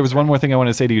gonna say, Matt? There was one more thing I want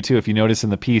to say to you too. If you notice in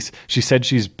the piece, she said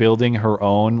she's building her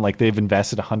own, like they've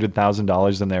invested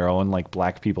 $100,000 in their own like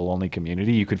Black people only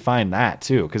community. You could find that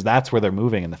too, because that's where they're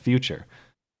moving in the future.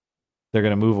 They're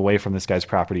going to move away from this guy's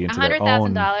property into their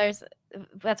own. $100,000.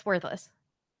 That's worthless.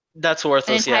 That's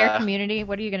worthless. An entire community.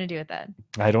 What are you going to do with that?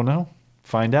 I don't know.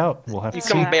 Find out. We'll have to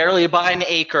see. You can barely buy an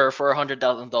acre for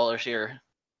 $100,000 here.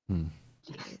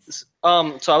 So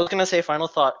I was gonna say, final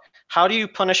thought. How do you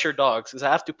punish your dogs? Because I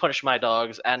have to punish my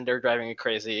dogs, and they're driving me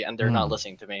crazy, and they're not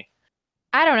listening to me.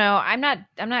 I don't know. I'm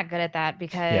not good at that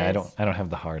because I don't have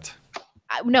the heart.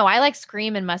 No, I like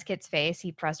Scream in Musket's face.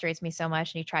 He frustrates me so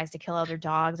much, and he tries to kill other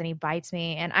dogs, and he bites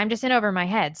me, and I'm just in over my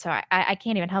head, so I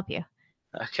can't even help you.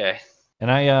 Okay.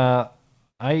 And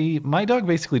my dog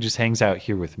basically just hangs out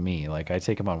here with me. Like I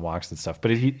take him on walks and stuff,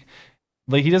 but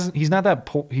he's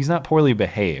not poorly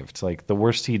behaved. Like the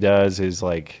worst he does is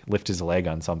like lift his leg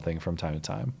on something from time to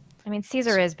time. I mean,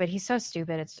 Caesar is, but he's so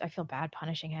stupid. I feel bad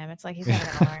punishing him. It's like he's never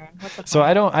gonna learn. What's the point? So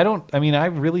I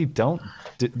really don't.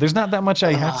 There's not that much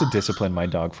I have to discipline my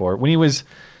dog for. When he was,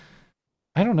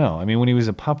 I don't know. I mean, when he was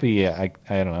a puppy, I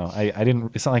don't know. I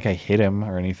didn't. It's not like I hit him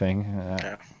or anything.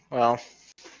 Well,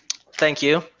 thank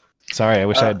you. Sorry, I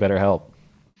wish I had better help.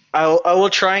 I will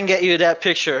try and get you that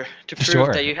picture to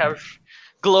prove that you have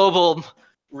global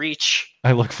reach.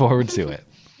 I look forward to it.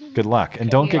 Good luck. And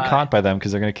don't get caught by them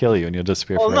because they're going to kill you and you'll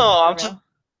disappear forever. No, I'm just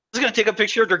going to take a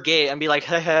picture of their gate and be like,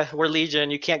 hey, we're Legion.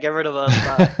 You can't get rid of us.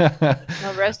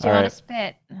 I'll roast you on a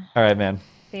spit. All right, man.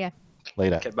 See ya.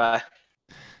 Later. Okay, bye.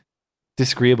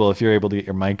 Disagreeable, if you're able to get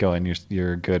your mic going,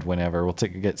 you're good whenever. We'll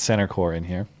get Center Core in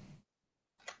here.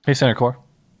 Hey, Center Core.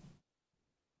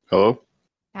 Hello?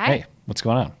 Hi. Hey, what's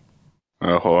going on?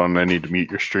 Hold on, I need to mute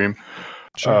your stream.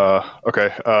 Sure.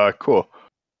 Okay, cool.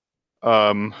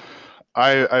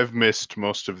 I've missed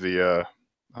most of the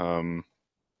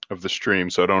stream,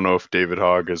 so I don't know if David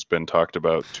Hogg has been talked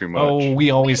about too much. Oh,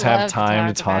 we always have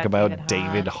time to talk about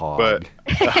David Hogg. But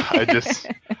I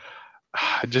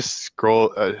just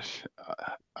scroll.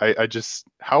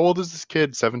 How old is this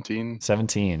kid? 17?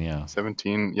 17, yeah.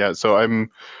 17, yeah. So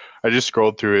I just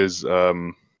scrolled through his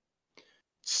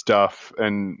stuff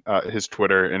and his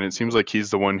Twitter, and it seems like he's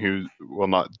the one who, well,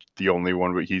 not the only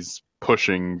one, but he's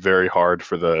pushing very hard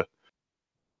for the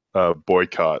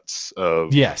boycotts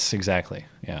of yes, exactly,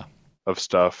 yeah, of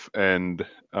stuff. And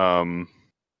I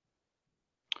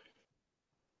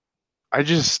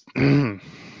just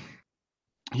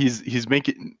he's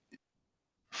making,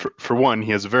 for one,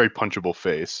 he has a very punchable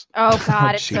face. Oh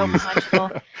God, it's so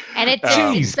punchable, and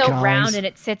it's so guys. round, and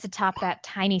it sits atop that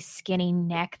tiny, skinny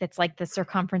neck that's like the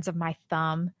circumference of my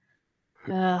thumb.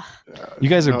 Ugh. You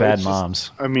guys are bad it's just-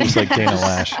 moms. I mean, just like Dana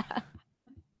Lash.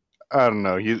 I don't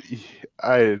know.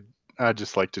 I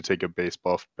just like to take a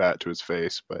baseball bat to his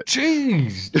face, but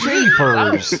jeez, Oh,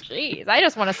 jeepers. jeez, I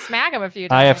just want to smack him a few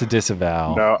times. I have to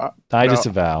disavow. No, I no.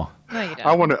 disavow. No, you don't.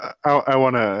 I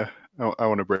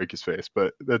want to break his face,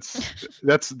 but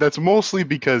that's mostly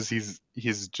because he's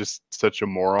just such a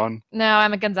moron. No,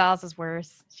 Emma Gonzalez is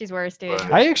worse. She's worse, dude.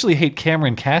 I actually hate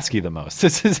Cameron Kasky the most.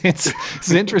 This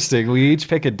is interesting. We each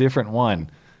pick a different one.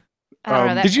 I don't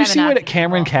know, that's Did you kinda see not what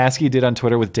Cameron Kasky did on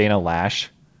Twitter with Dana Lash?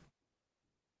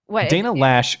 What? Dana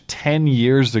Lash 10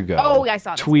 years ago Oh, I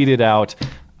saw this. tweeted out,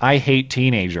 "I hate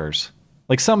teenagers."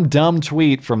 Like some dumb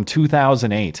tweet from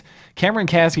 2008. Cameron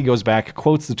Kasky goes back,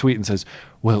 quotes the tweet, and says,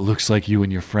 "Well, it looks like you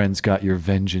and your friends got your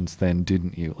vengeance then,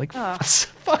 didn't you?" Like,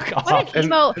 fuck off. What an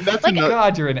emo. Like,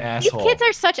 God, you're an asshole. These kids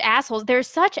are such assholes. They're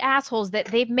such assholes that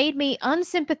they've made me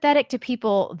unsympathetic to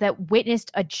people that witnessed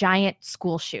a giant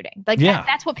school shooting. Like,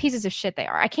 that's what pieces of shit they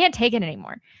are. I can't take it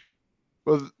anymore.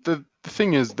 Well, the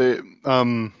thing is, they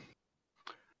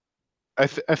I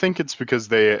think it's because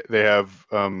they have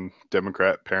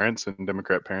Democrat parents, and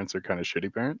Democrat parents are kind of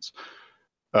shitty parents.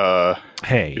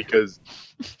 Hey, because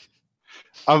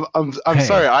I'm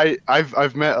sorry,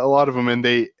 I've met a lot of them, and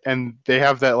they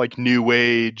have that like new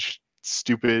age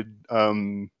stupid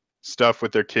stuff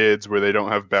with their kids where they don't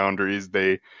have boundaries.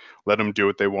 They let them do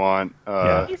what they want.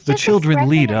 The children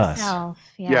lead us.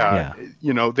 Yeah.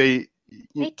 You know, they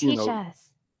teach us.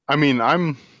 I mean,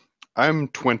 I'm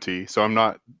 20, so I'm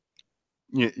not.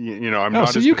 You know, I'm not.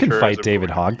 So as you can mature fight as David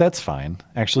Hogg. That's fine.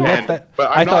 Actually, But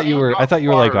I thought you were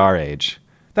like our age.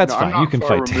 That's fine. You can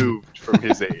fight. Removed from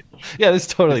his age. Yeah, that's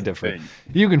totally different.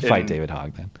 You can fight David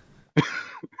Hogg then.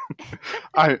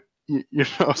 I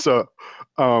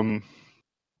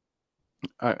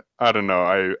don't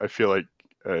know. I feel like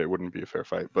it wouldn't be a fair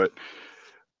fight, but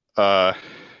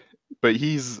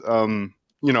he's I'm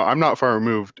not far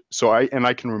removed, so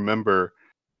I can remember,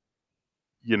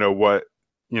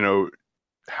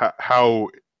 how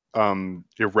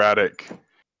erratic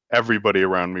everybody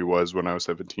around me was when I was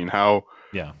 17. How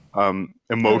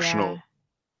emotional.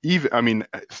 Even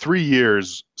 3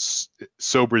 years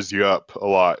sobers you up a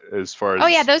lot as far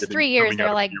as those 3 years,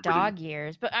 they're like dog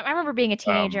years. But I remember being a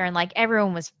teenager and like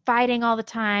everyone was fighting all the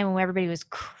time and everybody was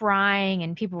crying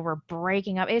and people were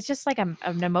breaking up. It's just like an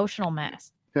emotional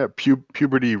mess. Yeah,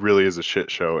 puberty really is a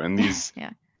shit show, and these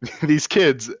these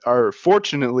kids are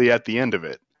fortunately at the end of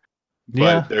it,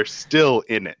 but they're still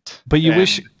in it. But you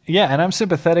wish, and I'm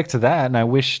sympathetic to that, and I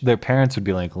wish their parents would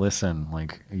be like, "Listen,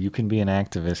 like you can be an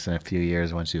activist in a few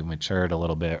years once you've matured a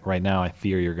little bit. Right now, I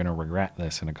fear you're going to regret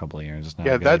this in a couple of years." It's not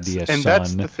a good idea, son.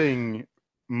 That's the thing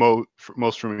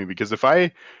most for me, because if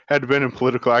I had been a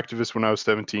political activist when I was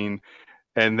 17,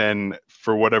 and then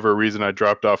for whatever reason I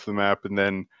dropped off the map, and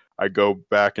then I go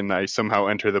back and I somehow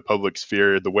enter the public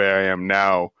sphere the way I am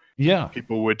now,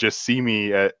 people would just see me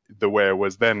the way I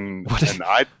was then, and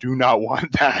I do not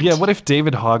want that. Yeah, what if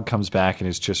David Hogg comes back and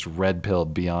is just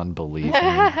red-pilled beyond belief?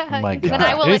 My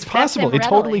God, it's possible. It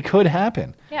totally could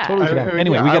happen. Yeah. Totally could happen.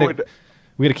 Anyway, we got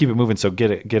to keep it moving. So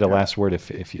get a last word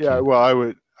if you can. Yeah,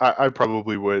 well, I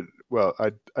probably would. Well,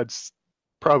 I'd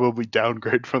probably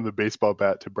downgrade from the baseball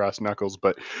bat to brass knuckles,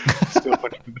 but still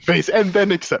put him in the face and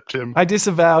then accept him. I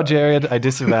disavow, Jared. I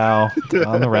disavow.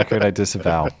 On the record, I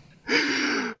disavow.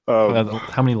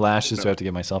 How many lashes do I have to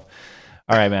give myself?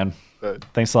 All right, man.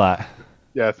 Thanks a lot.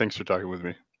 Yeah, thanks for talking with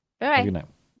me. Bye. Good night.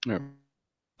 Yeah.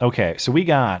 Okay, so we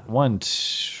got 1,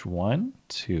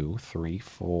 2, 3,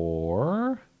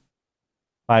 4,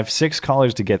 5, 6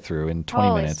 callers to get through in 20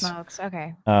 Holy minutes. Smokes.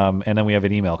 Okay. And then we have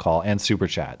an email call and super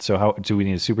chat. So how do we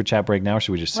need a super chat break now, or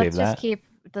should we just save that?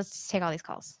 Let's just take all these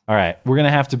calls. All right, we're gonna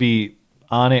have to be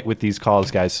on it with these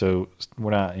calls, guys. So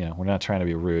we're not trying to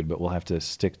be rude, but we'll have to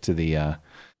stick to the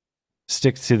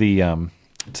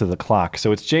clock.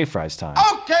 So it's Jay Fry's time.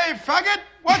 Okay, faggot.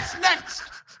 What's next?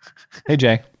 Hey,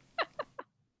 Jay.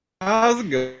 How's it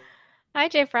going? Hi,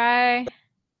 Jay Fry.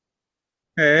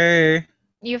 Hey.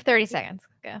 You have 30 seconds.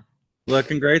 Go.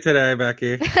 Looking great today,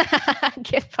 Becky.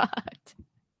 Get fucked.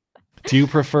 Do you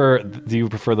prefer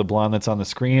the blonde that's on the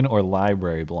screen or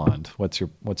library blonde? What's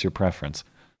your preference?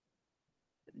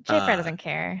 Jay Fry doesn't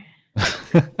care.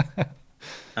 I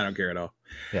don't care at all.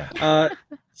 Yeah.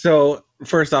 So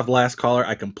first off, last caller,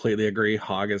 I completely agree.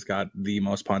 Hogg has got the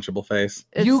most punchable face.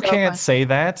 You can't say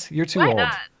that. You're too old.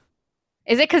 Not?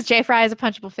 Is it because Jay Fry has a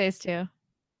punchable face too?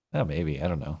 Oh, maybe. I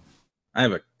don't know. I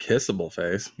have a kissable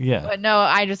face. Yeah. But no,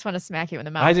 I just want to smack you in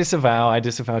the mouth. I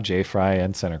disavow Jay Fry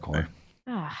and Center Core.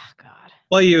 Oh God.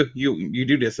 Well, you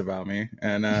do disavow me,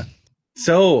 and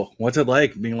so what's it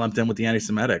like being lumped in with the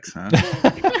anti-Semitics, huh?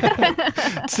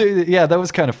 So, yeah, that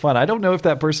was kind of fun. I don't know if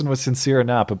that person was sincere or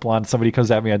not, but blonde, somebody comes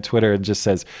at me on Twitter and just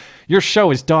says, "Your show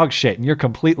is dog shit and you're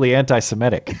completely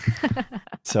anti-Semitic."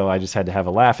 So I just had to have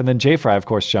a laugh, and then Jay Fry, of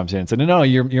course, jumps in and said, "No,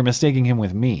 you're mistaking him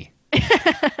with me."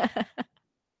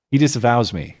 He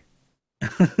disavows me.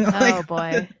 Oh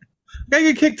boy. I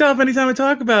get kicked off anytime I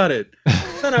talk about it.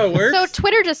 That's not how it works. So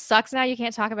Twitter just sucks now. You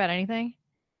can't talk about anything.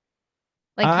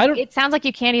 Like it sounds like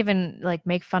you can't even like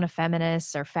make fun of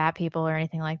feminists or fat people or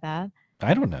anything like that.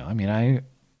 I don't know. I mean,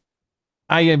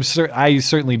 I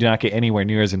certainly do not get anywhere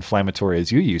near as inflammatory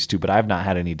as you used to, but I've not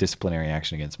had any disciplinary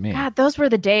action against me. God, those were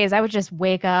the days. I would just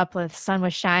wake up, the sun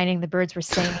was shining, the birds were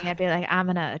singing. I'd be like, I'm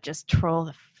gonna just troll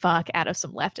the fuck out of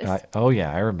some leftists. Oh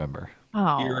yeah, I remember.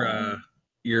 Oh,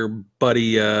 Your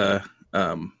buddy Tar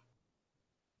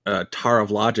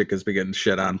of Logic has been getting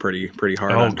shit on pretty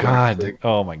hard. Oh God!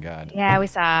 Oh my God! yeah, we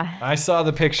saw. I saw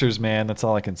the pictures, man. That's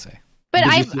all I can say. But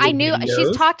I knew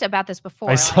she's talked about this before.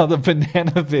 I saw the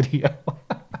banana video.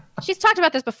 She's talked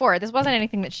about this before. This wasn't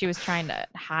anything that she was trying to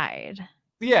hide.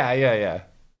 Yeah.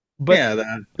 But yeah,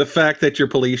 the fact that your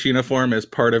police uniform is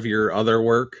part of your other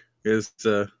work is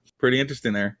pretty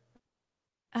interesting there.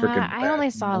 I only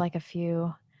saw like a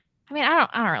few. I mean, I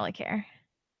don't really care.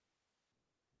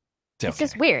 It's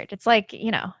just weird. It's like,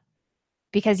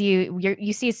 because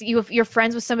you're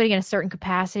friends with somebody in a certain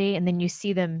capacity, and then you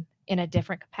see them in a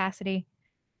different capacity,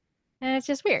 and it's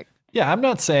just weird. Yeah, I'm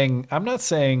not saying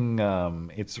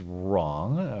it's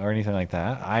wrong or anything like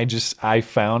that. I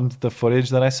found the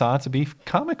footage that I saw to be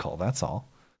comical. That's all.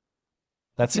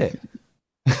 That's it.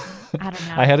 I don't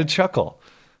know. I had a chuckle.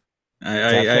 I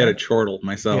had a chortle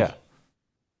myself. Yeah.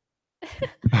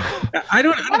 I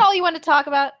don't. Is that all you want to talk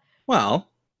about? Well,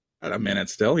 at a minute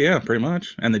still, yeah, pretty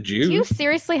much. And the Jews. Do you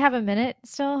seriously have a minute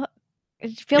still?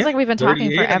 It feels like we've been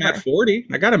talking forever. I'm at 40.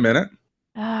 I got a minute.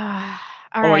 All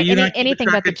right. Anything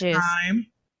but the Jews.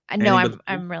 No,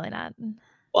 I'm really not.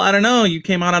 Well, I don't know. You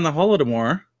came out on the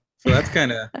Holodomor, so that's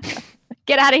kind of.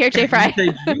 Get out of here, Jay Fry.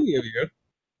 You.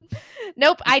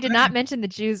 Nope, I did not mention the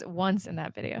Jews once in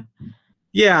that video.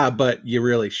 Yeah, but you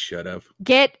really should have.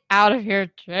 Get out of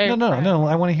here, Jay. No.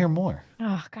 I want to hear more.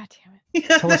 Oh, God damn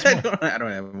it. Tell us more. I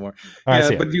don't have more. All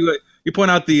right, yeah, but you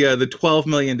point out the 12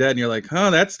 million dead, and you're like,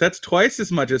 oh, that's twice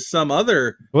as much as some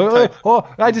other.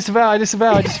 I disavow. I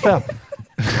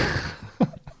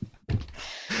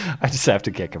just have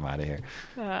to kick him out of here.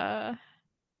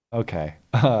 Okay.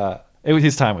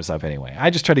 His time was up anyway. I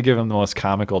just tried to give him the most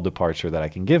comical departure that I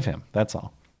can give him. That's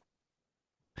all.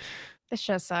 This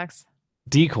show sucks.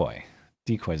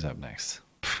 Decoy's up next.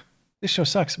 This show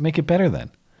sucks. Make it better then.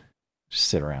 Just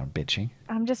sit around bitching.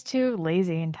 I'm just too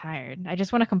lazy and tired. I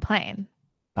just want to complain.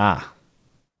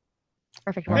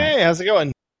 Perfect. Hey, how's it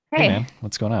going? Hey man,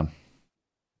 what's going on?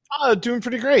 Doing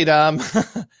pretty great. I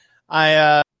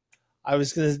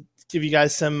was gonna give you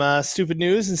guys some stupid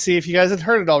news and see if you guys had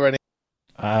heard it already.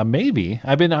 Maybe.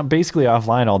 I've been basically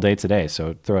offline all day today,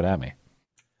 so throw it at me.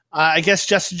 I guess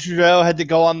Justin Trudeau had to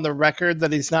go on the record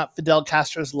that he's not Fidel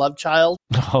Castro's love child.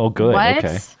 Oh, good. What?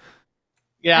 Okay.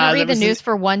 Yeah, I read the news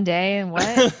for one day and what?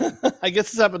 I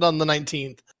guess this happened on the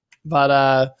 19th,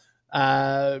 but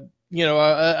an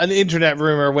internet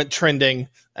rumor went trending,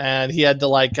 and he had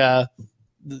to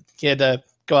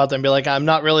go out there and be like, "I'm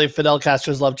not really Fidel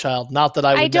Castro's love child." Not that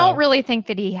I don't really think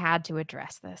that he had to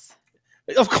address this.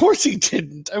 Of course he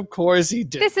didn't. Of course he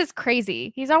did. This is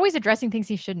crazy. He's always addressing things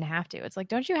he shouldn't have to. It's like,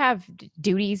 don't you have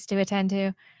duties to attend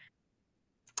to?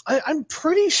 I'm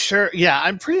pretty sure. Yeah,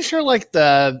 I'm pretty sure. Like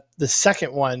the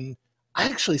second one, I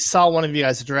actually saw one of you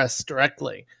guys address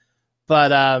directly,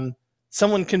 but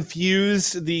someone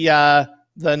confused the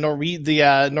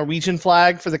Norwegian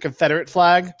flag for the Confederate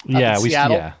flag. Yeah,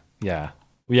 Seattle. Yeah.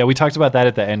 We talked about that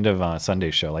at the end of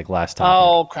Sunday's show, like last time.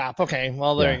 Oh crap! Okay,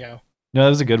 well there you go. No, that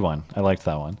was a good one. I liked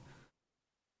that one.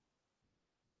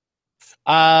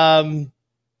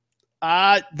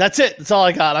 That's it. That's all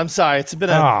I got. I'm sorry. It's been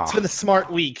a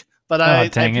smart week, but I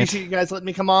appreciate you guys letting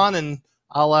me come on, and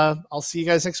I'll see you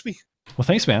guys next week. Well,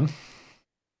 thanks, man.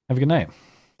 Have a good night.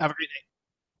 Have a great day.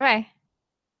 Bye.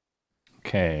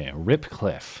 Okay, Rip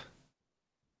Cliff.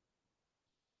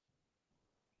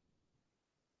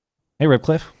 Hey, Rip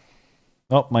Cliff.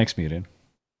 Oh, Mike's muted.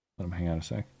 Let him hang out a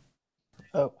sec.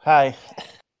 Oh, hi.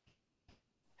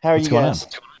 How are What's you going guys?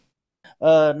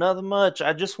 Nothing much.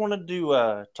 I just wanted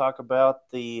to talk about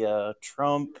the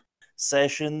Trump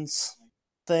Sessions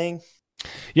thing.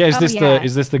 Yeah,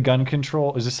 is this the gun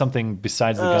control? Is this something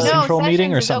besides the gun control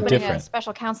meeting or something different? A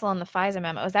special counsel on the FISA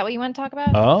memo. Is that what you want to talk about?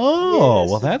 Oh,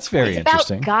 well, that's very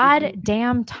interesting. It's about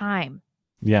goddamn time.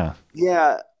 Yeah.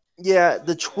 Yeah.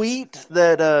 The tweet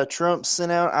that Trump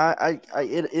sent out,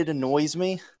 it annoys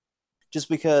me, just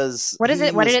because. What is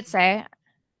it? What did it say?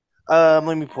 Let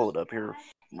me pull it up here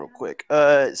real quick.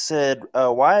 It said,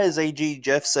 "Why is AG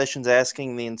Jeff Sessions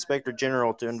asking the Inspector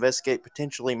General to investigate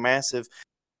potentially massive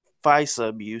FISA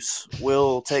abuse?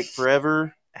 Will take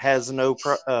forever. Has no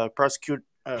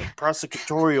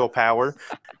prosecutorial power,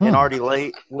 and already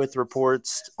late with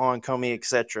reports on Comey,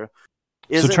 etc."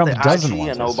 Isn't Trump the doesn't IG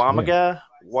want an this. Obama guy?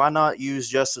 Why not use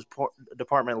Justice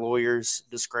Department lawyers?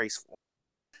 Disgraceful.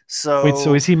 So Wait,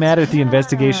 so is he mad at the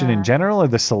investigation in general or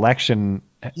the selection?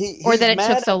 Or that it mad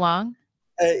took at- so long?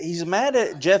 He's mad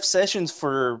at Jeff Sessions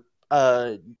for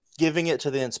giving it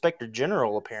to the Inspector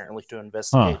General, apparently, to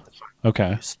investigate.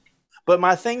 Okay. But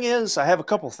my thing is, I have a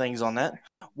couple things on that.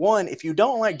 One, if you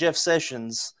don't like Jeff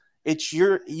Sessions,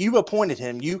 you appointed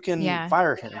him. You can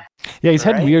fire him. Yeah, he's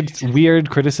had right? weird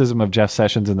criticism of Jeff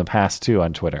Sessions in the past too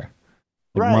on Twitter,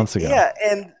 months ago. Yeah,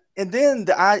 and then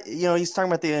he's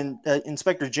talking about the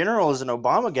Inspector General as an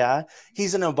Obama guy.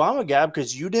 He's an Obama guy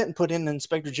because you didn't put in the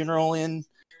Inspector General in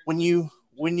when you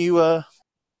went into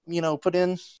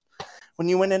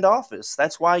office.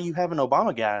 That's why you have an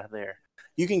Obama guy there.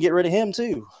 You can get rid of him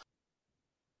too.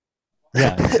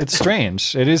 Yeah, it's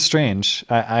strange. It is strange.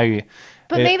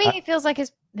 Maybe he feels like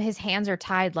his hands are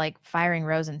tied, like firing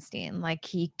Rosenstein. Like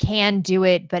he can do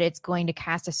it, but it's going to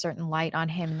cast a certain light on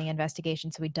him in the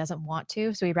investigation, so he doesn't want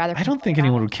to. So he'd rather. I don't think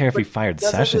anyone would care if he fired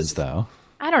Sessions, though.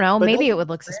 I don't know. But Maybe doesn't it would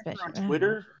look suspicious. on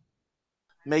Twitter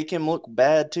make him look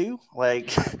bad too.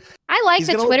 Like I like he's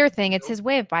the gonna Twitter thing. It's his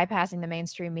way of bypassing the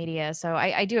mainstream media, so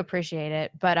I do appreciate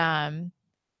it. But I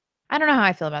don't know how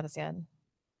I feel about this yet.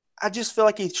 I just feel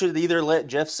like he should either let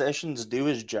Jeff Sessions do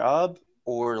his job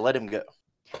or let him go.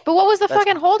 But what was the That's-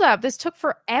 fucking holdup? This took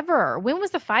forever. When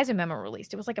was the FISA memo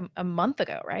released? It was like a month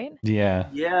ago, right? Yeah.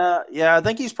 Yeah. I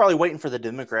think he's probably waiting for the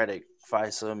Democratic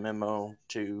FISA memo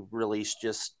to release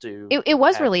just to. It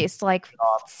was have- released like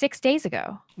 6 days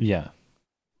ago. Yeah.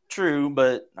 True,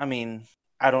 but I mean,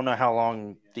 I don't know how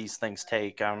long these things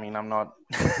take. I mean, I'm not.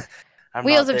 Wheels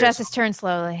not of there, Justice turn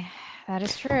slowly. That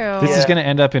is true. This is going to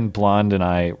end up in Blonde and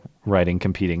I writing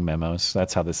competing memos.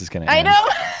 That's how this is going to end. I know.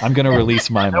 I'm going to release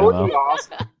my That would memo. be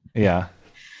awesome. Yeah.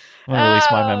 I'm going to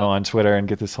release my memo on Twitter and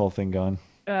get this whole thing going.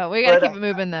 We got to keep it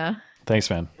moving, though. Thanks,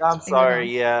 man. I'm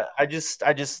sorry. Yeah, I just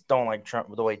don't like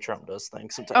Trump the way Trump does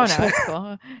things Oh, sometimes. no, it's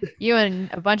cool. You and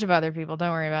a bunch of other people.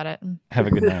 Don't worry about it. Have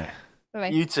a good night. Bye-bye.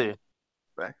 You too.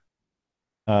 Bye.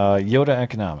 Yoda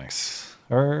Economics.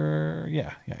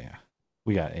 Yeah.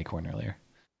 We got Acorn earlier.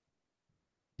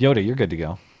 Yoda, you're good to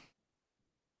go.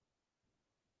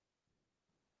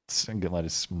 Let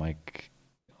his mic.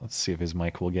 Let's see if his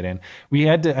mic will get in.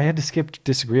 I had to skip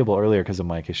Disagreeable earlier because of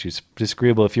mic issues.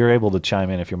 Disagreeable, if you're able to chime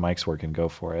in, if your mic's working, go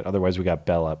for it. Otherwise, we got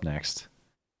Bell up next.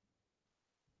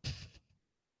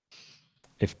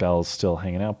 If Bell's still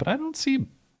hanging out, but I don't see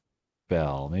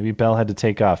Bell. Maybe Bell had to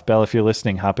take off. Bell, if you're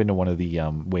listening, hop into one of the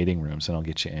waiting rooms and I'll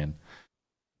get you in.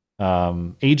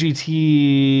 AGT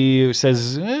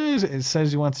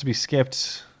says he wants to be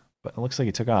skipped, but it looks like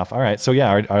he took off. All right, so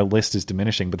yeah, our list is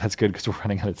diminishing, but that's good because we're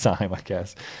running out of time, I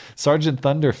guess. Sergeant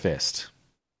Thunderfist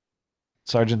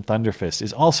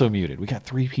is also muted. We got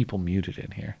 3 people muted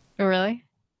in here. Oh, really?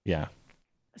 Yeah.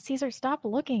 Caesar, stop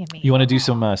looking at me. You want to do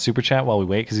some super chat while we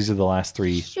wait? Because these are the last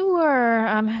 3 Sure.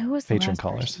 Who was the patron last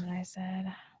callers. person that I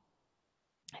said?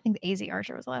 I think the AZ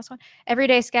Archer was the last one.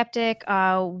 Everyday Skeptic.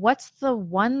 What's the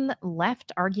one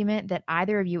left argument that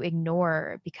either of you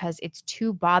ignore because it's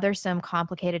too bothersome,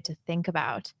 complicated to think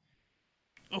about?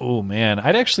 Oh man,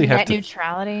 I'd actually have Net to.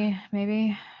 neutrality,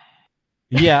 maybe.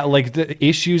 Yeah, like the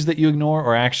issues that you ignore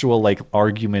or actual like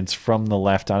arguments from the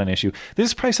left on an issue. This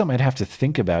is probably something I'd have to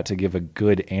think about to give a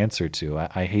good answer to.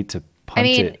 I hate to punt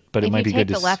it, but it might be good to. If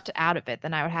you take the left out of it,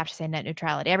 then I would have to say net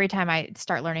neutrality. Every time I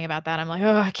start learning about that, I'm like,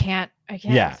 oh, I can't.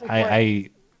 Yeah, So I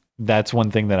that's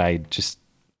one thing that I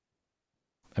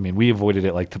mean, we avoided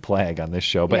it like the plague on this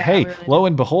show. But Yeah, hey, we really lo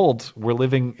and behold, we're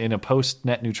living in a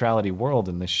post-net neutrality world,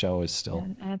 and this show is still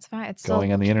and it's fine. It's still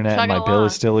going on the internet, and chugging my bill along.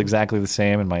 is still exactly the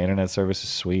same, and my internet service is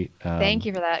sweet. Thank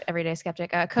you for that, Everyday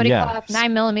Skeptic. Cody yeah. Cloth,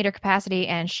 9mm capacity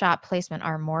and shot placement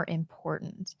are more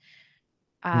important.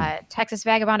 Texas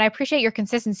Vagabond, I appreciate your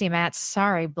consistency, Matt.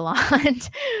 Sorry, Blonde.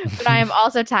 But I am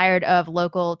also tired of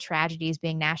local tragedies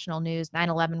being national news.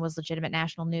 9/11 was legitimate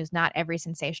national news, not every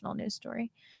sensational news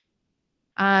story.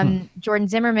 Jordan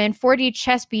Zimmerman, 4D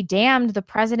chess be damned. The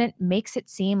president makes it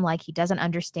seem like he doesn't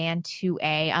understand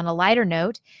 2A. On a lighter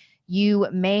note, you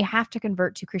may have to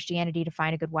convert to Christianity to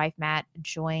find a good wife, Matt.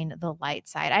 Join the light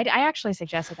side. I actually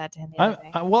suggested that to him the other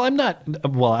day. I'm not.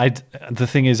 Well, the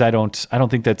thing is, I don't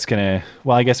think that's gonna.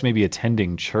 Well, I guess maybe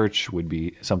attending church would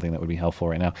be something that would be helpful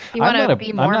right now. If you want to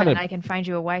be Mormon, I can find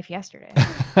you a wife yesterday.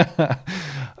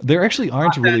 There actually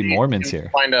aren't really Mormons here.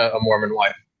 Find a Mormon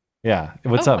wife. Yeah.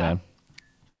 What's up, man?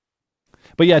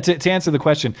 But yeah, to answer the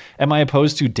question, am I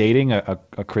opposed to dating a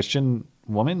Christian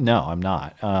woman? No, I'm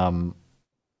not.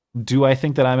 Do I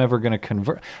think that I'm ever going to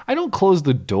convert? I don't close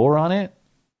the door on it.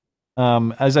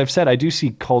 As I've said, I do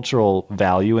see cultural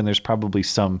value, and there's probably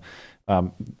some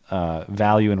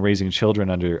value in raising children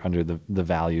under the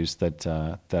values that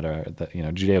are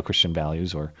Judeo-Christian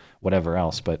values or whatever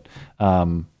else. But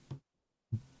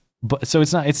so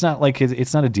it's not like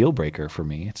it's not a deal breaker for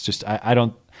me. It's just I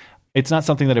don't. It's not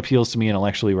something that appeals to me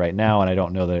intellectually right now, and I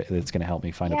don't know that it's going to help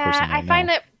me find a person. I find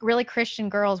that really Christian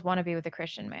girls want to be with a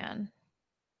Christian man.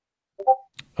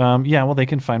 Yeah, well, they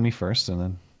can find me first,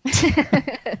 and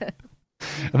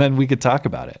then we could talk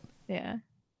about it. Yeah.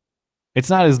 It's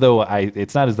not as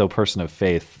though person of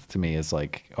faith to me is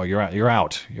like, oh, you're out,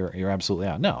 you're absolutely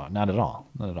out. No, not at all,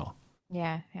 not at all.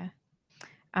 Yeah.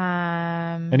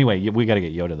 Anyway, we got to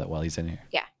get Yoda that while he's in here.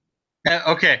 Yeah.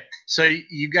 Okay, so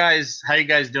you guys, how you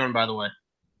guys doing, by the way?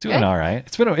 Doing all right.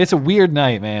 It's a weird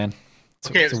night, man.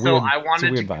 I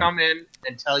wanted to come in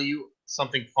and tell you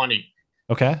something funny.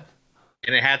 Okay.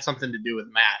 And it had something to do with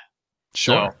Matt.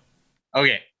 Sure. So,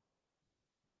 okay.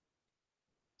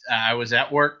 I was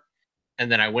at work,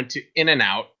 and then I went to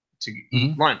In-N-Out to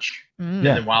eat lunch. Mm.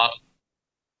 Yeah.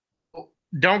 And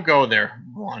don't go there.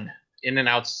 One,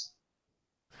 In-N-Out's.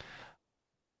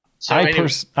 So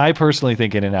I personally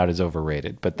think In-N-Out is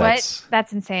overrated, but that's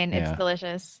insane. Yeah. It's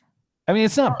delicious. I mean,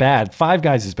 it's not bad. Five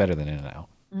Guys is better than In-N-Out.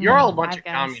 You're all a bunch of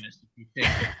communists. If you think.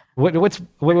 Wait. What?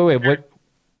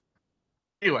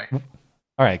 Anyway.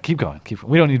 All right, keep going.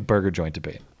 We don't need burger joint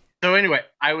debate. So anyway,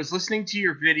 I was listening to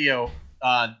your video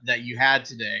that you had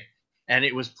today, and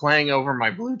it was playing over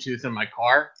my Bluetooth in my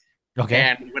car. Okay.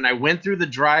 And when I went through the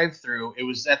drive-through, it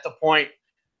was at the point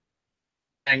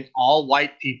saying all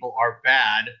white people are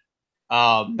bad.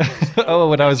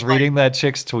 When I was reading that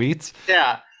chick's tweets.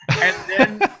 Yeah, and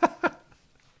then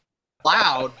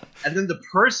loud, and then the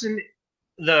person,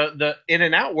 the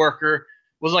In-N-Out worker,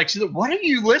 was like, "What are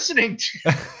you listening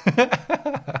to?"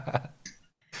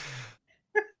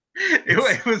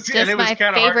 It was just my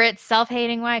favorite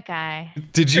self-hating white guy.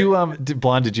 Did you,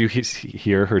 Blonde? Did you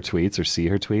hear her tweets or see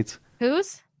her tweets?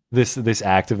 Whose? This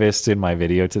activist in my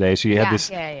video today. She had this.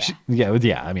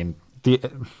 Yeah. I mean, the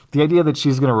idea that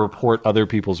she's going to report other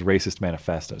people's racist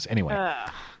manifestos. Anyway. Oh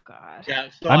God. Yeah,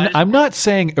 so I'm not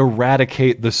saying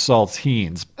eradicate the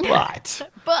saltines,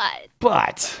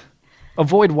 but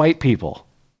avoid white people.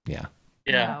 Yeah.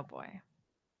 Yeah. Oh boy.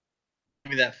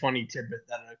 Give me that funny tidbit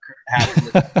that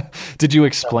happened. Did you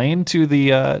explain to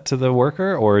the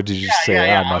worker, or did you just say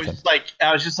nothing?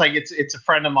 I was just like, it's a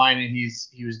friend of mine, and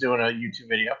he was doing a YouTube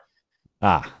video.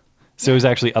 So it was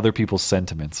actually other people's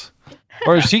sentiments,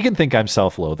 or she can think I'm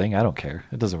self-loathing. I don't care.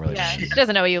 It doesn't really. Yeah, matter. she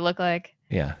doesn't know what you look like.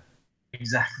 Yeah.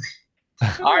 Exactly.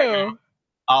 All right. Man.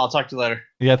 I'll talk to you later.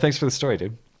 Yeah. Thanks for the story,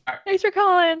 dude. Thanks for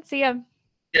calling. See ya.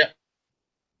 Yeah.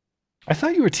 I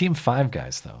thought you were Team Five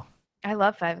Guys, though. I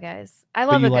love Five Guys. I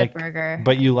love a good burger.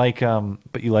 But you like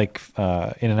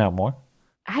In-N-Out more?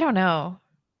 I don't know,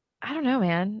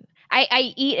 man.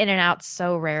 I eat In-N-Out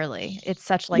so rarely. It's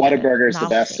such like Whataburger is the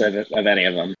best of any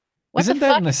of them. Isn't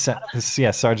that in the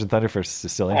Sergeant Thunderfist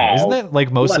is still in here? Isn't that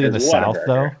like mostly in the South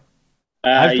though?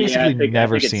 I've basically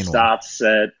never seen it stops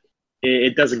at,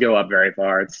 it doesn't go up very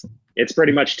far. It's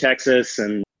pretty much Texas,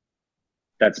 and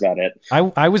that's about it.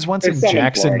 I was once in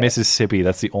Jackson, Florida. Mississippi.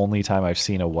 That's the only time I've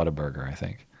seen a Whataburger, I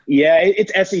think. Yeah,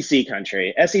 it's SEC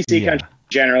country. SEC country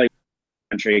generally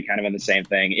country kind of in the same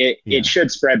thing. It should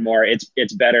spread more.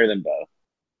 It's better than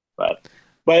both.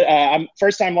 But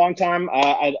first time, long time.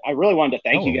 I really wanted to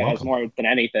thank you guys welcome. more than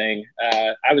anything.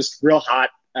 I was real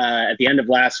hot at the end of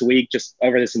last week, just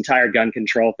over this entire gun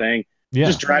control thing. Yeah.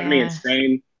 Just driving me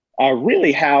insane.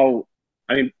 Really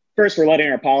first, we're letting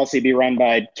our policy be run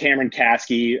by Cameron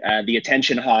Kasky, the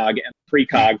attention hog, and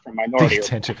precog from Minority Report.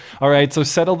 Attention. All right, so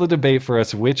settle the debate for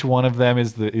us. Which one of them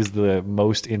is the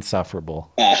most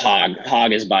insufferable? Hog.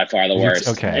 Hog is by far the worst.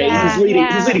 Okay. He's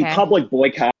leading public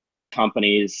boycott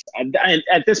companies.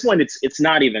 At this point, it's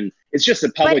not even. It's just a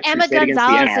public. But Emma crusade against the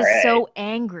Gonzalez NRA. is so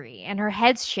angry, and her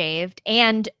head's shaved,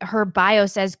 and her bio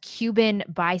says Cuban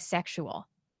bisexual.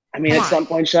 I mean, at some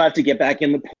point, she'll have to get back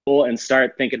in the pool and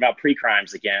start thinking about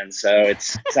pre-crimes again. So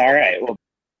it's all right. Well,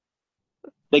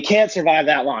 they can't survive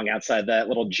that long outside that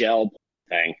little gel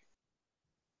thing.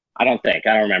 I don't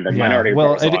remember. Minority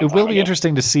well, Report was a long it will time be ago.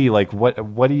 interesting to see, like,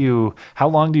 how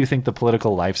long do you think the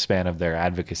political lifespan of their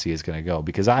advocacy is going to go?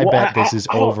 Because I bet this is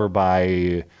over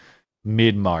by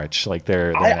mid-March. Like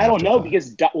I don't know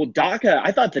because DACA.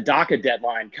 I thought the DACA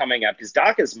deadline coming up because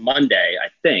DACA's Monday, I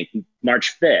think,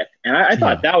 March 5th, and I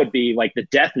thought that would be like the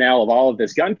death knell of all of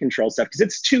this gun control stuff because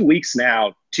it's 2 weeks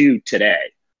now to today.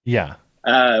 Yeah,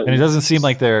 and it doesn't seem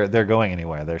like they're going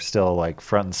anywhere. They're still like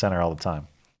front and center all the time.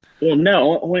 Well,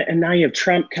 no, and now you have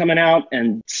Trump coming out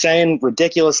and saying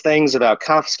ridiculous things about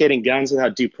confiscating guns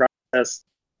without due process.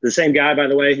 The same guy, by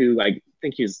the way, who like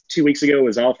think he was 2 weeks ago,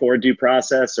 was all for due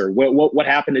process, or what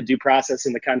happened to due process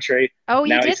in the country. Oh, he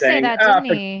Now did he's say saying, that, didn't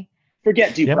he?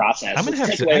 Forget due Yep. process. I'm gonna Let's have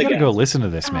take to. away I the gotta go guns. listen to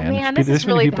this, Oh, man. man, If this is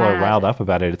many really people are bad. riled up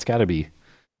about it, it's gotta be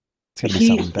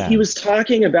something bad. He was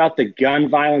talking about the gun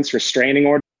violence restraining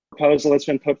order proposal that's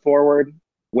been put forward,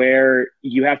 where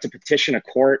you have to petition a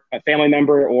court, a family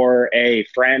member or a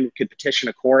friend could petition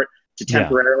a court to Yeah.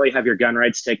 temporarily have your gun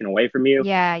rights taken away from you.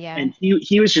 Yeah, yeah. And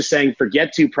he was just saying,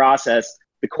 forget due process.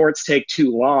 The courts take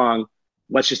too long.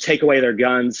 Let's just take away their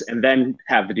guns and then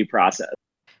have the due process.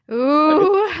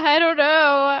 Ooh, I don't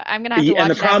know. I'm gonna have to watch And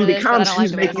the it problem after this, but I becomes don't like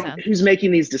the way it sounds. who's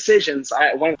making these decisions.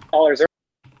 One of the callers,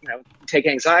 take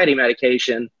anxiety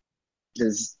medication.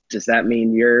 Does that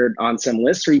mean you're on some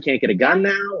list where you can't get a gun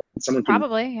now? Someone can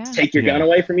Probably, yeah. take your gun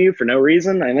away from you for no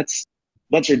reason, and that's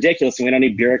ridiculous. And we don't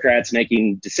need bureaucrats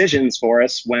making decisions for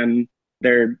us when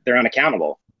they're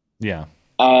unaccountable. Yeah.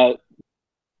 And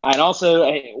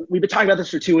also, we've been talking about this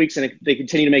for 2 weeks, and they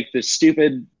continue to make the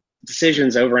stupid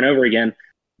decisions over and over again.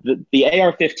 The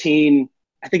AR-15,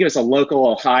 I think it was a local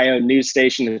Ohio news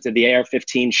station that did the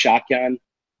AR-15 shotgun.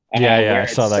 I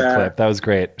saw that clip. That was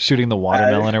great. Shooting the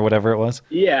watermelon or whatever it was.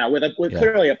 Yeah, with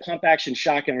clearly a pump action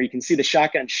shotgun where you can see the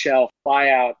shotgun shell fly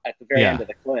out at the very end of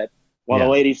the clip, while the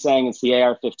lady's saying it's the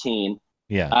AR-15.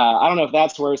 Yeah. I don't know if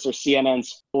that's worse or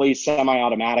CNN's fully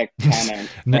semi-automatic comment.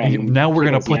 Now we're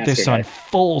gonna put this on yesterday.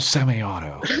 full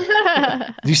semi-auto.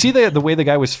 Do you see the way the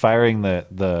guy was firing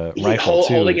the rifle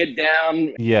too? Holding it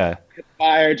down. Yeah.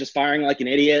 Fire, just firing like an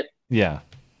idiot. Yeah.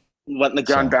 Letting the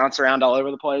gun bounce around all over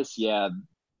the place. Yeah,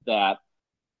 that.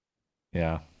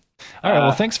 Yeah. All right.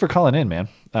 Well, thanks for calling in, man.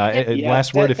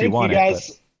 Last word if you want it.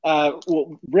 Guys. Well,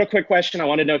 real quick question. I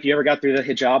wanted to know if you ever got through the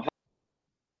hijab.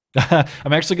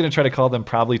 I'm actually going to try to call them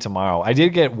probably tomorrow. I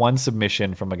did get one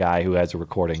submission from a guy who has a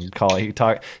recording. He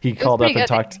called up and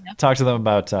talked to them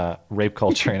about rape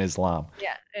culture in Islam.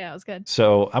 Yeah, it was good.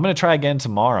 So I'm going to try again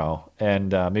tomorrow,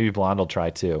 and maybe Blonde will try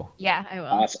too. Yeah, I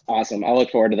will. Awesome. I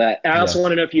look forward to that. And I also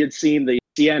want to know if you had seen the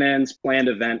CNN's planned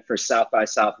event for South by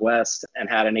Southwest and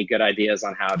had any good ideas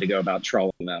on how to go about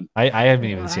trolling them. I haven't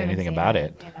even seen anything about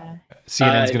it.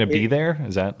 CNN's going to be there?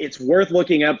 Is that? It's worth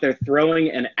looking up. They're throwing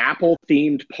an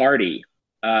Apple-themed party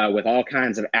with all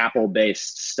kinds of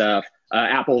Apple-based stuff.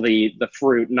 Apple, the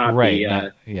fruit, not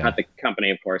the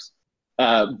company, of course.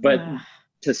 But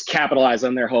to capitalize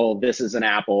on their whole "this is an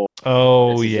apple, this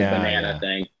is a banana"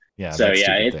 thing. Yeah. So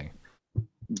thing.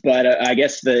 But I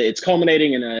guess it's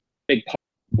culminating in a big party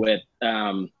with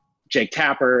Jake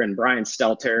Tapper and Brian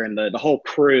Stelter and the whole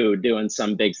crew doing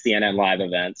some big CNN live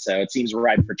event. So it seems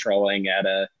ripe for trolling at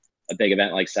a big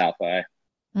event like South by.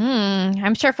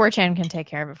 I'm sure 4chan can take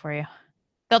care of it for you.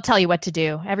 They'll tell you what to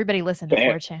do. Everybody listen to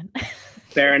 4chan.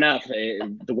 Fair enough.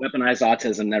 The weaponized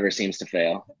autism never seems to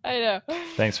fail. I know.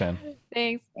 Thanks, man.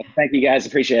 Thanks. Thank you, guys.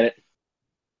 Appreciate it.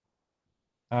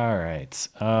 All right.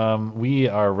 We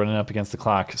are running up against the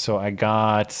clock. So I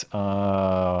got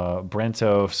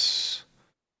Brentos.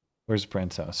 Where's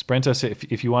Brentos? Brentos,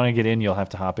 if you want to get in, you'll have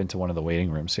to hop into one of the waiting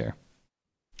rooms here,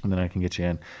 and then I can get you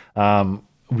in. I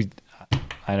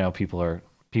know people are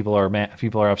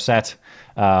upset.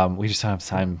 We just don't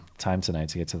have time tonight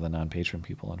to get to the non-patron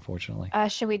people, unfortunately.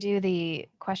 Should we do the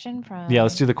question from? Yeah,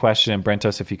 let's do the question.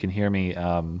 Brentos, if you can hear me,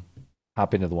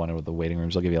 hop into one of the waiting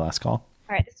rooms. I'll give you a last call.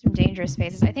 All right, this is from Dangerous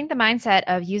Spaces. I think the mindset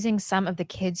of using some of the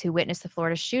kids who witnessed the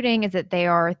Florida shooting is that they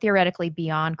are theoretically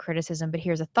beyond criticism. But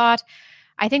here's a thought.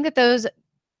 I think that those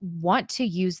want to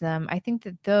use them. I think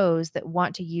that those that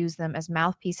want to use them as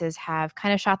mouthpieces have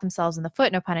kind of shot themselves in the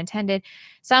foot, no pun intended.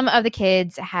 Some of the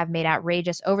kids have made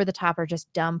outrageous, over the top, or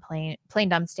just plain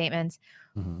dumb statements.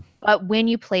 Mm-hmm. But when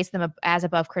you place them as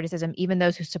above criticism, even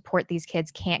those who support these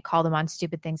kids can't call them on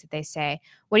stupid things that they say.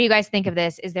 What do you guys think of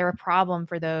this? Is there a problem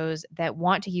for those that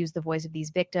want to use the voice of these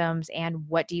victims? And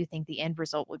what do you think the end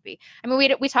result would be? I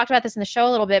mean, we talked about this in the show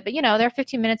a little bit, but their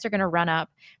 15 minutes are going to run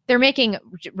up. They're making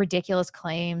ridiculous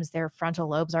claims. Their frontal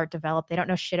lobes aren't developed. They don't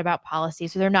know shit about policy.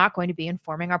 So they're not going to be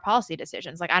informing our policy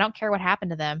decisions. Like, I don't care what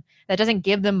happened to them. That doesn't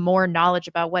give them more knowledge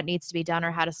about what needs to be done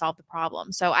or how to solve the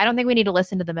problem. So I don't think we need to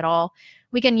listen to them at all.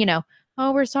 We can,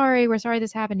 oh, we're sorry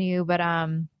this happened to you, but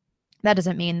that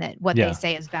doesn't mean that what they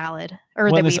say is valid.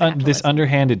 Or that this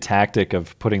underhanded tactic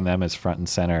of putting them as front and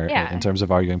center in terms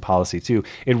of arguing policy too,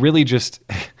 it really just,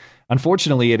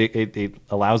 unfortunately, it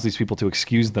allows these people to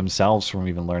excuse themselves from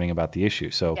even learning about the issue.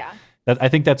 So I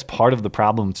think that's part of the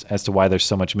problem as to why there's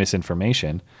so much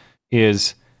misinformation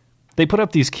is they put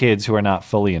up these kids who are not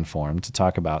fully informed to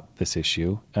talk about this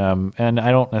issue. And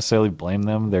I don't necessarily blame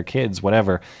them. They're kids,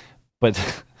 whatever.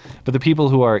 But the people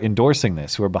who are endorsing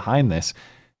this, who are behind this,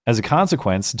 as a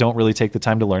consequence, don't really take the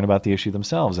time to learn about the issue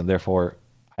themselves. And therefore,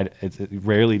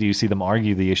 Rarely do you see them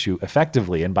argue the issue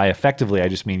effectively, and by effectively, I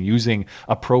just mean using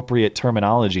appropriate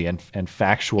terminology and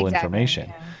factual information.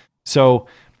 Yeah. So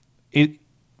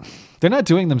they're not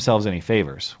doing themselves any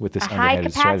favors with this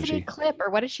underhanded strategy. High capacity clip, or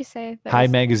what did she say? High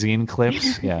magazine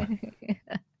clips, yeah.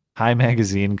 High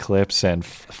magazine clips and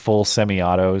full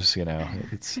semi-autos.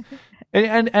 It's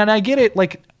and I get it.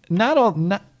 Like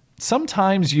not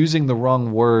sometimes using the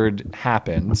wrong word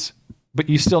happens. But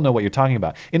you still know what you're talking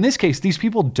about. In this case, these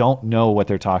people don't know what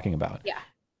they're talking about. Yeah.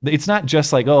 It's not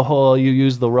just like, oh, you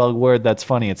used the wrong word. That's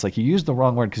funny. It's like you used the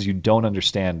wrong word because you don't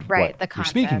understand what you're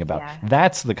speaking about. Yeah.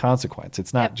 That's the consequence.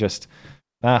 It's not just,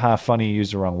 funny, you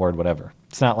used the wrong word, whatever.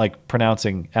 It's not like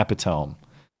pronouncing epitome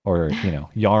or,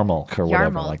 yarmulke or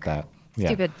whatever like that.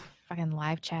 Stupid fucking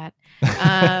live chat.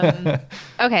 Okay,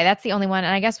 that's the only one.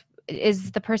 And I guess,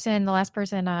 is the last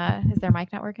person, is their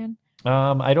mic not working?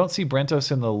 I don't see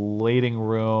Brentos in the waiting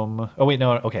room. Oh, wait,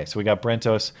 no. Okay, so we got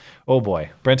Brentos. Oh, boy.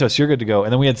 Brentos, you're good to go.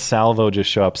 And then we had Salvo just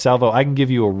show up. Salvo, I can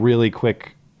give you a really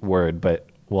quick word, but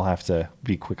we'll have to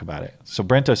be quick about it. So,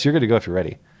 Brentos, you're good to go if you're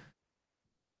ready.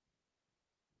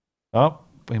 Oh,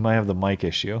 we might have the mic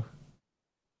issue.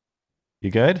 You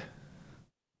good?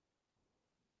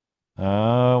 We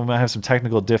might have some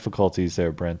technical difficulties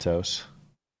there, Brentos.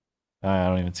 I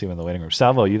don't even see him in the waiting room.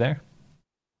 Salvo, you there?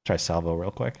 Try Salvo real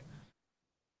quick.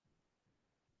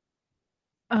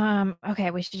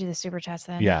 Okay, we should do the super chats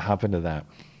then. Yeah, hop into that.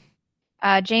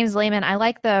 James Lehman, I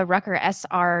like the Rucker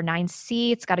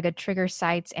SR9C. It's got a good trigger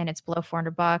sights and it's below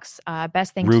 $400.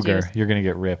 Best thing Ruger, to do. You're gonna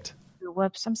get ripped.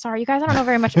 Whoops, I'm sorry. You guys don't know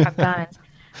very much about guns.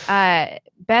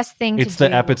 Best thing it's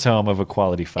the epitome of a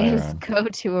quality firearm. Is go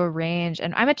to a range.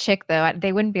 And I'm a chick though.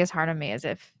 They wouldn't be as hard on me as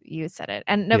if you said it.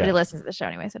 And nobody listens to the show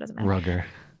anyway, so it doesn't matter. Rugger.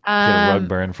 Get a rug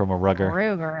burn from a rugger.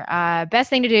 Ruger.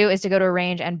 Best thing to do is to go to a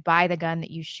range and buy the gun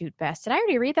that you shoot best. Did I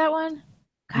already read that one?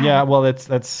 God. Yeah, well,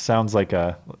 that sounds like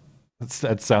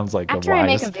after I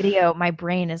make a video, my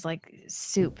brain is like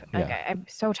soup. Okay, I'm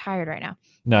so tired right now.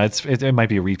 No, it might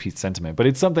be a repeat sentiment, but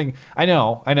it's something I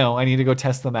know. I need to go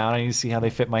test them out. I need to see how they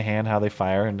fit my hand, how they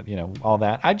fire, and all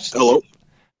that. I just hello.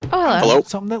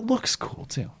 Something that looks cool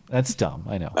too. That's dumb,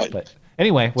 I know. But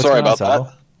anyway, what's Sorry going on, about Sal?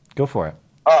 that. Go for it.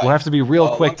 All right. We'll have to be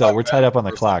real quick though. We're tied up on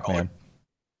the clock, man.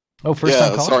 Oh, first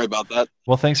time caller? Sorry about that.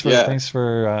 Well, thanks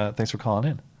for calling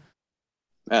in.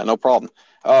 Yeah, no problem.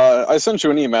 I sent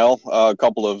you an email a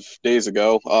couple of days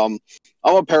ago.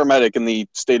 I'm a paramedic in the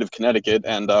state of Connecticut,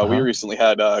 and we recently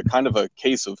had kind of a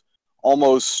case of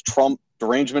almost Trump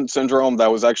derangement syndrome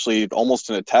that was actually almost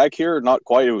an attack here. Not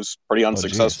quite. It was pretty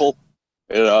unsuccessful.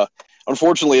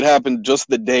 Unfortunately, it happened just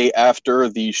the day after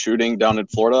the shooting down in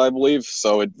Florida, I believe.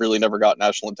 So it really never got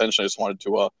national attention. I just wanted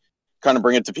to kind of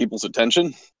bring it to people's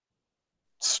attention.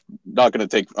 It's not going to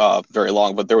take very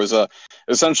long, but there was a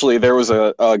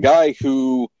guy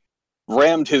who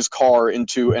rammed his car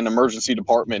into an emergency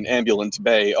department ambulance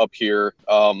bay up here,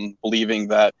 believing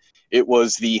that it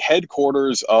was the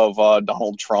headquarters of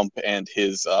Donald Trump and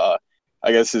his,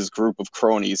 his group of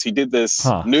cronies. He did this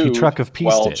nude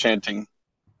while chanting.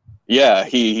 Yeah,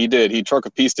 he did. He truck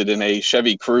of pieced it in a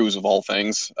Chevy Cruze of all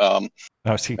things.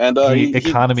 He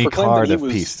economy car of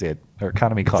pieced it, or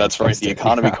economy car. That's right, the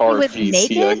economy car of pieced.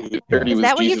 He declared he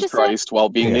was Jesus Christ while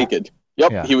being naked.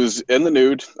 Yep, he was in the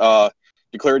nude.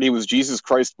 Declared he was Jesus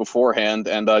Christ beforehand,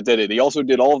 and did it. He also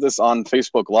did all of this on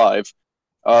Facebook Live.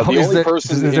 Is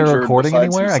there a recording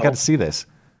anywhere? I got to see this.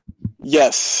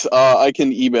 Yes, I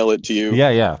can email it to you.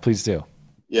 Yeah, please do.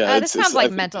 Yeah, this sounds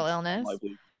like mental illness.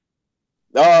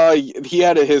 He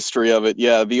had a history of it.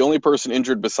 Yeah, the only person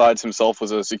injured besides himself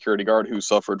was a security guard who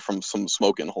suffered from some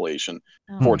smoke inhalation,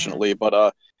 fortunately.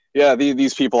 But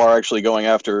these people are actually going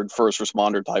after first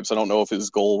responder types. I don't know if his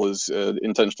goal was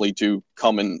intentionally to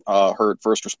come and hurt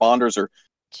first responders or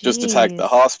just attack the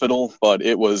hospital, but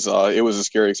it was a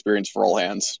scary experience for all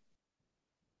hands.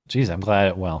 Jeez, I'm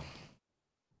glad.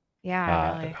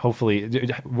 Yeah. Really. Hopefully,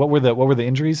 what were the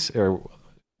injuries, or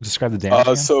describe the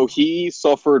damage? So he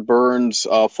suffered burns,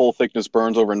 full thickness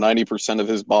burns over 90% of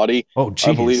his body. Oh, geez.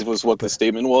 I believe was what the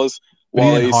statement was.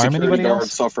 While a security guard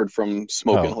suffered from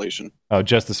smoke inhalation. Oh,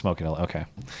 just the smoke inhalation. Okay.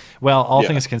 Well, all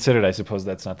things considered, I suppose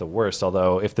that's not the worst.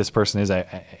 Although, if this person is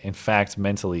in fact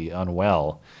mentally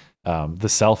unwell, the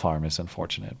self-harm is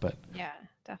unfortunate. But yeah,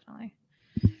 definitely.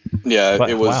 Yeah,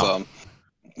 it was. Wow.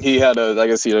 He had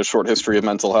a short history of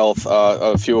mental health.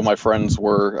 A few of my friends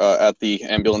were at the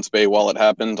ambulance bay while it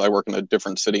happened. I work in a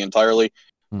different city entirely.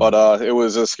 But it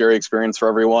was a scary experience for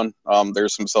everyone.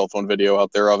 There's some cell phone video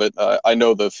out there of it. I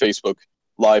know the Facebook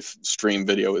live stream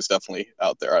video is definitely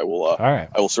out there. I will. All right.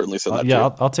 I will certainly send that. Yeah,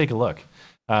 I'll take a look.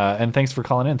 And thanks for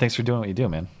calling in. Thanks for doing what you do,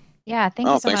 man. Yeah, thank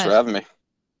you so much. Thanks for having me.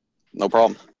 No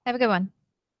problem. Have a good one.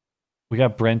 We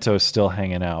got Brentos still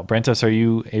hanging out. Brentos, are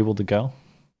you able to go?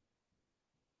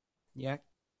 Yeah.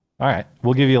 All right.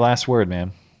 We'll give you a last word,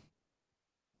 man.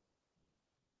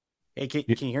 Hey, can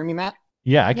you hear me, Matt?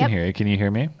 Yeah, I can hear you. Can you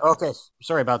hear me? Okay.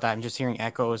 Sorry about that. I'm just hearing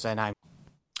echoes, and I'm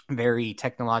very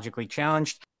technologically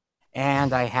challenged.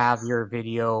 And I have your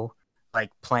video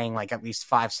playing at least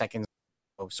 5 seconds.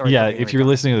 Oh, sorry. Yeah, if you're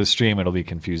listening to the stream, it'll be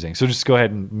confusing. So just go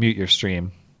ahead and mute your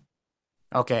stream.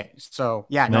 Okay. So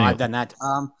yeah, no, I've done that.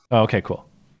 Okay, cool.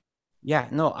 Yeah,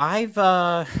 no, I've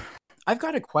got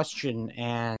a question,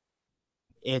 and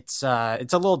it's a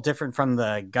little different from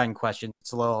the gun question.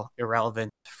 It's a little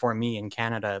irrelevant for me in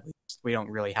Canada. At least we don't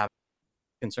really have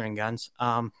concerning guns.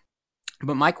 But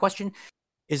my question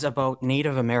is about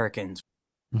Native Americans.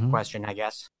 Question, I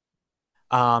guess.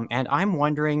 And I'm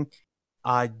wondering,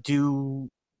 are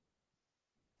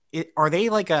they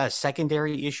a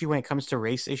secondary issue when it comes to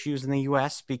race issues in the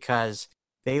U.S.? Because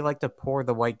they like to pour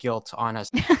the white guilt on us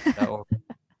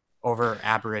over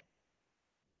Aboriginals,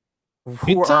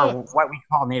 who are what we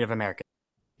call Native Americans.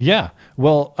 Yeah.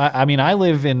 Well, I mean, I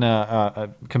live in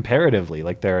comparatively,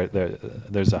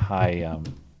 there's a high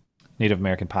Native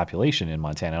American population in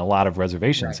Montana, and a lot of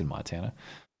reservations in Montana.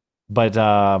 But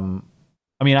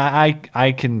I mean,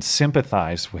 I can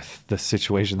sympathize with the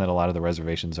situation that a lot of the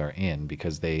reservations are in,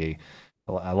 because a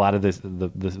lot of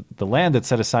the land that's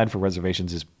set aside for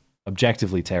reservations is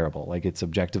objectively terrible. It's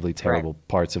objectively terrible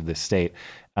parts of this state.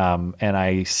 And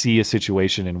I see a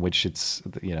situation in which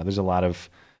there's a lot of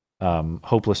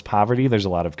hopeless poverty. There's a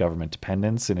lot of government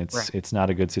dependence, and it's not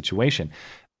a good situation.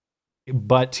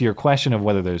 But to your question of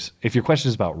if your question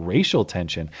is about racial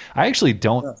tension, I actually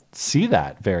don't see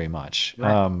that very much.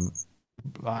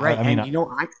 Right. I mean,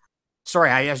 I'm sorry.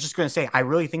 I was just going to say, I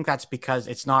really think that's because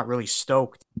it's not really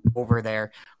stoked over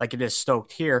there like it is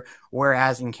stoked here.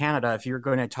 Whereas in Canada, if you're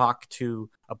going to talk to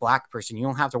a black person, you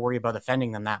don't have to worry about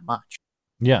offending them that much.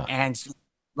 Yeah. And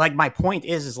my point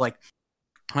is why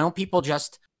don't people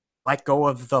just let go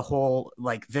of the whole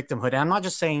victimhood? And I'm not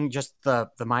just saying just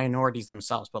the minorities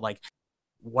themselves, but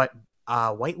what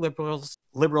white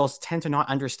liberals tend to not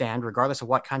understand, regardless of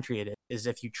what country it is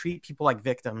if you treat people like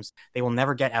victims, they will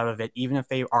never get out of it, even if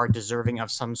they are deserving of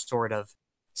some sort of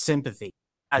sympathy.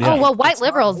 White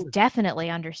liberals definitely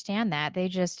understand that. They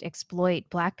just exploit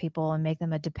black people and make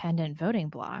them a dependent voting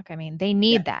bloc. I mean, they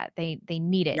need that. They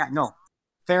need it. Yeah, no,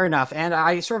 fair enough. And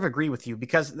I sort of agree with you,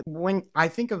 because when I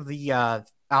think of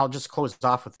I'll just close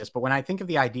off with this, but when I think of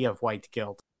the idea of white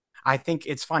guilt, I think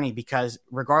it's funny because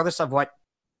regardless of what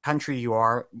country you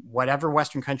are, whatever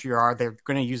Western country you are, they're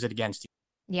going to use it against you.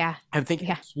 Yeah. I'm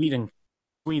thinking of Sweden,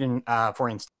 for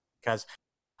instance, because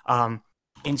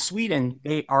in Sweden,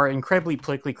 they are incredibly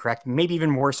politically correct, maybe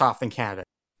even worse off than Canada.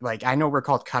 I know we're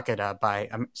called kakada by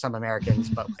some Americans,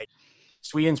 but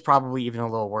Sweden's probably even a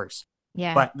little worse.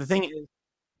 Yeah. But the thing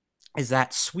is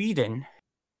that Sweden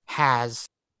has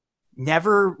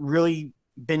never really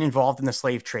been involved in the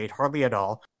slave trade, hardly at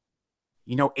all.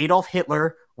 Adolf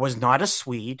Hitler was not a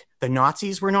Swede. The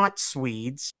Nazis were not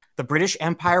Swedes. The British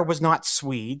Empire was not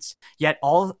Swedes. Yet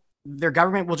all their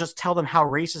government will just tell them how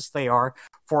racist they are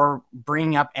for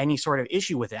bringing up any sort of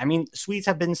issue with it. I mean, Swedes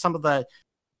have been some of the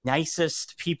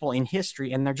nicest people in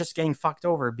history, and they're just getting fucked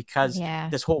over because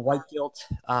this whole white guilt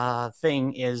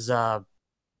thing is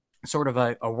sort of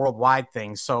a worldwide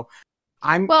thing. So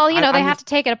they have to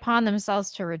take it upon themselves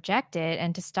to reject it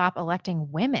and to stop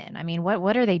electing women. I mean,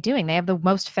 what are they doing? They have the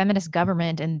most feminist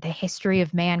government in the history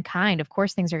of mankind. Of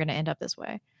course, things are going to end up this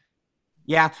way.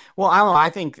 Yeah. Well, I don't know. I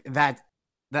think that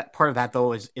part of that,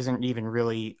 though, isn't even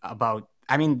really about.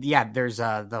 I mean, yeah, there's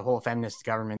the whole feminist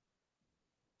government.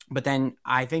 But then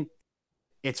I think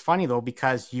it's funny, though,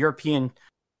 because European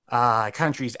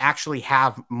countries actually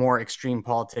have more extreme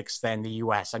politics than the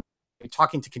U.S. I mean,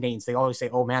 talking to Canadians, they always say,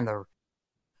 "Oh man, the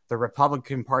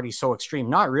Republican Party is so extreme."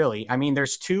 Not really. I mean,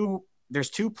 there's two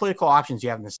political options you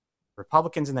have in this: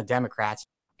 Republicans and the Democrats.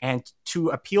 And to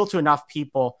appeal to enough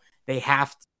people, they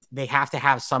have to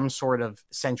have some sort of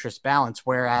centrist balance.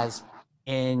 Whereas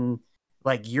in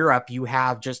Europe, you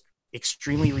have just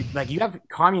extremely you have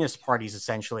communist parties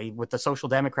essentially with the social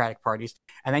democratic parties,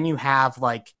 and then you have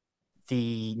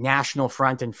the National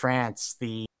Front in France,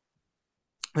 the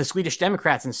Swedish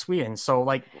Democrats in Sweden. So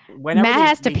whenever Matt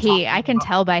has to pee. I can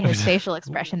tell by his facial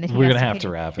expression that we're gonna have to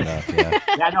wrap it up. Yeah.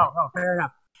 Yeah. No.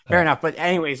 Fair enough. But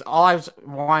anyways, all I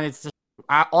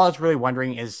was really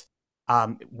wondering is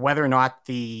whether or not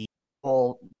the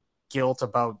whole guilt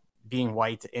about being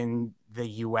white in the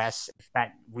U.S.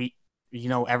 that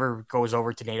ever goes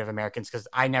over to Native Americans, because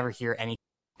I never hear any.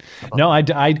 No, I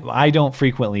don't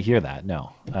frequently hear that.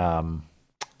 No.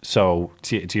 So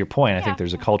to your point, I think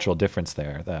there's a cultural difference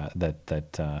there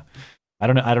that I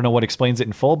don't know what explains it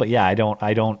in full, but yeah, I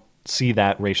don't see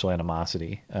that racial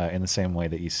animosity in the same way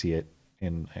that you see it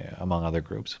in among other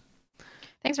groups.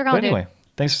 Thanks for calling. But anyway,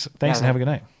 thanks, and have a good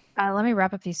night. Let me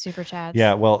wrap up these super chats.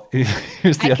 Yeah, well,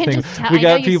 here's the other thing.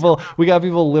 We got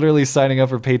people literally signing up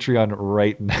for Patreon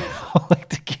right now, like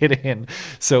to get in.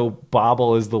 So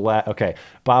Bobble is the last. Okay,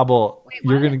 Bobble,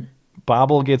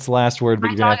 Bobble gets last word, but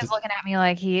My you're gonna dog is looking at me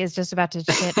like he is just about to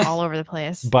shit all over the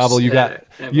place. Bobble,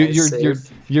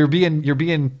 you're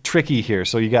being tricky here,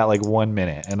 so you got like 1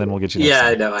 minute, and then we'll get you. Yeah,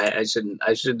 I know. I shouldn't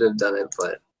have done it,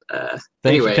 but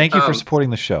anyway. Thank you for supporting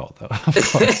the show, though.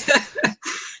 Of course.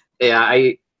 Yeah,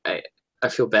 I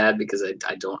feel bad because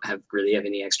I don't really have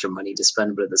any extra money to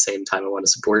spend, but at the same time I want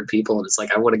to support people, and it's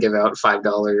like I want to give out $5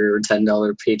 or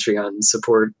 $10 Patreon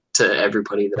support to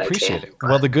everybody that Appreciate I can. it.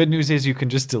 Well, the good news is you can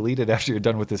just delete it after you're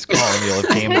done with this call, and you'll have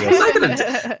gamed us.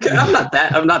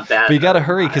 I'm not that. But you got to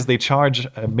hurry because they charge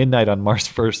midnight on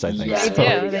March 1st, I think.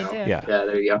 Yeah, they do. Yeah,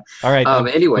 there you go. All right.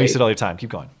 Anyway, wasted all your time. Keep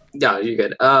going. No, you're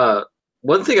good.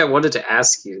 One thing I wanted to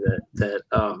ask you that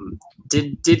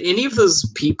did any of those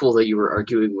people that you were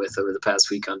arguing with over the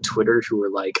past week on Twitter who were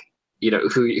like,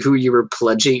 who you were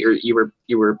pledging or you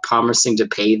were promising to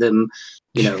pay them,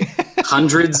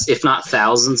 hundreds if not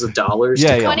thousands of dollars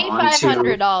to come on to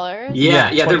 $2,500.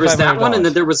 Yeah, there was that one, and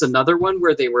then there was another one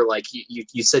where they were like,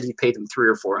 you said you paid them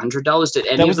 $300 or $400. Did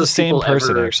any that of was those the same people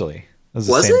person ever... actually? Was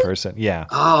the same person? Yeah.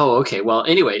 Oh, okay. Well,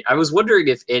 anyway, I was wondering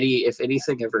if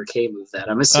anything ever came of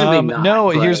that. I'm assuming not.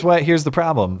 No. But... Here's the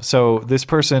problem. So this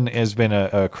person has been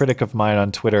a critic of mine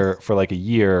on Twitter for like a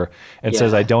year and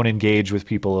says I don't engage with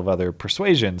people of other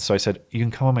persuasions. So I said, you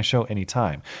can come on my show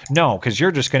anytime. No, because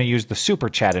you're just going to use the super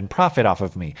chat and profit off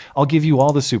of me. I'll give you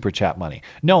all the super chat money.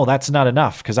 No, that's not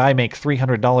enough because I make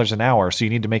 $300 an hour. So you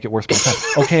need to make it worth my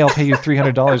time. Okay, I'll pay you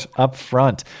 $300 up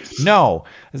front. No.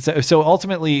 So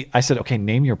ultimately I said, okay,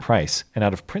 name your price. And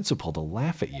out of principle, to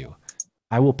laugh at you,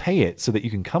 I will pay it so that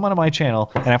you can come onto my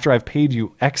channel. And after I've paid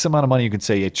you X amount of money, you can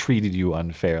say I treated you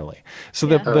unfairly. So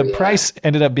the price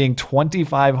ended up being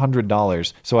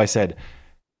 $2,500. So I said,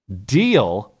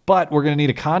 deal, but we're going to need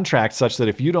a contract such that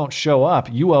if you don't show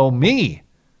up, you owe me.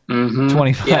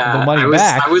 25 the money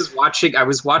back. I was watching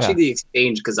the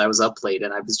exchange because I was up late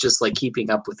and I was just like keeping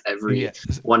up with every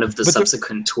one of the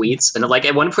subsequent tweets, and like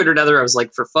at one point or another I was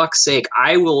like, for fuck's sake,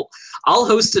 I'll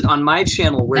host it on my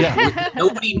channel where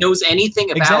nobody knows anything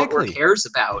about or cares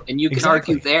about, and you can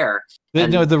argue there.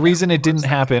 The reason it didn't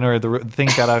happen, or the thing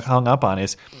that I hung up on,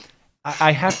 is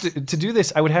I have to do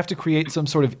this. I would have to create some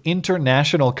sort of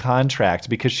international contract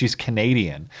because she's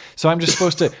Canadian. So I'm just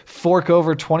supposed to fork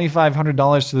over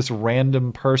 $2,500 to this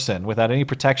random person without any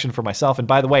protection for myself. And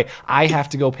by the way, I have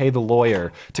to go pay the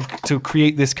lawyer to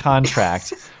create this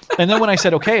contract. And then when I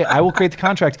said, okay, I will create the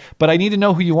contract, but I need to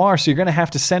know who you are, so you're going to have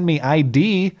to send me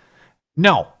ID.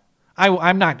 No.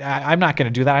 I'm not going to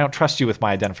do that. I don't trust you with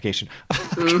my identification. But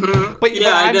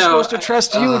I'm supposed to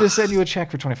trust you to send you a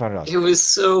check for $2,500. It was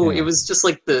so. It was just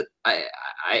like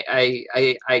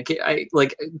I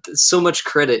like so much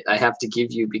credit I have to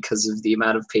give you because of the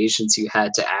amount of patience you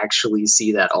had to actually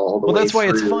see that all the way. Well, that's why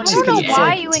it's I funny. don't know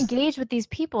why you engage with these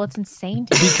people. It's insane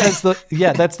to me. Because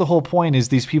that's the whole point. Is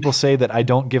these people say that I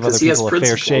don't give other people a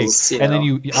fair shake, and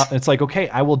then it's like, okay,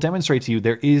 I will demonstrate to you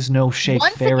there is no shake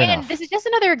fair enough. This is just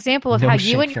another example of how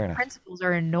you and your principles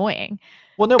are annoying.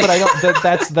 Well, no, but I don't.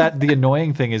 That's the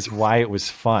annoying thing is why it was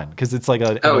fun, because it's like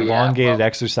an elongated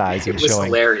exercise in showing.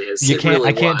 Hilarious. You can't.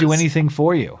 I can't do anything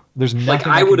for you. There's nothing. Like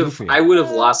I would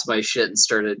have lost my shit and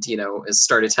started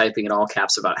typing in all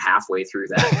caps about halfway through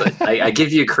that. But I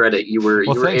give you credit. You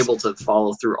were able to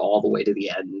follow through all the way to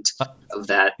the end of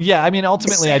that. Yeah, I mean,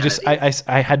 ultimately, insanity.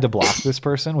 I had to block this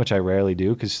person, which I rarely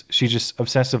do, because she just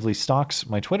obsessively stalks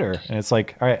my Twitter, and it's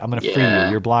like, all right, I'm gonna free you.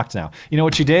 You're blocked now. You know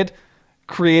what she did?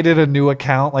 Created a new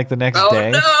account like the next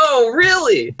day. Oh no,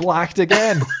 really? Blocked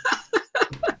again.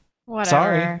 Whatever.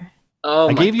 Sorry. Oh,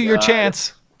 I gave you your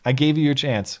chance. I gave you your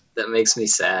chance. That makes me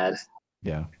sad.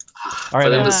 Yeah. All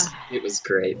right. It was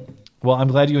great. Well, I'm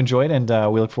glad you enjoyed, and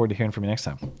we look forward to hearing from you next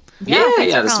time. Yeah.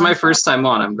 This is my first time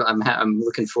on. I'm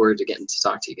looking forward to getting to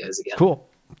talk to you guys again. Cool.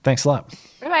 Thanks a lot.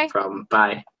 Bye. No problem.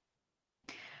 Bye.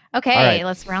 Okay,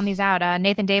 let's round these out.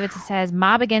 Nathan Davidson says,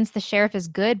 mob against the sheriff is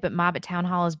good, but mob at town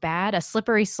hall is bad. A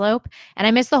slippery slope. And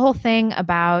I missed the whole thing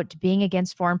about being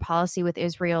against foreign policy with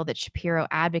Israel that Shapiro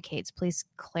advocates. Please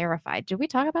clarify. Did we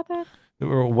talk about that?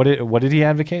 What did he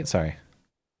advocate? Sorry.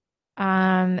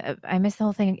 I missed the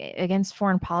whole thing against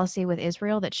foreign policy with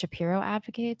Israel that Shapiro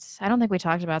advocates. I don't think we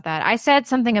talked about that. I said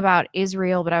something about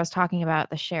Israel, but I was talking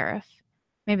about the sheriff.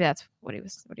 Maybe that's what he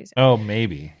was saying. Oh,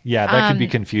 maybe. Yeah, that could be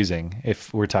confusing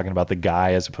if we're talking about the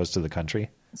guy as opposed to the country.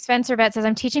 Spencer Vet says,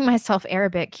 I'm teaching myself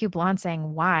Arabic. Q Blonde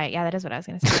saying, why? Yeah, that is what I was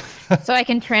going to say. So I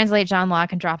can translate John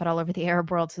Locke and drop it all over the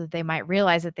Arab world so that they might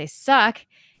realize that they suck.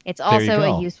 It's also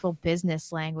a useful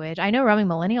business language. I know Roaming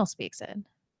Millennial speaks it.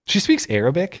 She speaks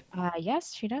Arabic?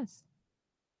 Yes, she does.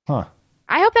 Huh.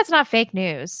 I hope that's not fake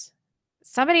news.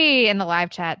 Somebody in the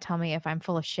live chat tell me if I'm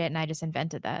full of shit and I just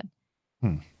invented that.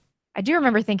 I do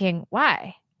remember thinking,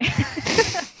 why?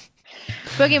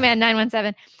 Boogeyman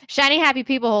 917. Shiny happy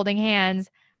people holding hands.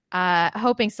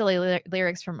 Hoping silly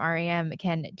lyrics from REM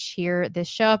can cheer this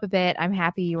show up a bit. I'm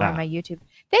happy you are on my YouTube.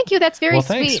 Thank you. That's very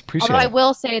thanks. sweet. Appreciate Although I it.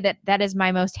 will say that is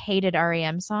my most hated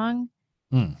REM song.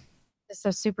 It's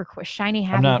so super quick. Shiny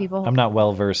happy people. I'm not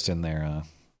well versed in their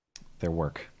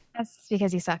work. That's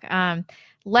because you suck.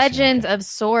 Legends of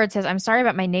Sword says, I'm sorry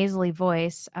about my nasally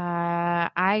voice.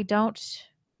 I don't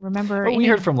remember. But we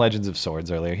heard from Legends of Swords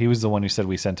earlier. He was the one who said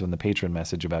we sent him the patron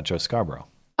message about Joe Scarborough.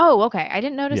 Oh, okay. I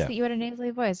didn't notice that you had a nasally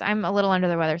voice. I'm a little under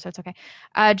the weather, so it's okay.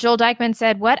 Joel Dykeman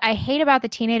said, what I hate about the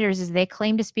teenagers is they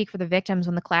claim to speak for the victims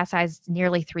when the class size is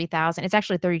nearly 3,000. It's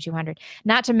actually 3,200.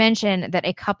 Not to mention that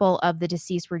a couple of the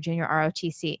deceased were junior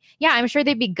ROTC. Yeah, I'm sure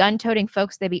they'd be gun-toting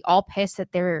folks. They'd be all pissed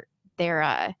that they're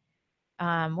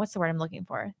what's the word I'm looking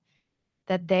for?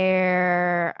 That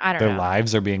their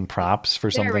lives are being props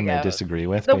for something they disagree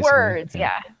with. The basically. words,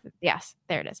 yeah. Yes,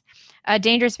 there it is.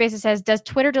 Dangerous Spaces says, does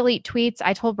Twitter delete tweets?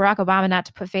 I told Barack Obama not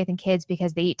to put faith in kids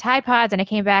because they eat Tide Pods, and I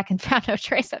came back and found no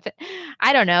trace of it.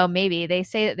 I don't know. Maybe they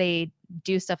say that they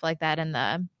do stuff like that in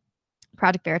the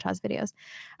Project Veritas videos.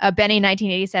 Benny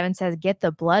 1987 says, get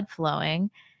the blood flowing.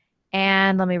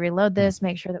 And let me reload this,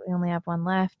 make sure that we only have one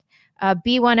left.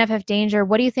 B1FF Danger,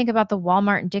 what do you think about the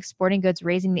Walmart and Dick's Sporting Goods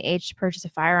raising the age to purchase a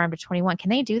firearm to 21? Can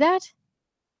they do that?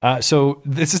 So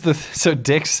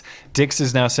Dick's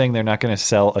is now saying they're not going to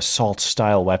sell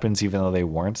assault-style weapons, even though they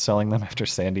weren't selling them after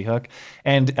Sandy Hook.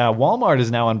 And Walmart is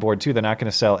now on board too. They're not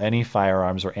going to sell any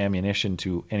firearms or ammunition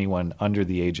to anyone under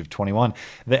the age of 21.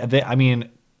 I mean,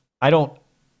 I don't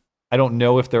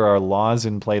know if there are laws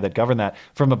in play that govern that.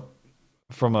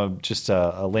 From a just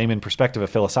a layman perspective, a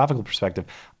philosophical perspective,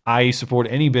 I support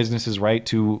any business's right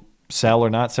to sell or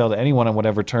not sell to anyone on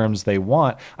whatever terms they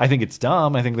want. I think it's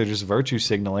dumb. I think they're just virtue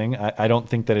signaling. I don't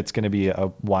think that it's going to be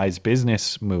a wise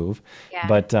business move. Yeah.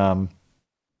 But and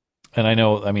I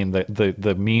know, I mean,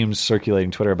 the memes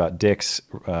circulating Twitter about Dick's,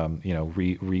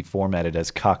 reformatted as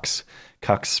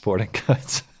Cucks Sporting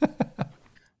Goods.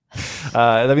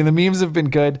 I mean, the memes have been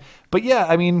good, but yeah,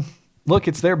 I mean, look,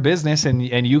 it's their business, and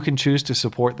you can choose to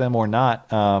support them or not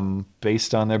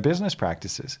based on their business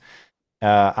practices.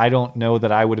 I don't know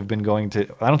that I would have been going to.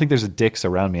 I don't think there's a Dick's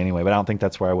around me anyway, but I don't think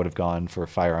that's where I would have gone for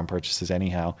firearm purchases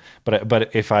anyhow.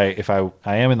 But if I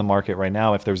am in the market right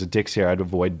now, if there was a Dick's here, I'd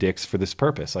avoid Dick's for this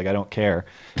purpose. Like, I don't care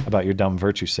about your dumb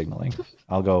virtue signaling.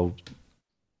 I'll go.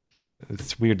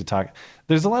 It's weird to talk.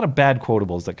 There's a lot of bad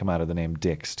quotables that come out of the name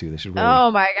Dick's too. They should really.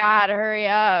 Oh my God! Hurry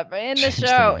up! End the Change the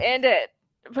show. name. End it.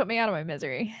 Put me out of my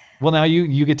misery. Well, now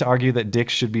you get to argue that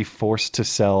Dick's should be forced to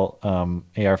sell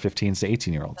AR-15s to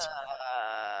 18-year-olds.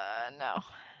 No.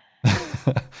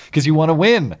 Because you want to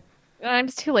win. I'm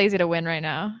just too lazy to win right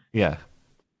now. Yeah.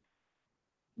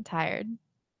 I'm tired.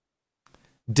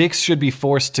 Dick's should be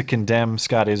forced to condemn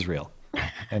Scott Israel.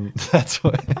 And that's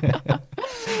what.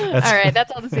 All right.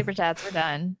 That's all the super chats. We're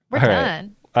done. We're All right.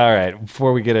 done. All right.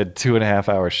 Before we get a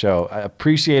 2.5-hour show, I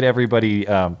appreciate everybody's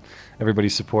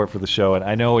support for the show. And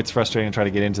I know it's frustrating to try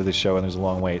to get into this show and there's a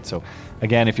long wait. So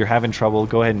again, if you're having trouble,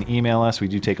 go ahead and email us. We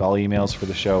do take all emails for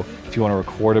the show. If you want to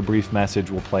record a brief message,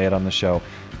 we'll play it on the show.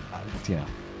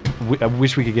 I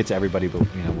wish we could get to everybody, but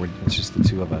it's just the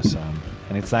two of us.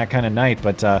 And it's that kind of night.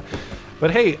 But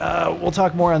hey, we'll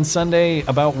talk more on Sunday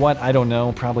about what? I don't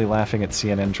know. Probably laughing at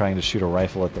CNN trying to shoot a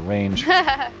rifle at the range.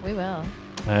 We will.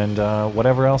 And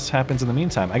whatever else happens in the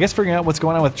meantime. I guess figuring out what's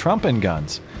going on with Trump and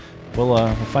guns.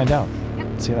 We'll find out.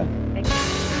 See you then.